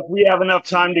don't know if we have enough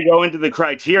time to go into the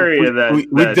criteria we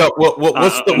don't.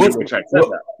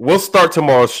 We'll start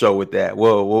tomorrow's show with that.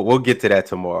 We'll get to that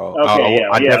tomorrow. Okay,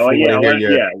 I definitely want to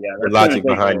hear your logic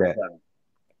behind that.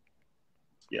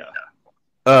 Yeah.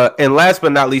 And last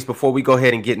but not least, before we go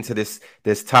ahead and get into this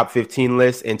top 15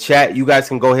 list, and chat, you guys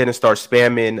can go ahead and start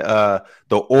spamming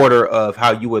the order of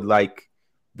how you would like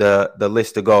the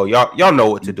list to go. Y'all know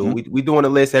what to do. We doing a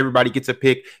list. Everybody gets a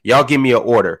pick. Y'all give me an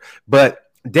order. But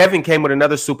Devin came with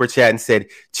another super chat and said,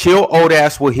 "Chill, old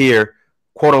ass will hear,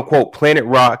 quote unquote, Planet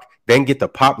Rock, then get the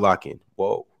pop lock in."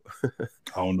 Whoa. I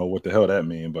don't know what the hell that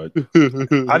means, but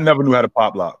I never knew how to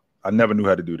pop lock. I never knew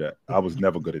how to do that. I was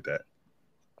never good at that.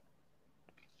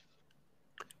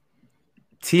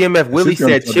 TMF Willie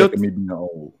said, "Chill."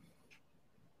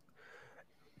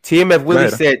 TMF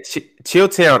Willie said,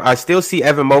 Chilltown, I still see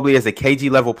Evan Mobley as a KG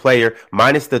level player,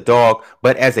 minus the dog,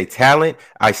 but as a talent,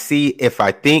 I see if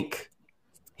I think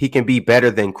he can be better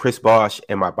than Chris Bosh.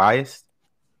 Am I biased?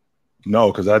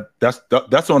 No, because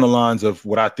that's on the lines of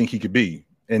what I think he could be.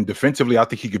 And defensively, I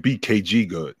think he could be KG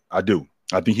good. I do.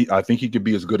 I think he could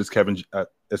be as good as Kevin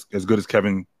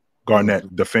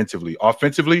Garnett defensively.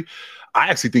 Offensively, I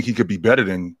actually think he could be better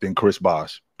than Chris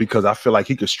Bosh because I feel like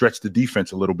he could stretch the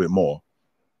defense a little bit more.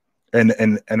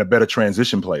 And a better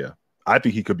transition player. I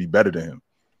think he could be better than him.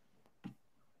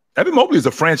 Evan Mobley is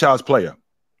a franchise player.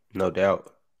 No doubt.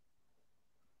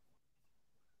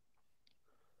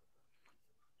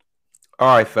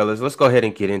 All right, fellas, let's go ahead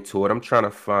and get into it. I'm trying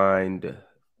to find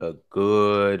a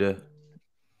good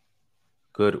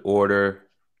order.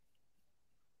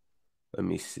 Let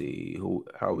me see.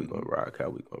 How we gonna rock?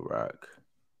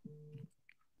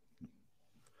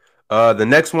 The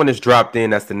next one is dropped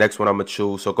in. That's the next one I'm going to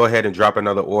choose. So go ahead and drop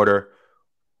another order.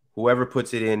 Whoever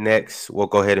puts it in next, we'll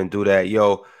go ahead and do that.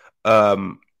 Yo,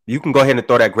 you can go ahead and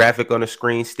throw that graphic on the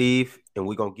screen, Steve, and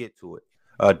we're going to get to it.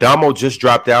 Damo just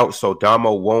dropped out, so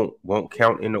Damo won't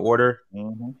count in the order.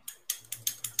 Mm-hmm.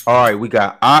 All right, we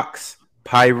got Ox,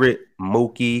 Pirate,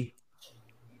 Mookie,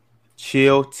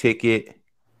 Chill, Ticket.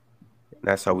 And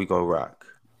that's how we going to rock.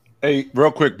 Hey,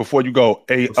 real quick before you go,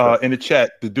 in the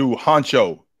chat, the dude,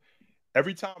 Honcho,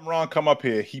 every time Ron come up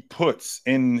here, he puts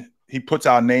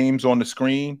our names on the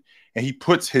screen and he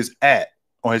puts his @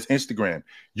 on his Instagram.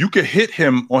 You could hit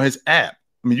him on his app.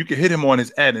 I mean, you could hit him on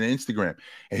his @ in Instagram,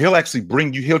 and he'll actually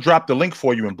he'll drop the link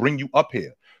for you and bring you up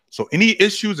here. So any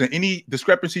issues and any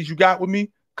discrepancies you got with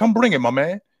me, come bring it, my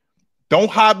man.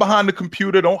 Don't hide behind the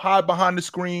computer. Don't hide behind the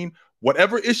screen.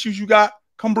 Whatever issues you got,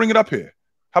 come bring it up here.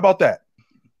 How about that?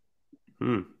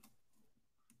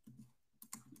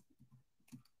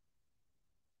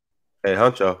 Hey,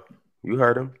 Huncho, you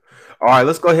heard him. All right,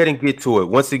 let's go ahead and get to it.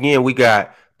 Once again, we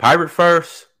got Pirate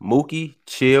first, Mookie,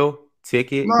 Chill,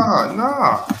 Ticket.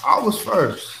 Nah, I was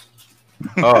first.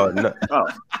 Oh, no. Oh,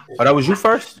 that was you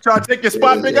first? Try to take your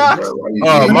spot, big Ox?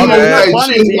 Oh, my bad.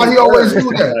 Why he always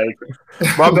do that?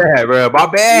 My bad, bro. My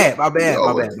bad.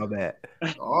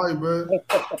 All right, bro.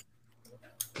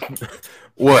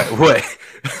 What?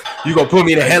 You gonna put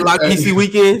me in a headlock PC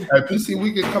weekend? Hey, PC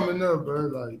weekend coming up, bro.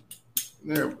 Like,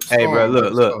 yeah, hey, bro,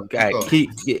 look. Guys,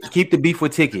 keep the beef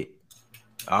with Ticket.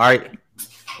 All right.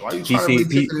 Why you trying to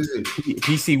be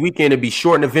PC weekend to be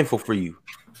short and eventful for you.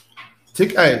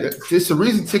 Hey, there's a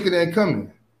reason Ticket ain't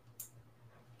coming.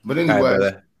 But anyway,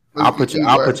 right, I'll put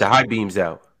your high beams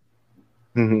out.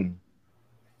 Mm-hmm.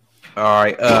 All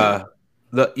right.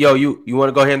 Look, yo, you want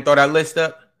to go ahead and throw that list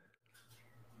up?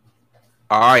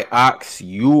 All right, Ox,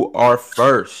 you are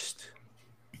first.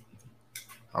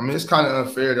 I mean, it's kind of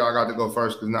unfair that I got to go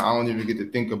first because now I don't even get to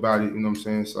think about it. You know what I'm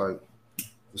saying? It's like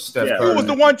Steph Curry. Who was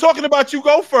the one talking about you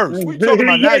go first? We talking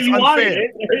about that's unfair.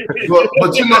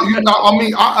 but you know, I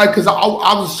mean, because I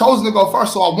was chosen to go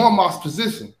first, so I want my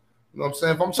position. You know what I'm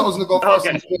saying? If I'm chosen to go first,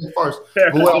 I'm going first.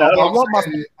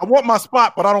 I want my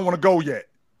spot, but I don't want to go yet.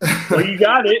 Well, you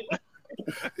got it.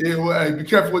 Yeah, well, hey, be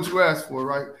careful what you ask for,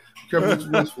 right? Be careful what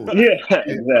you ask for. Yeah,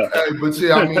 exactly. Hey, but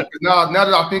yeah, I mean, now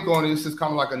that I think on it, it's just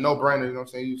kind of like a no-brainer. You know what I'm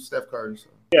saying? You Steph Curry. So.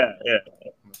 Yeah.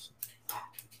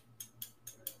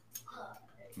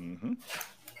 Mm-hmm.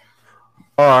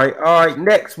 All right.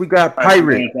 Next, we got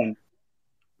Pirate.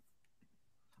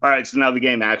 All right, so now the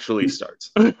game actually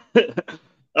starts.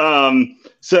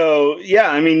 So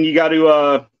yeah, I mean, you got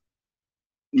to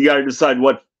decide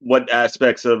what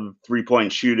aspects of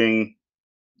 3-point shooting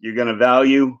you're going to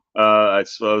value. I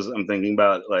suppose I'm thinking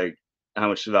about like how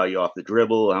much to value off the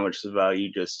dribble, how much to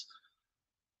value just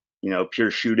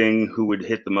pure shooting. Who would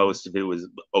hit the most if it was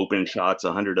open shots,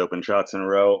 100 open shots in a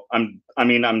row? I'm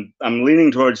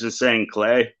leaning towards just saying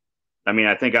Clay. I mean,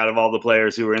 I think out of all the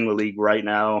players who are in the league right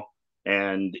now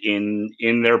and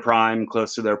in their prime,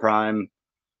 close to their prime,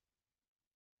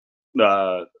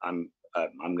 I'm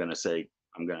gonna say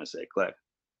Clay.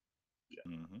 Yeah.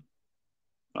 Mm-hmm.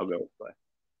 I'll go with Clay.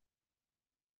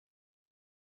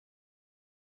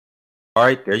 All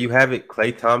right, there you have it.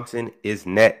 Klay Thompson is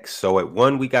next. So at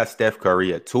 1, we got Steph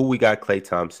Curry. At 2, we got Klay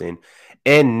Thompson.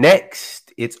 And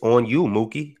next, it's on you,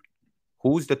 Mookie.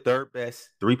 Who's the third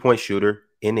best 3-point shooter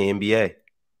in the NBA?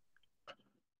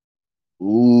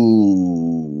 Ooh.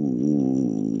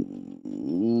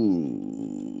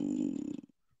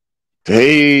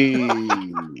 Dang.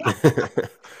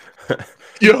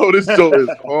 Yo, this show is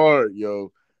hard,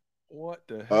 yo. What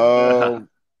the hell?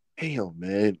 Damn,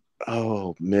 man.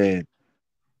 Oh, man.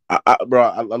 I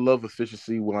love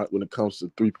efficiency when it comes to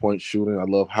 3-point shooting. I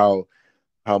love how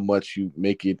much you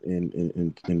make it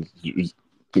in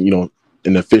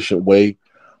an efficient way.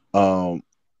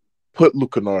 Put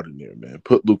Luke Kennard in there, man.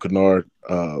 Put Luke Kennard,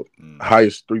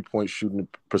 highest 3-point shooting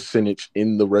percentage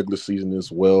in the regular season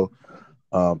as well.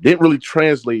 Didn't really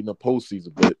translate in the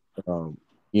postseason, but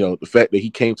the fact that he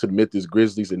came to the Memphis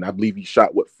Grizzlies and I believe he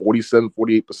shot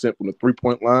 48% from the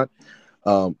 3-point line.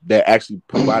 That actually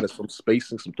provided some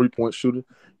spacing, some 3-point shooting.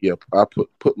 Yeah, I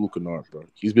put Luke Kennard, bro.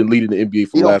 He's been leading the NBA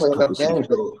for the last couple of seasons.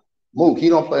 Mook, he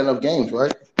don't play enough games,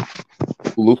 right?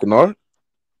 Luke Kennard?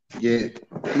 Yeah,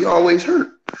 he always hurt.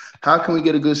 How can we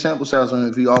get a good sample size on him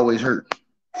if he always hurt?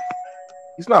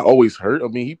 He's not always hurt. I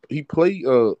mean, he played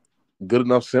good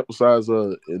enough sample size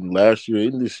in last year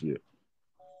and this year.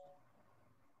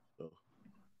 So,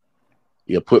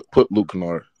 yeah, put Luke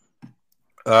Kennard.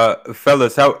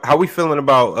 Fellas, how we feeling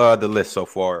about the list so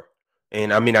far?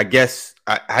 And I mean, I guess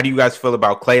how do you guys feel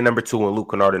about Klay number 2 and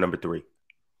Luke Kennard number 3?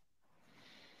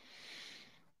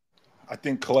 I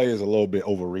think Klay is a little bit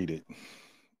overrated.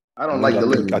 I don't like the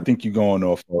list. I think you're going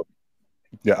off of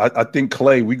I think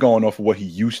Klay, we going off of what he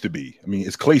used to be. I mean,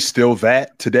 is Klay still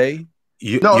that today?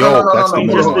 No. I don't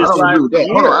agree with that.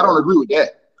 Hold on, I don't agree with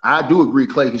that. I do agree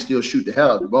Klay can still shoot the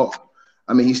hell out of the ball.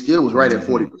 I mean, he still was right at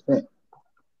 40%.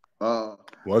 I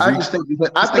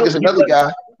think it's another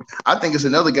guy. I think it's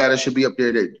another guy that should be up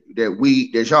there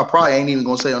that y'all probably ain't even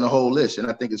gonna say on the whole list, and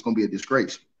I think it's gonna be a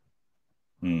disgrace.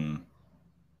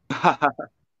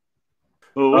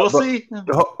 Well, we'll see.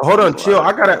 Hold on, chill.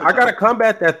 I gotta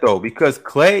combat that though, because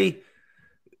Klay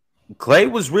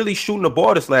was really shooting the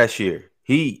ball this last year.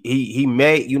 He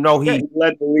made he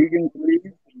led the league in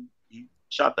threes. He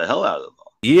shot the hell out of the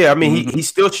ball. Yeah, I mean he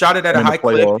still shot it at a high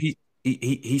clip.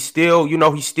 He still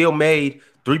made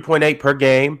 3.8 per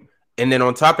game, and then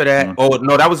on top of that,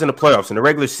 that was in the playoffs. In the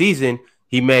regular season,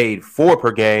 he made 4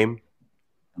 per game.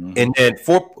 And then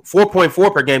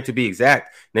 4.4 per game to be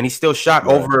exact. And then he still shot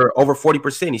over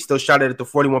 40%. He still shot it at the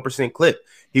 41% clip.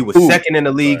 He was second in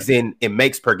the leagues in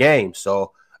makes per game.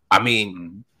 So I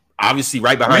mean, obviously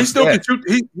right behind. He still can shoot.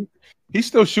 He's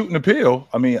still shooting the pill.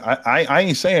 I mean, I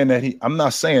ain't saying that I'm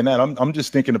not saying that. I'm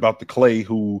just thinking about the Klay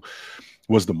who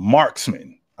was the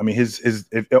marksman. I mean, his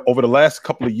over the last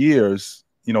couple of years,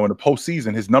 in the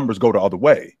postseason, his numbers go the other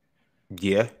way.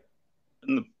 Yeah.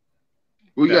 In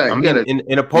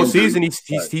a postseason,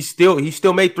 he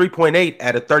still made 3.8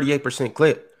 at a 38%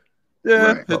 clip.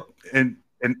 Yeah, right.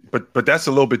 But that's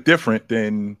a little bit different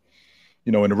than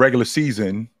in the regular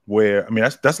season, where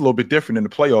that's a little bit different in the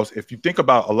playoffs. If you think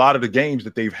about a lot of the games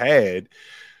that they've had,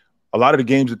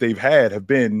 have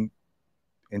been,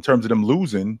 in terms of them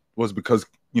losing, was because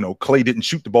Klay didn't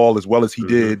shoot the ball as well as he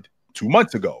did 2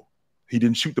 months ago. He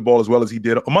didn't shoot the ball as well as he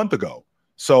did a month ago.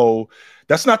 So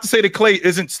that's not to say that Klay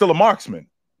isn't still a marksman.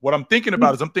 What I'm thinking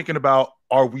about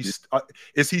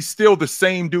is he still the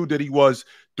same dude that he was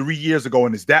 3 years ago,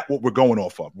 and is that what we're going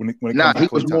off of? When it comes to he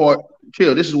was more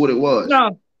chill. This is what it was.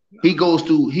 No, he goes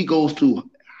to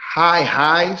high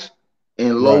highs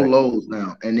and low lows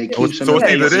now, and they keep him. So it's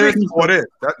either this or this.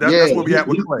 That's where we at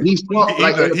with Klay.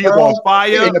 He on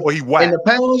fire or he whack. In the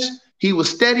past, he was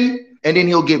steady, and then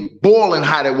he'll get boiling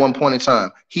hot at one point in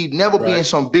time. He'd never be in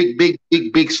some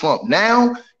big slump.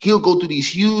 Now he'll go through these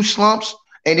huge slumps,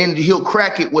 And then he'll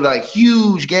crack it with like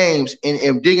huge games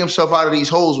and dig himself out of these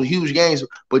holes with huge games.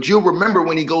 But you'll remember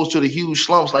when he goes to the huge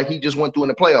slumps like he just went through in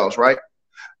the playoffs, right?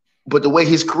 But the way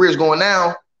his career is going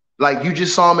now, like you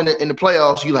just saw him in the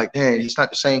playoffs, you're like, damn, he's not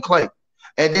the same Clay.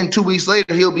 And then 2 weeks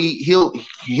later, he'll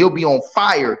be on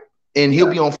fire, and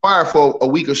he'll be on fire for a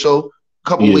week or so, a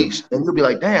couple weeks, and you'll be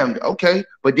like, damn, okay.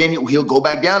 But then he'll go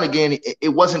back down again. It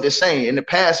wasn't the same. In the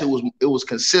past, it was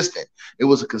consistent. It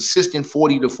was a consistent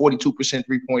 40 to 42%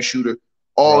 3-point shooter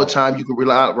all the time. You could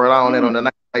rely on that on a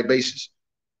night basis.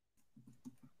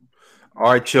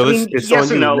 All right, chill. It's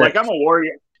yes and no. Like I'm a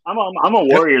Warrior. I'm a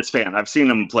Warriors fan. I've seen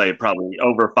him play probably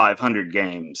over 500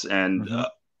 games, and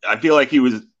I feel like he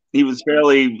was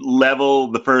fairly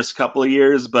level the first couple of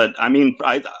years. But I mean,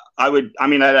 I'd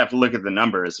have to look at the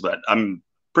numbers, but I'm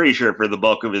pretty sure for the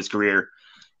bulk of his career,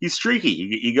 he's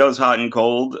streaky. He goes hot and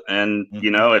cold, and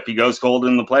if he goes cold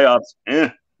in the playoffs,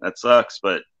 that sucks.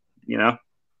 But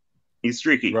he's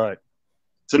streaky. Right.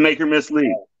 It's a make or miss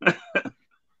league.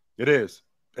 It is.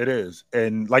 It is.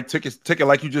 And like Ticket,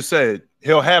 like you just said,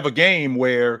 he'll have a game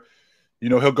where,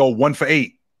 he'll go 1 for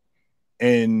 8.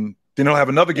 And then he'll have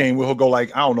another game where he'll go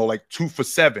like 2 for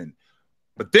 7.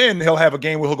 But then he'll have a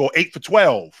game where he'll go 8 for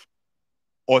 12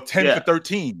 or 10 for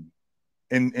 13.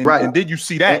 And then you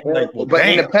see that. But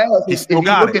in the past, if you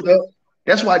look at that,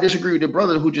 that's why I disagree with the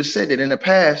brother who just said that. In the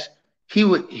past,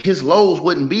 his lows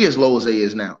wouldn't be as low as they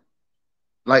is now.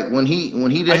 Like when he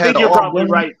didn't have you're probably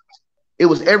right. It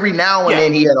was every now and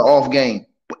then he had an off game.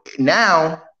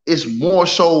 Now it's more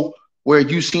so where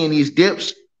you seeing these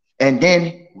dips, and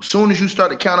then as soon as you start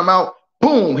to count them out,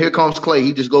 boom, here comes Clay.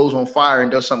 He just goes on fire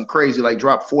and does something crazy, like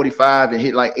drop 45 and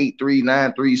hit like 8-3,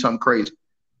 9-3, something crazy.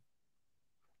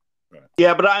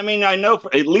 Yeah, but I mean, I know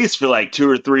at least for like 2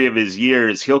 or 3 of his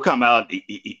years, he'll come out.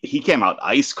 He came out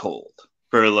ice cold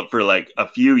for like a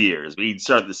few years. He'd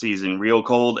start the season real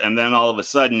cold, and then all of a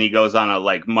sudden he goes on a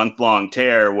like month-long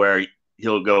tear where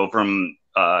he'll go from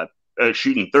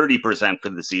shooting 30% for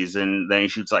the season, then he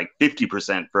shoots like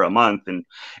 50% for a month, and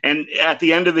at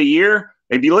the end of the year,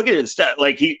 if you look at his stat,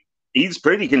 like he's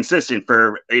pretty consistent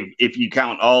for if you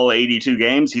count all 82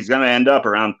 games, he's going to end up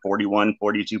around 41,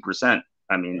 42%.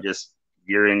 I mean, just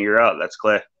year in, year out. That's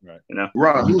Clay. Right.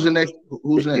 Ron, who's the next?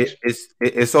 Who's next?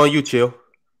 It's on you, Chill.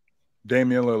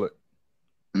 Damian Lillard.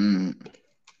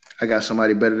 I got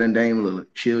somebody better than Dame Lillard.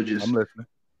 Chill, just I'm listening.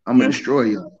 I'm gonna destroy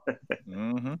you.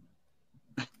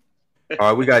 All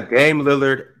right, we got Dame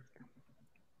Lillard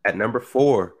at number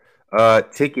 4.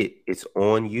 Ticket, it's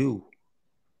on you.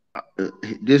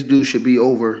 This dude should be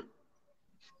over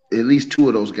at least 2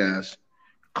 of those guys.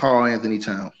 Karl Anthony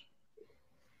Towns.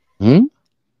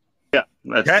 Yeah,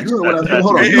 that's Hold on.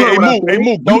 Hey,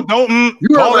 Mook, don't.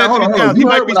 Karl Anthony Towns. He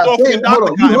might be soft and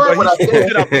Dr. You heard what I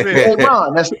said. Hey,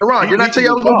 Ron, that's Ron. Didn't I tell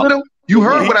you I was gonna get him? You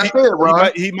heard what I said,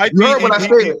 Ron. He might you be. Heard what I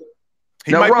said.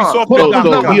 He might be soft.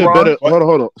 So he a better.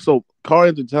 Hold on. So Karl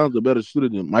Anthony Towns a better shooter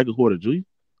than Michael Porter Jr.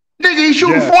 Nigga, he's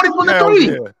shooting 40 from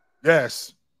the 3.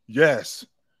 Yes.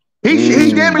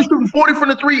 He's damn near shooting 40 from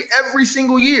the 3 every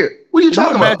single year. What are you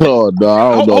talking about? Oh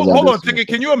no, hold on, Ticket.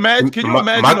 Can you imagine?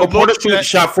 Michael Porter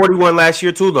shot 41 last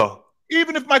year too, though.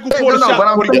 Even if Michael Porter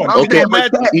shot 41,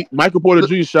 Michael Porter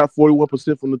Jr. shot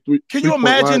 41% from the 3. Can you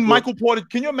imagine Michael Porter?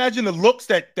 Can you imagine the looks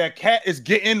that Cat is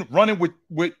getting running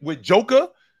with Joker?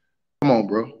 Come on,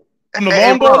 bro. From the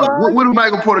long ball line? What did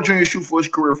Michael Porter Jr. shoot for his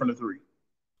career from the 3?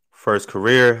 First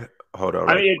career. Hold on.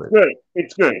 I mean,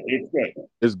 it's good.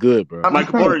 It's good, bro.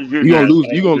 Michael Porter Jr. You're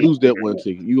gonna lose that one,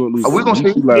 Ticket. You're gonna lose. We're gonna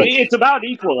see. It's about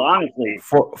equal, honestly.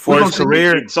 For his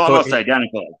career, it's almost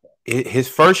identical. His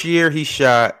first year, he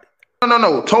shot.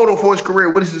 No. Total for his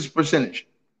career, what is his percentage?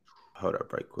 Hold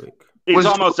up, right quick. It's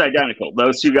almost identical.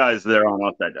 Those 2 guys, they're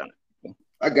almost identical.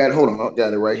 I got it. Hold on. I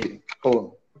got it right here. Hold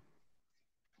on.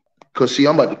 Because, see,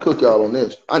 I'm about to cook y'all on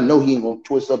this. I know he ain't going to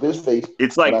twist up his face.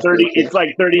 It's like 30. It's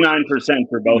like 39%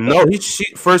 for both. No,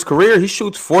 first career, he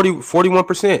shoots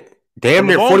 41%. Damn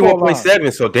near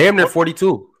 41.7, so damn near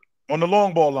 42. On the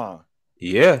long ball line.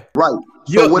 Yeah. Right.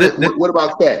 So what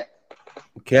about Cat?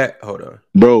 Cat, hold on.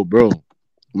 Bro.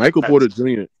 Michael Porter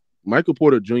Jr.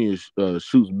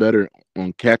 Shoots better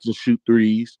on catch and shoot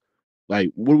threes. Like,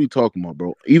 what are we talking about,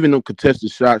 bro? Even on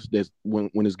contested shots, that's when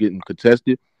it's getting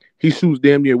contested, he shoots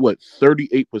damn near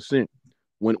 38%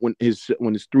 when his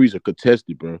threes are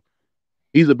contested, bro.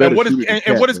 He's a better shooter.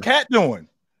 And what is Cat doing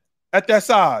at that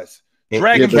size?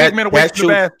 Dragging big men away from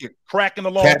the basket, cracking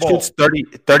the long ball. Cat shoots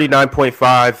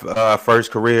 39.5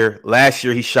 first career. Last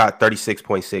year he shot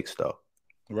 36.6 though.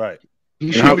 Right.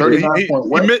 He shot 39.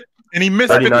 And he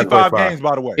missed 55 games,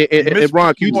 by the way. And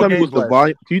Ron, can you tell me what's the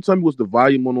volume? Can you tell me what's the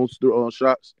volume on those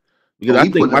shots? Because I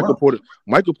think Michael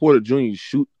Porter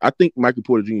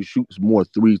Jr. shoots more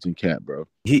threes than Cat, bro.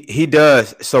 He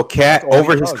does. So Cat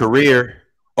over his career.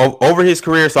 So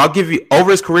I'll give you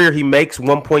over his career, he makes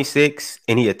 1.6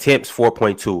 and he attempts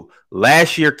 4.2.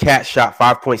 Last year, Cat shot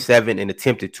 5.7 and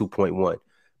attempted 2.1.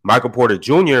 Michael Porter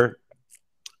Jr.,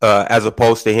 as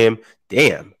opposed to him,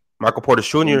 Michael Porter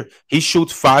Jr., he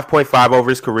shoots 5.5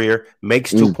 over his career,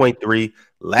 makes 2.3.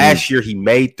 Last year, he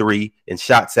made 3 and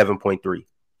shot 7.3.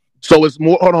 So it's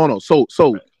more. Hold on. So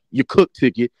your Cook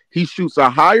ticket, he shoots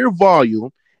a higher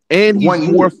volume and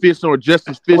he's more efficient or just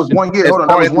as efficient. 1 year. Hold on,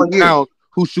 that was 1 year.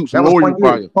 Who shoots lower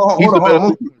volume? He's a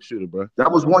better shooter, bro.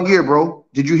 That was 1 year, bro.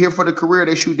 Did you hear for the career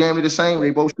they shoot damn near the same? They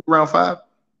both shoot around 5.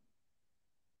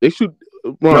 They shoot.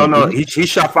 No. He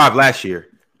shot 5 last year.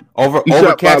 Over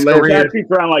Cat's career,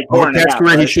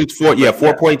 he shoots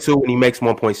 4.2 and he makes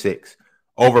 1.6.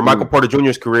 Over Michael Porter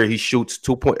Jr.'s career, he shoots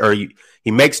he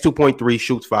makes 2.3,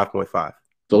 shoots 5.5.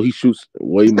 So he shoots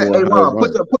way more. Hey, Mom,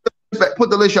 put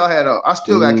the list y'all had up. I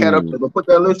still got Cat up there, but put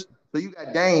that list. So you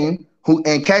got Dame,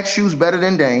 and Cat shoots better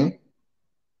than Dame.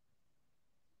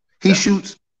 He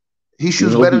shoots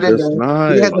better than Dame.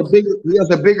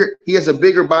 He has a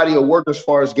bigger body of work as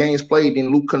far as games played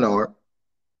than Luke Kennard.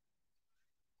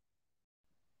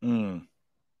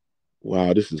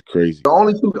 Wow, this is crazy. The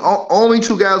only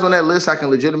two guys on that list I can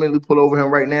legitimately pull over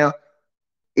him right now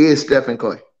is Steph and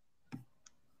Clay.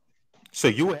 So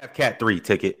you would have Cat 3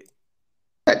 ticket.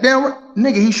 Damn right,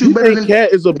 nigga, he shoots better than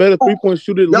Cat is a better 3-point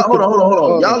shooter. Hold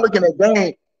on. Y'all looking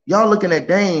at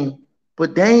Dame,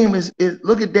 but Dame is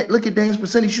look at Dame's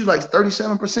percentage. He shoots like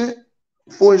 37%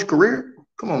 for his career.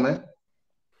 Come on, man.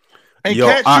 And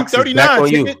Cat shoots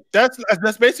 39.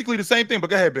 That's basically the same thing. But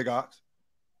go ahead, Big Ox.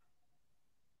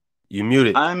 You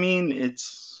muted. I mean,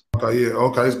 it's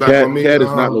okay. It's back on me. Cat is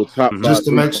not no top. Just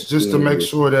to make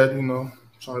sure that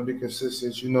trying to be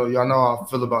consistent. Y'all know how I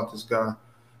feel about this guy,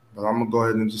 but I'm gonna go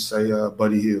ahead and just say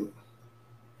Buddy Hield.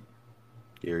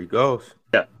 Here he goes.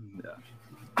 Yeah.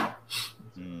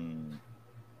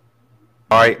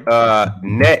 All right.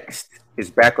 Next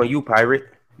is back on you, Pirate.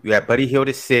 You have Buddy Hield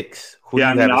at 6. Who do you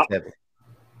have at 7?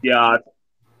 Yeah,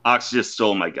 Ox just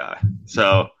stole my guy.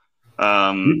 So. You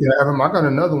can have him. I got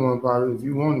another one, probably. If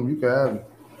you want him, you can have him.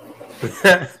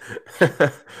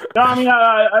 No, I mean,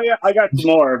 I got some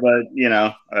more, but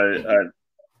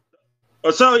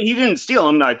so he didn't steal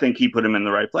him. I think he put him in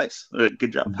the right place.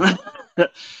 Good job.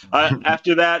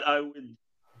 After that, I would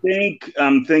think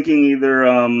I'm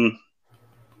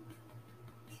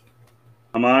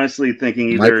honestly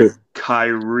thinking either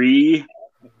Kyrie.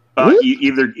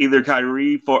 Either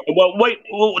Kyrie for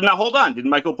now hold on. Did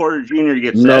Michael Porter Jr.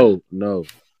 get set? No.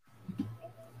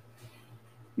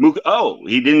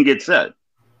 He didn't get set.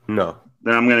 No.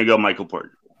 Then I'm gonna go Michael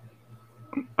Porter.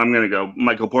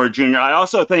 Jr. I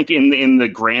also think in the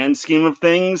grand scheme of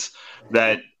things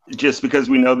that just because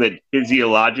we know that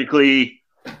physiologically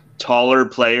taller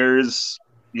players,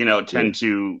 tend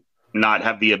to not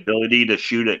have the ability to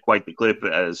shoot at quite the clip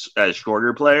as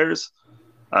shorter players.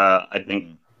 I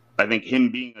think him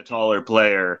being a taller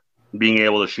player, being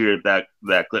able to shoot at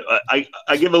that clip, I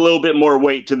give a little bit more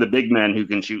weight to the big men who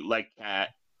can shoot like Cat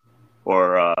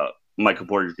or Michael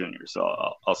Porter Jr. So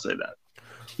I'll say that.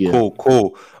 Yeah.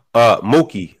 Cool.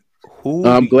 Mookie, who?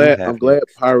 I'm glad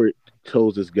Pirate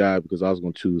chose this guy because I was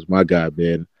going to choose my guy,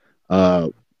 man.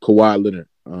 Kawhi Leonard.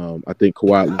 I think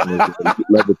Kawhi Leonard is a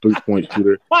level 3-point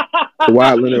shooter.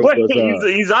 Kawhi Leonard was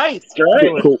he's iced,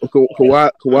 right?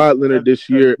 Kawhi Leonard this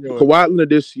year. Kawhi Leonard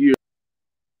this year.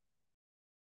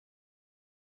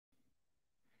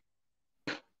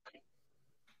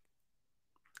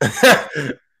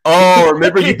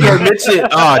 Remember you can't mention.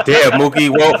 Oh, damn,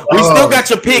 Mookie. Well, we still got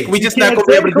your pick. We just not gonna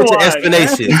be able to get your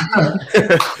explanation.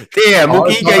 Damn,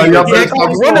 Mookie, you got your pick.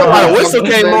 A whistle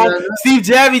came on. Steve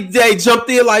Javy Day jumped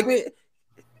in like, man,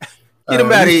 get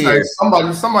him out of here.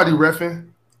 Somebody reffing.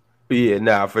 Yeah,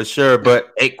 nah, for sure.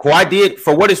 But Kawhi did,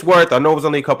 for what it's worth, I know it was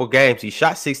only a couple games. He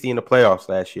shot 60 in the playoffs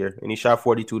last year, and he shot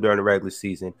 42 during the regular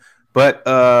season. But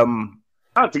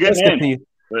it's a good name.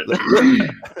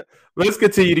 Let's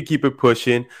continue to keep it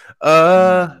pushing.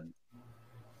 Chilltown,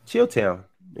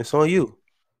 it's on you.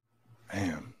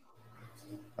 Man,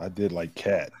 I did like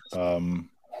Cat. Ray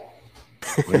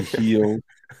Hill,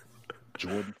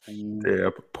 Jordan Poole.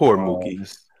 Yeah, poor Mookie.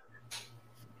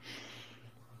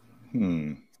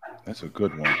 That's a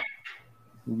good one.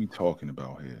 Who are we talking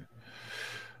about here?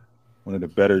 One of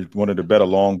the better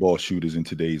long ball shooters in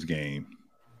today's game.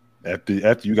 After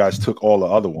you guys took all the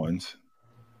other ones,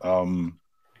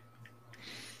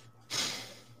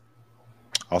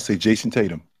 I'll say Jason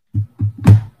Tatum.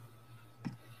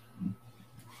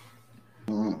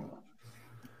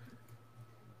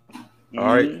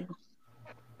 All right.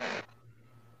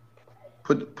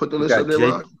 Put the list up there,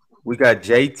 Rod. We got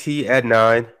JT at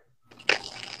 9.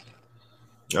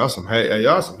 Y'all some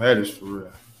haters for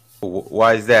real.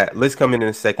 Why is that? Let's come in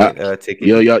a second. Ticket.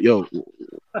 Yo.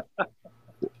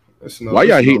 Why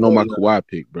y'all hating on my Kawhi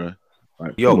pick, bro?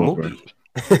 Like, yo, Mookie.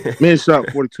 Man shot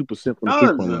 42% from the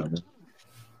 3-point line.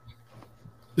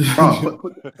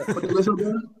 Put the list up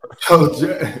there. Oh,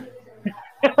 Jay.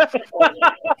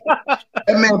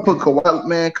 That man put Kawhi.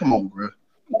 Man, come on, bro.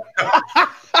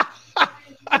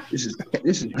 This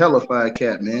is hellified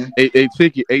cat, man. A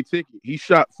ticket. He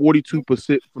shot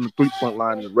 42% from the 3-point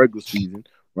line in the regular season,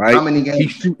 right? How many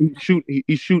games?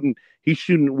 He's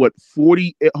shooting what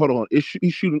 40? Hold on, he's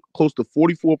shooting close to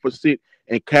 44%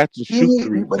 and catch and shoot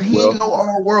three. But he ain't no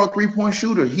all-world 3-point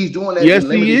shooter. He's doing that. Yes,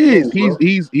 he is. Games,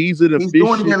 he's an efficient. He's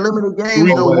doing it in limited games.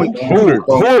 Who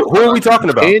are we talking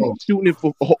about? And shooting it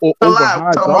for over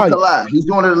high value. He's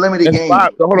doing it in limited games.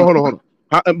 Hold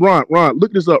on. Ron,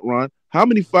 look this up, Ron. How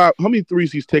many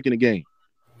threes he's taking a game?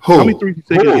 Who? How many threes he's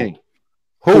taking a game?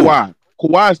 Who?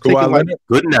 Kawhi's taking like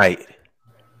good night.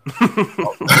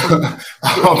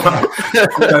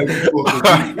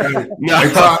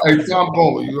 Hey, Tom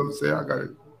Bowler, you know what I'm saying? I got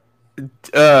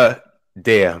it.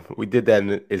 Damn, we did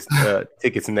that. It's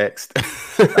tickets next.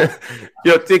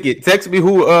 Yo, ticket. Text me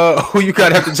who you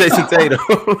got after Jason Tatum.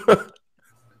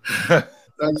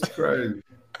 That's crazy.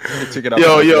 Ticket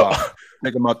out yo.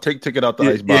 Take ticket out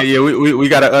the ice box. Yeah. We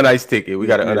got an uniced ticket. We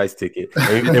got an uniced ticket,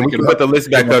 and we can put the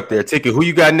list back up there. Ticket. Who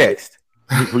you got next?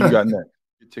 Who you got next?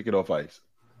 Get ticket off ice.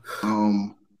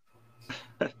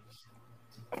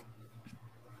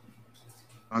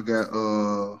 I got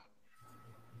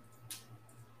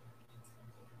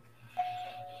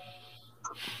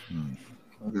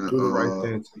do the right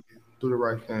thing. Do the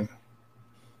right thing.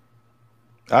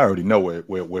 I already know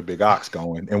where Big Ox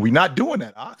going, and we not doing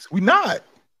that, Ox. We not.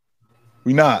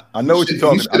 I know what you're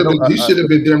talking about. He should have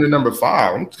been damn near number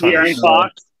 5. De'Aaron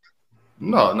Fox?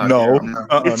 No.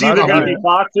 It's either going to be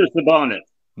Fox or Sabonis.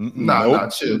 Nah,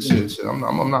 chill.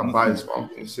 I'm not biased, but I'm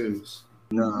being serious.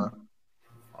 Nah.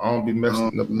 I don't be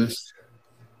messing up the list.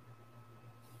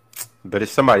 But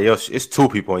it's somebody else. It's 2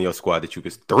 people in your squad that you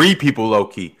could. 3 people low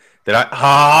key that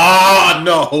I.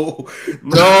 No.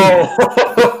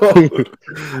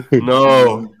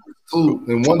 2,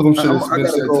 and one of them should have been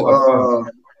said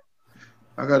to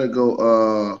I gotta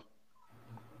go.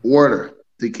 Warder,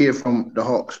 the kid from the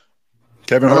Hawks.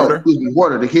 Kevin Huerter?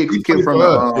 Warder, the kid from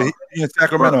the in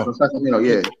Sacramento. Sacramento,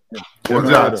 yeah. Good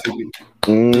job,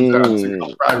 I'm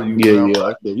proud of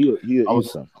you. Yeah. I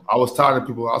was tired of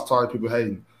people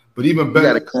hating. But even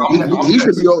better, he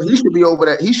should be over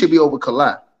that. He should be over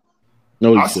Kawhi.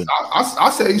 No, I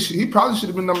say he probably should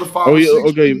have been number 5. Oh yeah,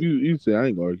 okay. If you say I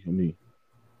ain't gonna argue. I mean,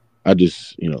 I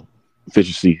just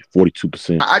efficiency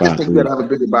 42%. I just think that I have a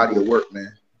bigger body of work,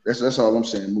 man. That's all I'm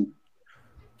saying.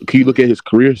 Can you look at his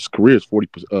career? His career is 40%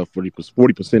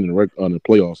 in the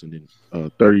playoffs, and then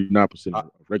 39% in the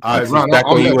regular. Back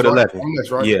when you were 11.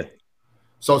 Right? Yeah.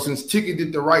 So since Ticket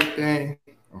did the right thing,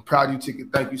 I'm proud of you, Ticket.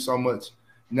 Thank you so much.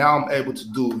 Now I'm able to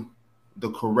do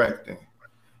the correct thing.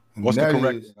 And what's the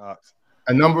correct thing?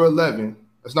 At number 11.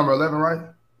 That's number 11, right?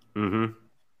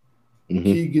 Mm-hmm.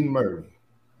 Keegan Murray.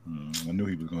 I knew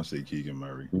he was going to say Keegan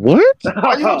Murray. What?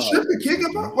 Are you tripping,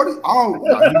 Keegan Murray? What? If I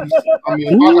got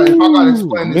to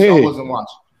explain this, I wasn't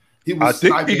watching. I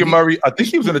think Keegan Murray. I think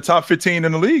he was in the top 15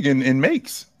 in the league in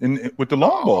makes with the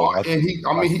long ball. And he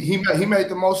made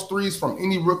the most threes from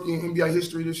any rookie in NBA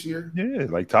history this year. Yeah,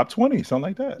 like top 20, something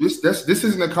like that. This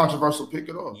isn't a controversial pick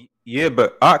at all. Yeah,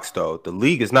 but Ox though, the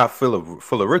league is not full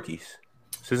of rookies.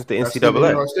 Since the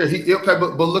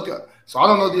NCAA. But look at. So I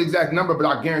don't know the exact number, but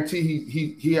I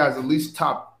guarantee he has at least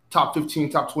top 15,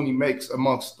 top 20 makes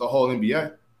amongst the whole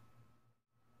NBA.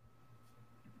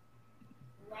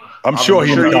 I'm sure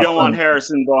you don't want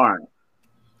Harrison Barnes.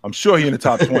 I'm sure he in the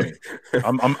top 20.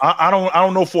 I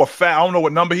don't know for a fact. I don't know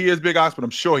what number he is, Big Ox, but I'm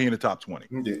sure he in the top 20.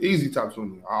 Yeah, easy top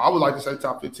 20. I would like to say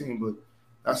top 15, but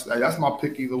that's my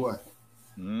pick either way.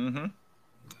 Mm-hmm.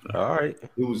 All right.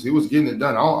 He was getting it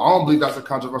done. I don't believe that's a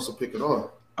controversial pick at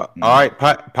all. All right,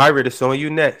 Pirate, it's on you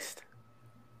next.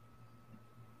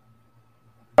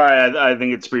 All right, I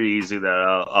think it's pretty easy that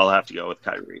I'll have to go with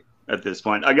Kyrie at this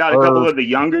point. I got a couple of the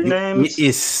younger names. It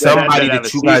is somebody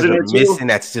that you guys are missing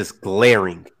that's just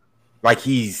glaring. Like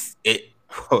he's it.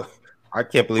 I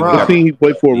can't believe what team he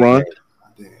played for, Ron?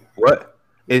 What?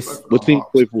 What team he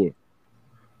played for?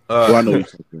 I know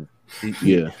he's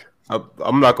yeah.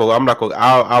 I'm not gonna.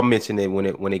 I'll mention it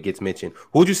when it gets mentioned.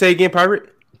 Who'd you say again,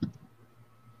 Pirate?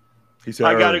 He said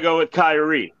I got to go with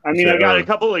Kyrie. I mean, I got a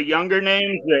couple of younger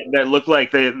names that look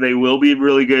like they will be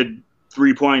really good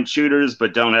 3-point shooters,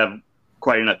 but don't have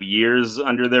quite enough years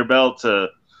under their belt to.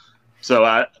 So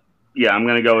I'm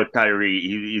going to go with Kyrie.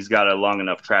 He's got a long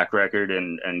enough track record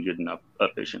and good enough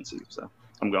efficiency. So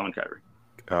I'm going Kyrie.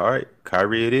 All right,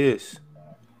 Kyrie it is.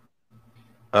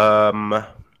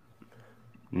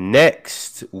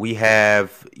 Next we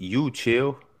have you,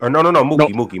 Chill. Or no,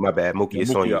 Mookie, my bad. Mookie,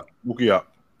 it's on you. Mookie up.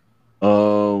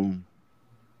 I'm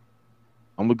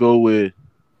gonna go with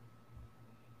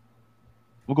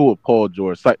Paul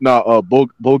George.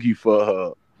 Bogey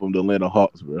from the Atlanta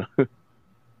Hawks, bro.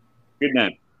 Good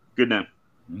name.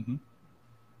 Mm-hmm.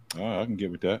 All right, I can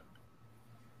get with that.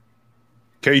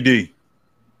 KD.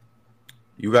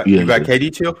 You got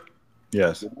KD, Chill?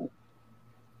 Yes.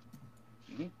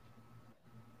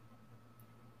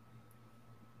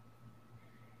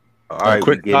 All right,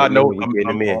 quick side note, I'm on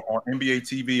on NBA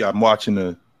TV. I'm watching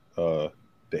the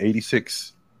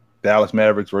 86 Dallas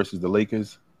Mavericks versus the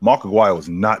Lakers. Mark Aguirre was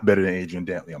not better than Adrian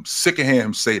Dantley. I'm sick of hearing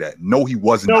him say that. No, he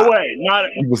was not. No way.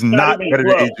 He was not better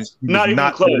than Adrian. Not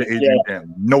even close.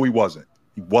 Dantley. No, he wasn't.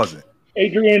 He wasn't.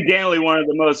 Adrian Dantley, one of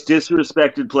the most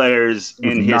disrespected players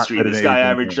in history. This guy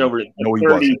averaged over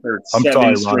 30 for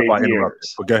 7 straight Ron, if I years. interrupted.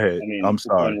 But go ahead. I'm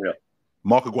sorry. Unreal.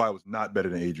 Mark Aguirre was not better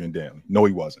than Adrian Dantley. No,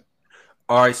 he wasn't.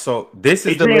 All right, so this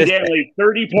is Adrian the list. Dantley,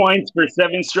 30 points for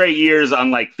 7 straight years on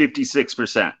like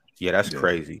 56%. Yeah, that's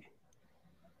crazy.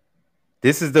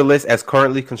 This is the list as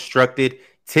currently constructed.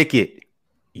 Ticket,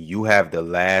 you have the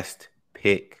last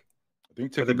pick. I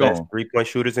think For the Ticket best gone. 3-point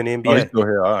shooters in the NBA. Oh, he's still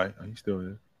here. All right. He's still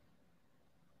here.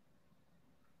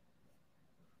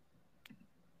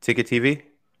 Ticket TV?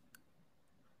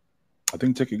 I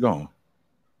think Ticket gone.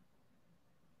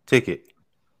 Ticket.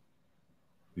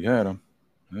 You had him.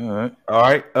 All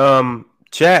right.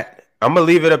 Chat, I'm gonna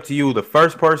leave it up to you. The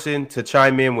first person to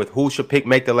chime in with who should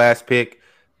make the last pick,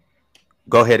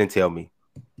 go ahead and tell me.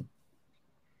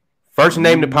 First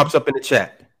name that pops up in the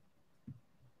chat.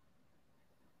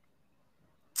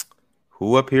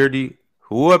 Who up here do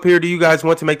you guys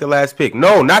want to make the last pick?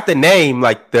 No, not the name,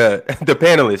 like the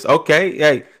panelists. Okay.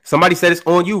 Hey, somebody said it's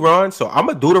on you, Ron. So I'm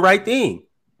gonna do the right thing.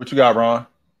 What you got, Ron?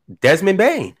 Desmond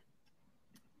Bain.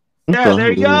 Yeah,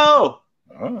 there you go.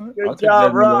 All right. Good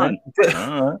job, Ron.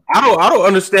 All right. I don't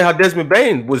understand how Desmond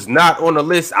Bain was not on the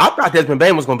list. I thought Desmond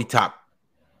Bain was gonna be top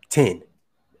 10.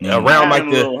 Around like a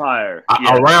little higher.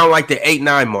 Around like the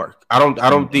 8-9 mark. I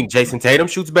don't think Jason Tatum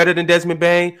shoots better than Desmond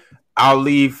Bain. I'll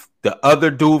leave the other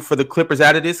dude for the Clippers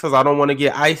out of this because I don't want to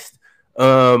get iced.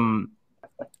 Kevin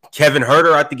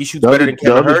Huerter, I think he shoots better than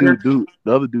Kevin Huerter.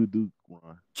 The other dude.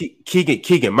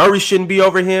 Keegan Murray shouldn't be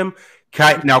over him.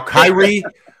 Now Kyrie,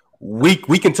 we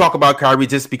can talk about Kyrie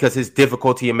just because his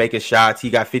difficulty in making shots. He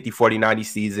got 50, 40, 90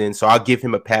 season, so I'll give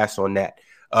him a pass on that.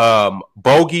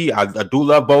 Bogey, I do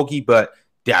love Bogey, but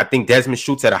I think Desmond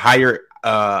shoots at a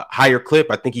higher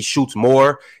clip. I think he shoots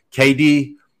more.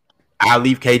 KD, I'll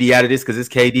leave KD out of this because it's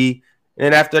KD.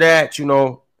 And after that,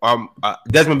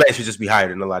 Desmond Bain should just be higher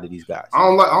than a lot of these guys. I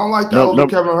don't like that over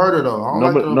Kevin Huerter though.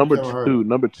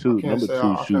 Number two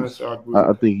shoots.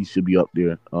 I think he should be up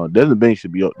there. Desmond Bain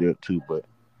should be up there too, but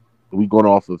we going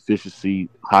off of efficiency,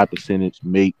 high percentage,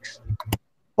 makes,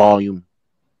 volume.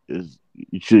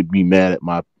 You should be mad at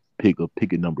my pick of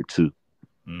picking number 2.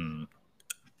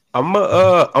 I'm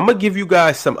gonna give you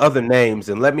guys some other names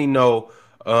and let me know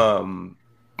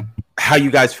how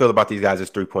you guys feel about these guys as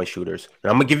 3-point shooters.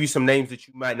 And I'm gonna give you some names that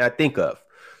you might not think of.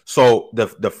 So the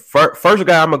first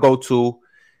guy I'm gonna go to,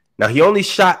 now he only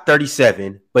shot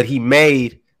 37, but he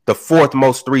made the 4th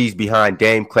most threes behind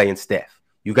Dame, Clay, and Steph.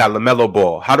 You got LaMelo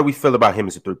Ball. How do we feel about him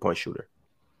as a 3-point shooter?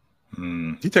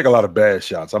 He take a lot of bad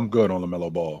shots. I'm good on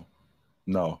LaMelo Ball.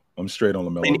 No, I'm straight on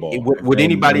LaMelo Ball. Would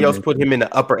anybody else put him in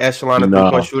the upper echelon of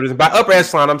 3-point shooters? By upper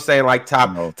echelon, I'm saying like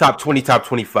top 20, top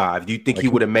 25. Do you think he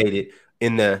would have made it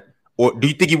in the, or do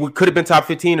you think he could have been top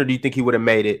 15, or do you think he would have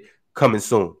made it coming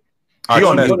soon? I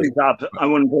wouldn't put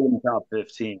him top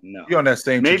 15. No, he on that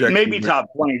same trajectory. Maybe top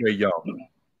 20. They're young.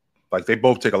 Like they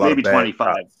both take a lot of bad 25,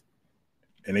 shots,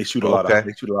 and they shoot a lot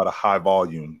of high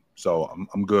volume. So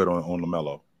I'm good on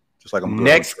LaMelo. Just like I'm good.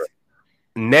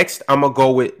 Next, I'm gonna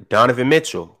go with Donovan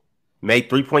Mitchell. Made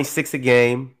 3.6 a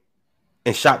game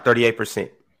and shot 38%.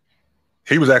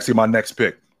 He was actually my next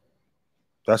pick.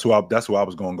 That's who I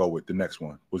was gonna go with. The next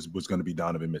one was gonna be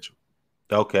Donovan Mitchell.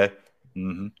 Okay.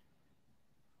 Mm-hmm.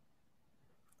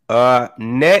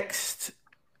 Next,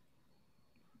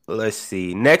 let's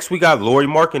see. Next, we got Lauri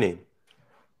Markkanen.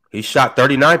 He shot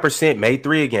 39%, made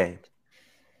 3 a game.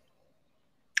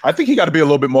 I think he got to be a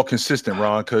little bit more consistent,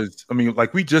 Ron, because, I mean,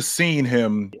 like we just seen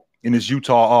him in his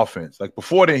Utah offense. Like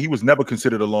before then, he was never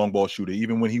considered a long ball shooter,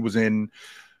 even when he was in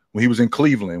when he was in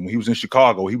Cleveland, when he was in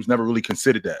Chicago. He was never really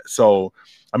considered that. So,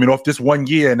 I mean, off this 1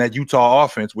 year in that Utah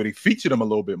offense where they featured him a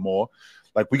little bit more,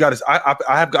 like I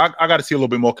got to see a little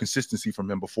bit more consistency from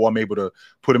him before I'm able to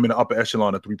put him in the upper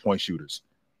echelon of 3-point shooters.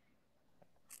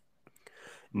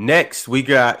 Next, we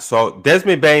got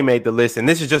Desmond Bane made the list, and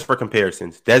this is just for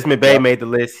comparisons. Desmond Bane made the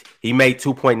list. He made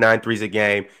 2.9 threes a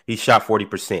game. He shot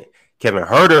 40%. Kevin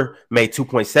Huerter made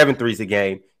 2.7 threes a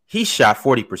game. He shot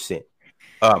 40%.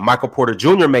 Michael Porter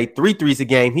Jr. made 3 threes a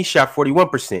game. He shot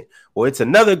 41%. Well, it's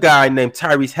another guy named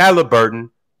Tyrese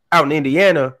Halliburton out in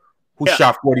Indiana who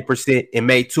shot 40% and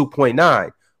made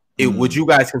 2.9. Would you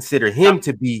guys consider him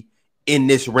to be in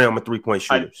this realm of 3-point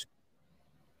shooters?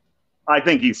 I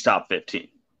think he's top 15.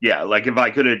 Yeah, like if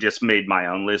I could have just made my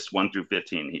own list 1 through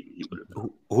 15, he would have.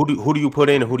 Who do you put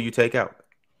in and who do you take out?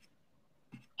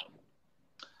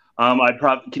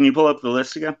 Can you pull up the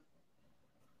list again?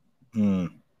 Let's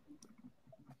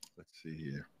see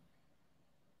here.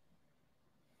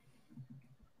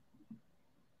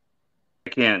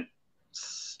 I can't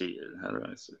see it. How do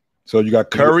I see it? So you got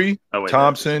Curry,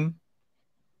 Thompson,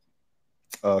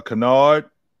 Kennard,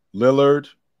 Lillard,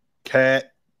 Cat,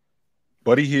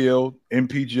 Buddy Hield,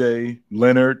 MPJ,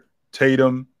 Leonard,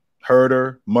 Tatum,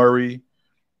 Huerter, Murray,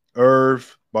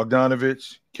 Irv,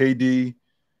 Bogdanovich, KD,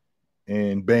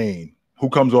 and Bane. Who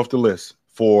comes off the list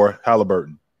for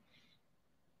Halliburton?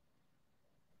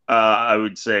 I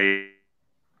would say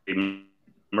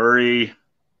Murray.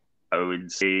 I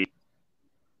would say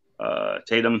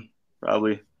Tatum,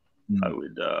 probably. I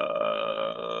would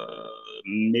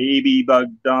maybe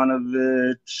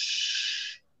Bogdanovich.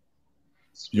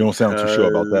 You don't sound too sure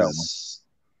about that one.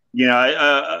 You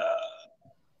know,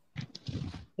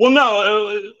 well,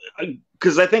 no,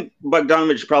 because I think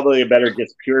Bogdanovich is probably a better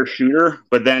just pure shooter.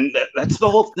 But then that's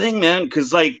the whole thing, man.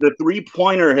 Because like the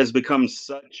 3-pointer has become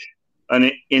such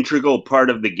an integral part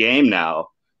of the game now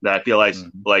that I feel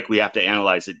like we have to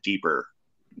analyze it deeper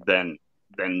than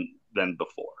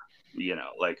before. You know,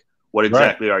 like what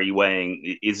exactly are you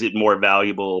weighing? Is it more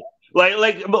valuable? But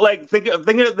think of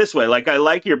it this way. Like I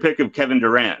like your pick of Kevin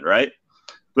Durant, right?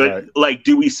 But like,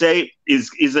 do we say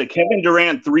is a Kevin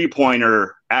Durant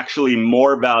 3-pointer actually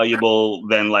more valuable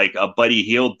than like a Buddy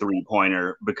Hield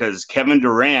 3-pointer because Kevin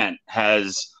Durant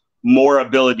has more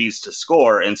abilities to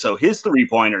score, and so his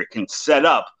 3-pointer can set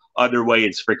up other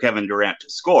ways for Kevin Durant to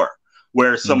score.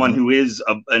 Whereas someone who is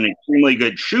an extremely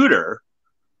good shooter,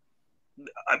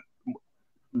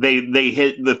 they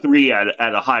hit the 3 at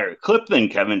a higher clip than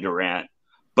Kevin Durant,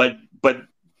 but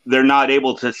they're not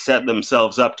able to set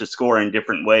themselves up to score in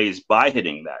different ways by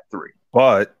hitting that 3.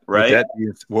 But right,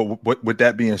 with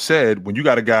that being said, when you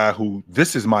got a guy who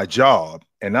this is my job,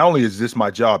 and not only is this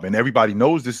my job, and everybody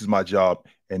knows this is my job,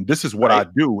 and this is what I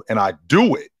do, and I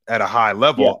do it at a high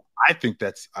level. Yeah. I think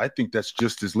that's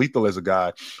just as lethal as a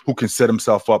guy who can set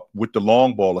himself up with the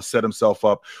long ball or set himself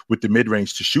up with the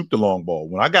mid-range to shoot the long ball.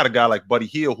 When I got a guy like Buddy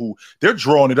Hield, who they're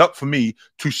drawing it up for me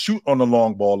to shoot on the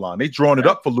long ball line. They're drawing it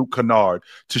up for Luke Kennard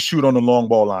to shoot on the long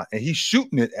ball line, and he's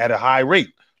shooting it at a high rate.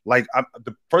 Like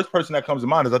the first person that comes to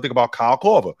mind is I think about Kyle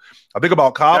Korver. I think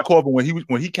about Kyle Korver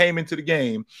when he came into the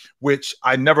game, which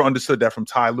I never understood that from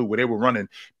Ty Lue, where they were running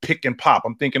pick and pop.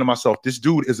 I'm thinking to myself, this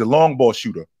dude is a long ball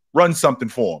shooter. Run something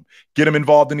for him. Get him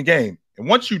involved in the game. And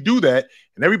once you do that,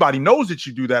 and everybody knows that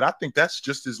you do that, I think that's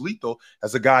just as lethal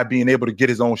as a guy being able to get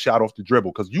his own shot off the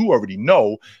dribble because you already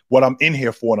know what I'm in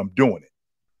here for and I'm doing it.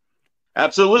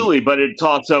 Absolutely, but it's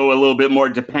also a little bit more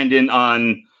dependent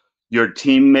on your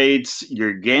teammates,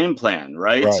 your game plan,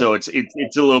 right? So it's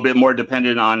a little bit more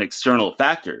dependent on external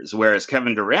factors, whereas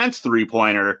Kevin Durant's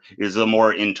 3-pointer is a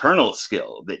more internal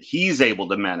skill that he's able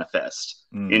to manifest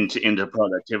into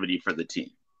productivity for the team.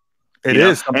 It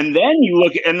is. And then you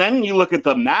look at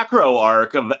the macro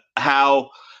arc of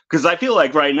how, because I feel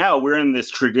like right now we're in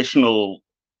this transitional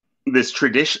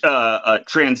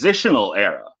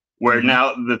era where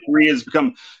now the 3 has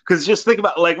become, because just think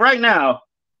about like right now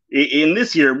in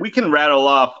this year, we can rattle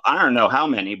off, I don't know how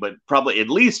many, but probably at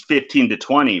least 15 to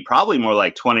 20, probably more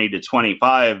like 20 to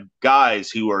 25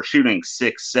 guys who are shooting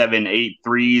 6, 7, 8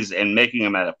 threes and making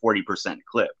them at a 40%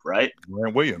 clip, right?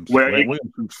 Grant Williams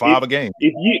shoots 5 a game.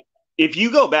 If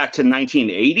you go back to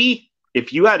 1980,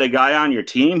 if you had a guy on your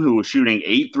team who was shooting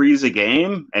 8 threes a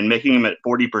game and making them at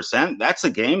 40%, that's a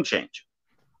game changer.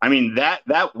 I mean,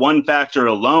 that one factor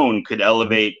alone could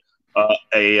elevate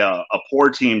a poor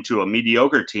team to a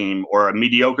mediocre team or a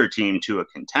mediocre team to a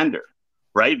contender,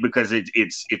 right? Because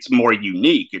it's more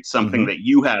unique. It's something that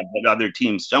you have that other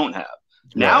teams don't have.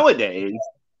 Right.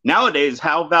 Nowadays,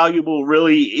 how valuable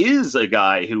really is a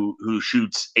guy who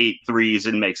shoots 8 threes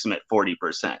and makes them at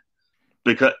 40%?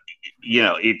 because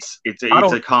it's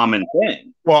a common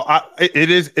thing. Well,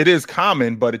 it is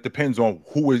common, but it depends on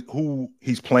who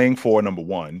he's playing for. Number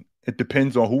one, it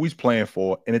depends on who he's playing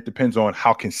for, and it depends on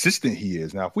how consistent he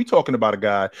is. Now, if we're talking about a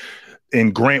guy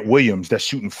in Grant Williams that's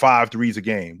shooting 5 threes a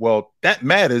game, well, that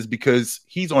matters because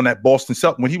he's on that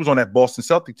when he was on that Boston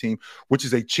Celtic team, which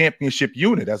is a championship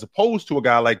unit, as opposed to a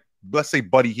guy like, let's say,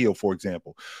 Buddy Hield, for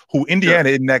example, who Indiana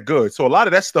isn't that good. So a lot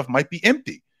of that stuff might be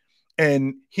empty.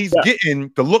 And he's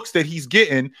getting the looks that he's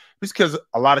getting because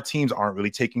a lot of teams aren't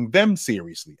really taking them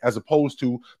seriously, as opposed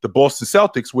to the Boston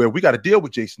Celtics, where we got to deal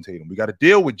with Jason Tatum. We got to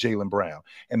deal with Jaylen Brown.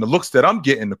 And the looks that I'm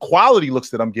getting, the quality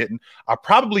looks that I'm getting, I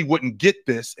probably wouldn't get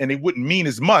this, and it wouldn't mean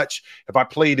as much if I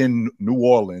played in New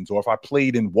Orleans or if I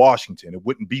played in Washington. It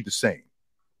wouldn't be the same.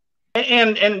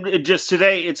 And just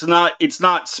today, it's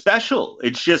not special.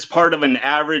 It's just part of an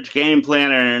average game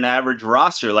plan and an average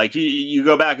roster. Like you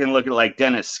go back and look at like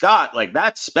Dennis Scott, like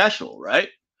that's special, right?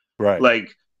 Right.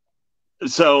 Like,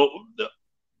 so,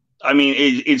 I mean,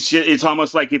 it's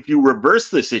almost like if you reverse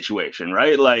the situation,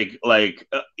 right? Like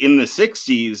in the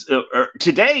 60s or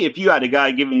today, if you had a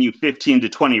guy giving you 15 to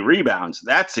 20 rebounds,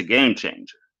 that's a game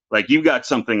changer. Like you've got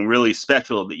something really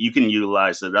special that you can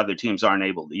utilize that other teams aren't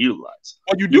able to utilize.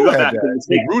 Well, you do have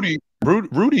that.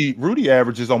 Rudy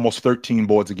averages almost 13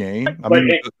 boards a game.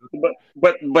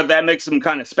 But that makes him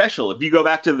kind of special. If you go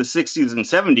back to the 60s and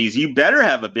 70s, you better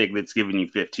have a big that's giving you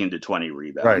 15 to 20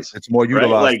 rebounds. Right, it's more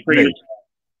utilized. Right? Like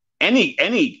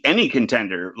any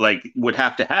contender like would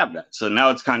have to have that. So now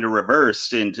it's kind of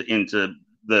reversed into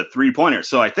the 3-pointer.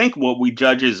 So I think what we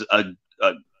judge is a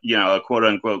quote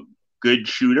unquote good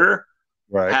shooter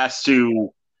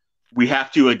we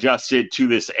have to adjust it to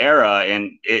this era,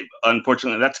 and it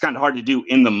unfortunately that's kind of hard to do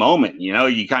in the moment. You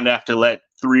kind of have to let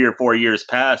 3 or 4 years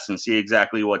pass and see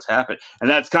exactly what's happened, and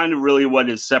that's kind of really what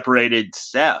has separated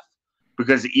Steph,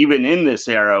 because even in this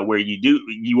era where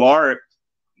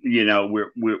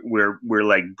we're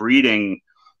like breeding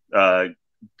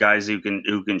guys who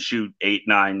can shoot 8,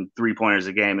 9 3-pointers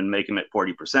a game and make them at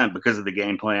 40% because of the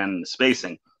game plan and the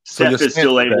spacing. Steph is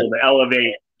still able to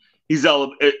elevate. He's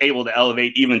able to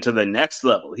elevate even to the next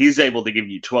level. He's able to give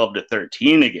you 12 to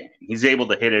 13 a game. He's able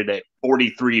to hit it at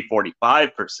 43,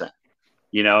 45%.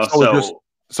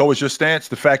 So is your stance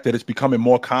the fact that it's becoming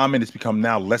more common? It's become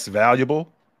now less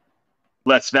valuable?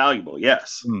 Less valuable,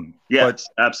 yes. Yes,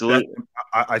 absolutely.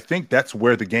 I think that's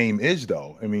where the game is,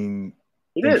 though. I mean,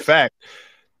 in fact,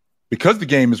 because the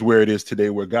game is where it is today,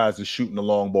 where guys are shooting the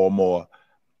long ball more,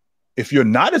 if you're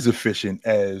not as efficient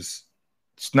as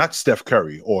not Steph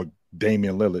Curry or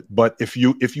Damian Lillard, but if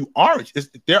you aren't,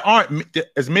 there aren't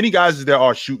as many guys as there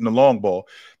are shooting the long ball.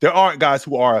 There aren't guys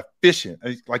who are efficient.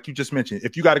 Like you just mentioned,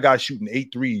 if you got a guy shooting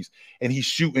 8 threes and he's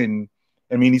shooting,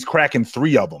 he's cracking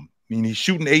 3 of them. He's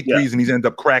shooting 8 threes and he's ended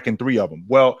up cracking 3 of them.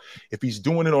 Well, if he's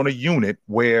doing it on a unit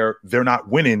where they're not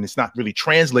winning, it's not really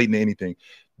translating to anything.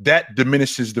 That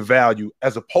diminishes the value,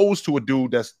 as opposed to a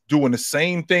dude that's doing the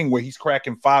same thing where he's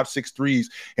cracking 5, 6 threes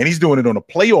and he's doing it on a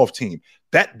playoff team.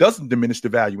 That doesn't diminish the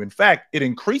value. In fact, it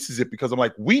increases it, because I'm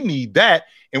like, we need that,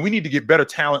 and we need to get better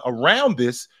talent around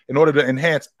this in order to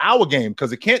enhance our game,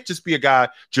 because it can't just be a guy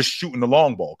just shooting the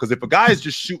long ball. Because if a guy is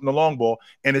just shooting the long ball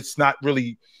and it's not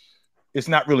really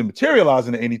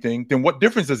materializing to anything, then what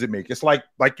difference does it make? It's like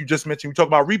you just mentioned, we talk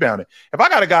about rebounding. If I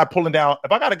got a guy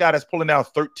that's pulling down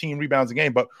 13 rebounds a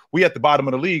game, but we at the bottom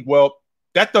of the league, well,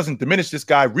 that doesn't diminish this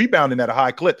guy rebounding at a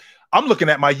high clip. I'm looking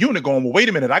at my unit going, well, wait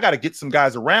a minute, I got to get some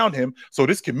guys around him, so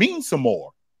this can mean some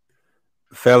more.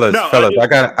 Fellas, I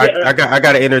got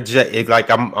to interject. Like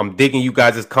I'm digging you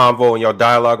guys' convo and your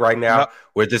dialogue right now. No.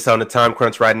 We're just on the time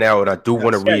crunch right now, and I do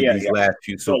want to read these last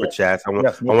few super chats. I want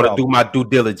to do my due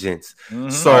diligence. Mm-hmm.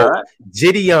 So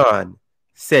Gideon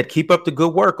said, "Keep up the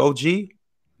good work, OG."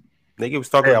 Nigga was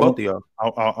talking about both of y'all.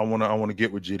 I want to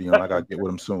get with Gideon. I got to get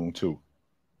with him soon too.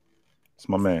 It's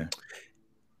my man.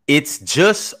 It's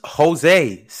just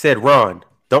Jose, said Ron.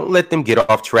 Don't let them get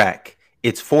off track.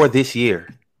 It's for this year.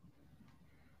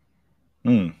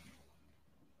 What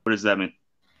does that mean?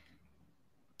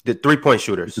 The 3-point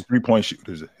shooters. The 3-point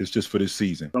shooters. It's just for this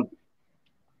season.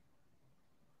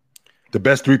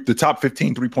 The top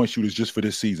 15 3-point shooters just for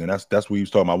this season. That's what he was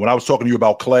talking about. When I was talking to you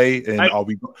about Clay, and are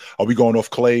we going off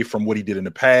Clay from what he did in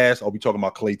the past? Are we talking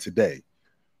about Clay today?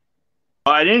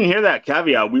 I didn't hear that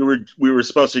caveat. We were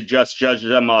supposed to just judge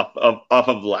them off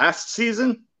of last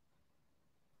season.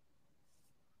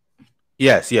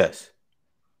 Yes.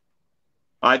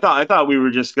 I thought we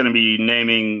were just going to be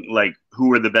naming like who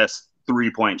were the best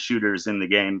 3-point shooters in the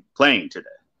game playing today.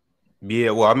 Yeah,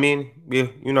 well,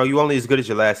 you only as good as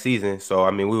your last season, so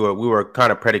we were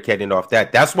kind of predicating off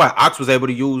that. That's why Ox was able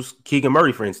to use Keegan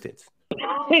Murray, for instance.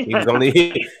 He was only,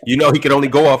 he could only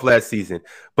go off last season.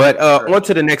 But on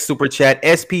to the next super chat.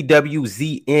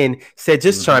 SPWZN said,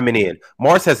 just chiming in.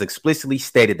 Mars has explicitly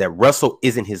stated that Russell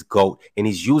isn't his GOAT, and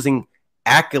he's using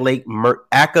accolade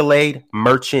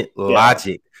merchant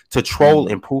logic to troll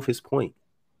and prove his point.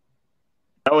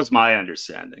 That was my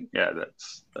understanding. Yeah,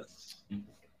 that's.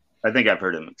 I think I've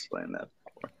heard him explain that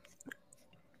before.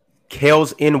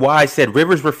 Kales NY said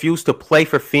Rivers refused to play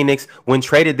for Phoenix when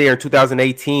traded there in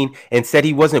 2018 and said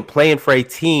he wasn't playing for a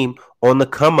team on the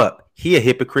come up. He a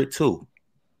hypocrite too.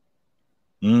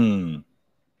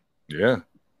 Yeah.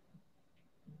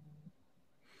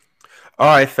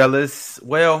 All right, fellas.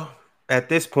 Well, at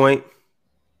this point,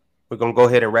 we're going to go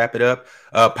ahead and wrap it up.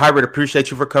 Pirate, appreciate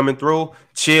you for coming through.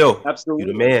 Chill. Absolutely.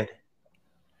 You the man.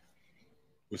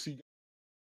 We'll see.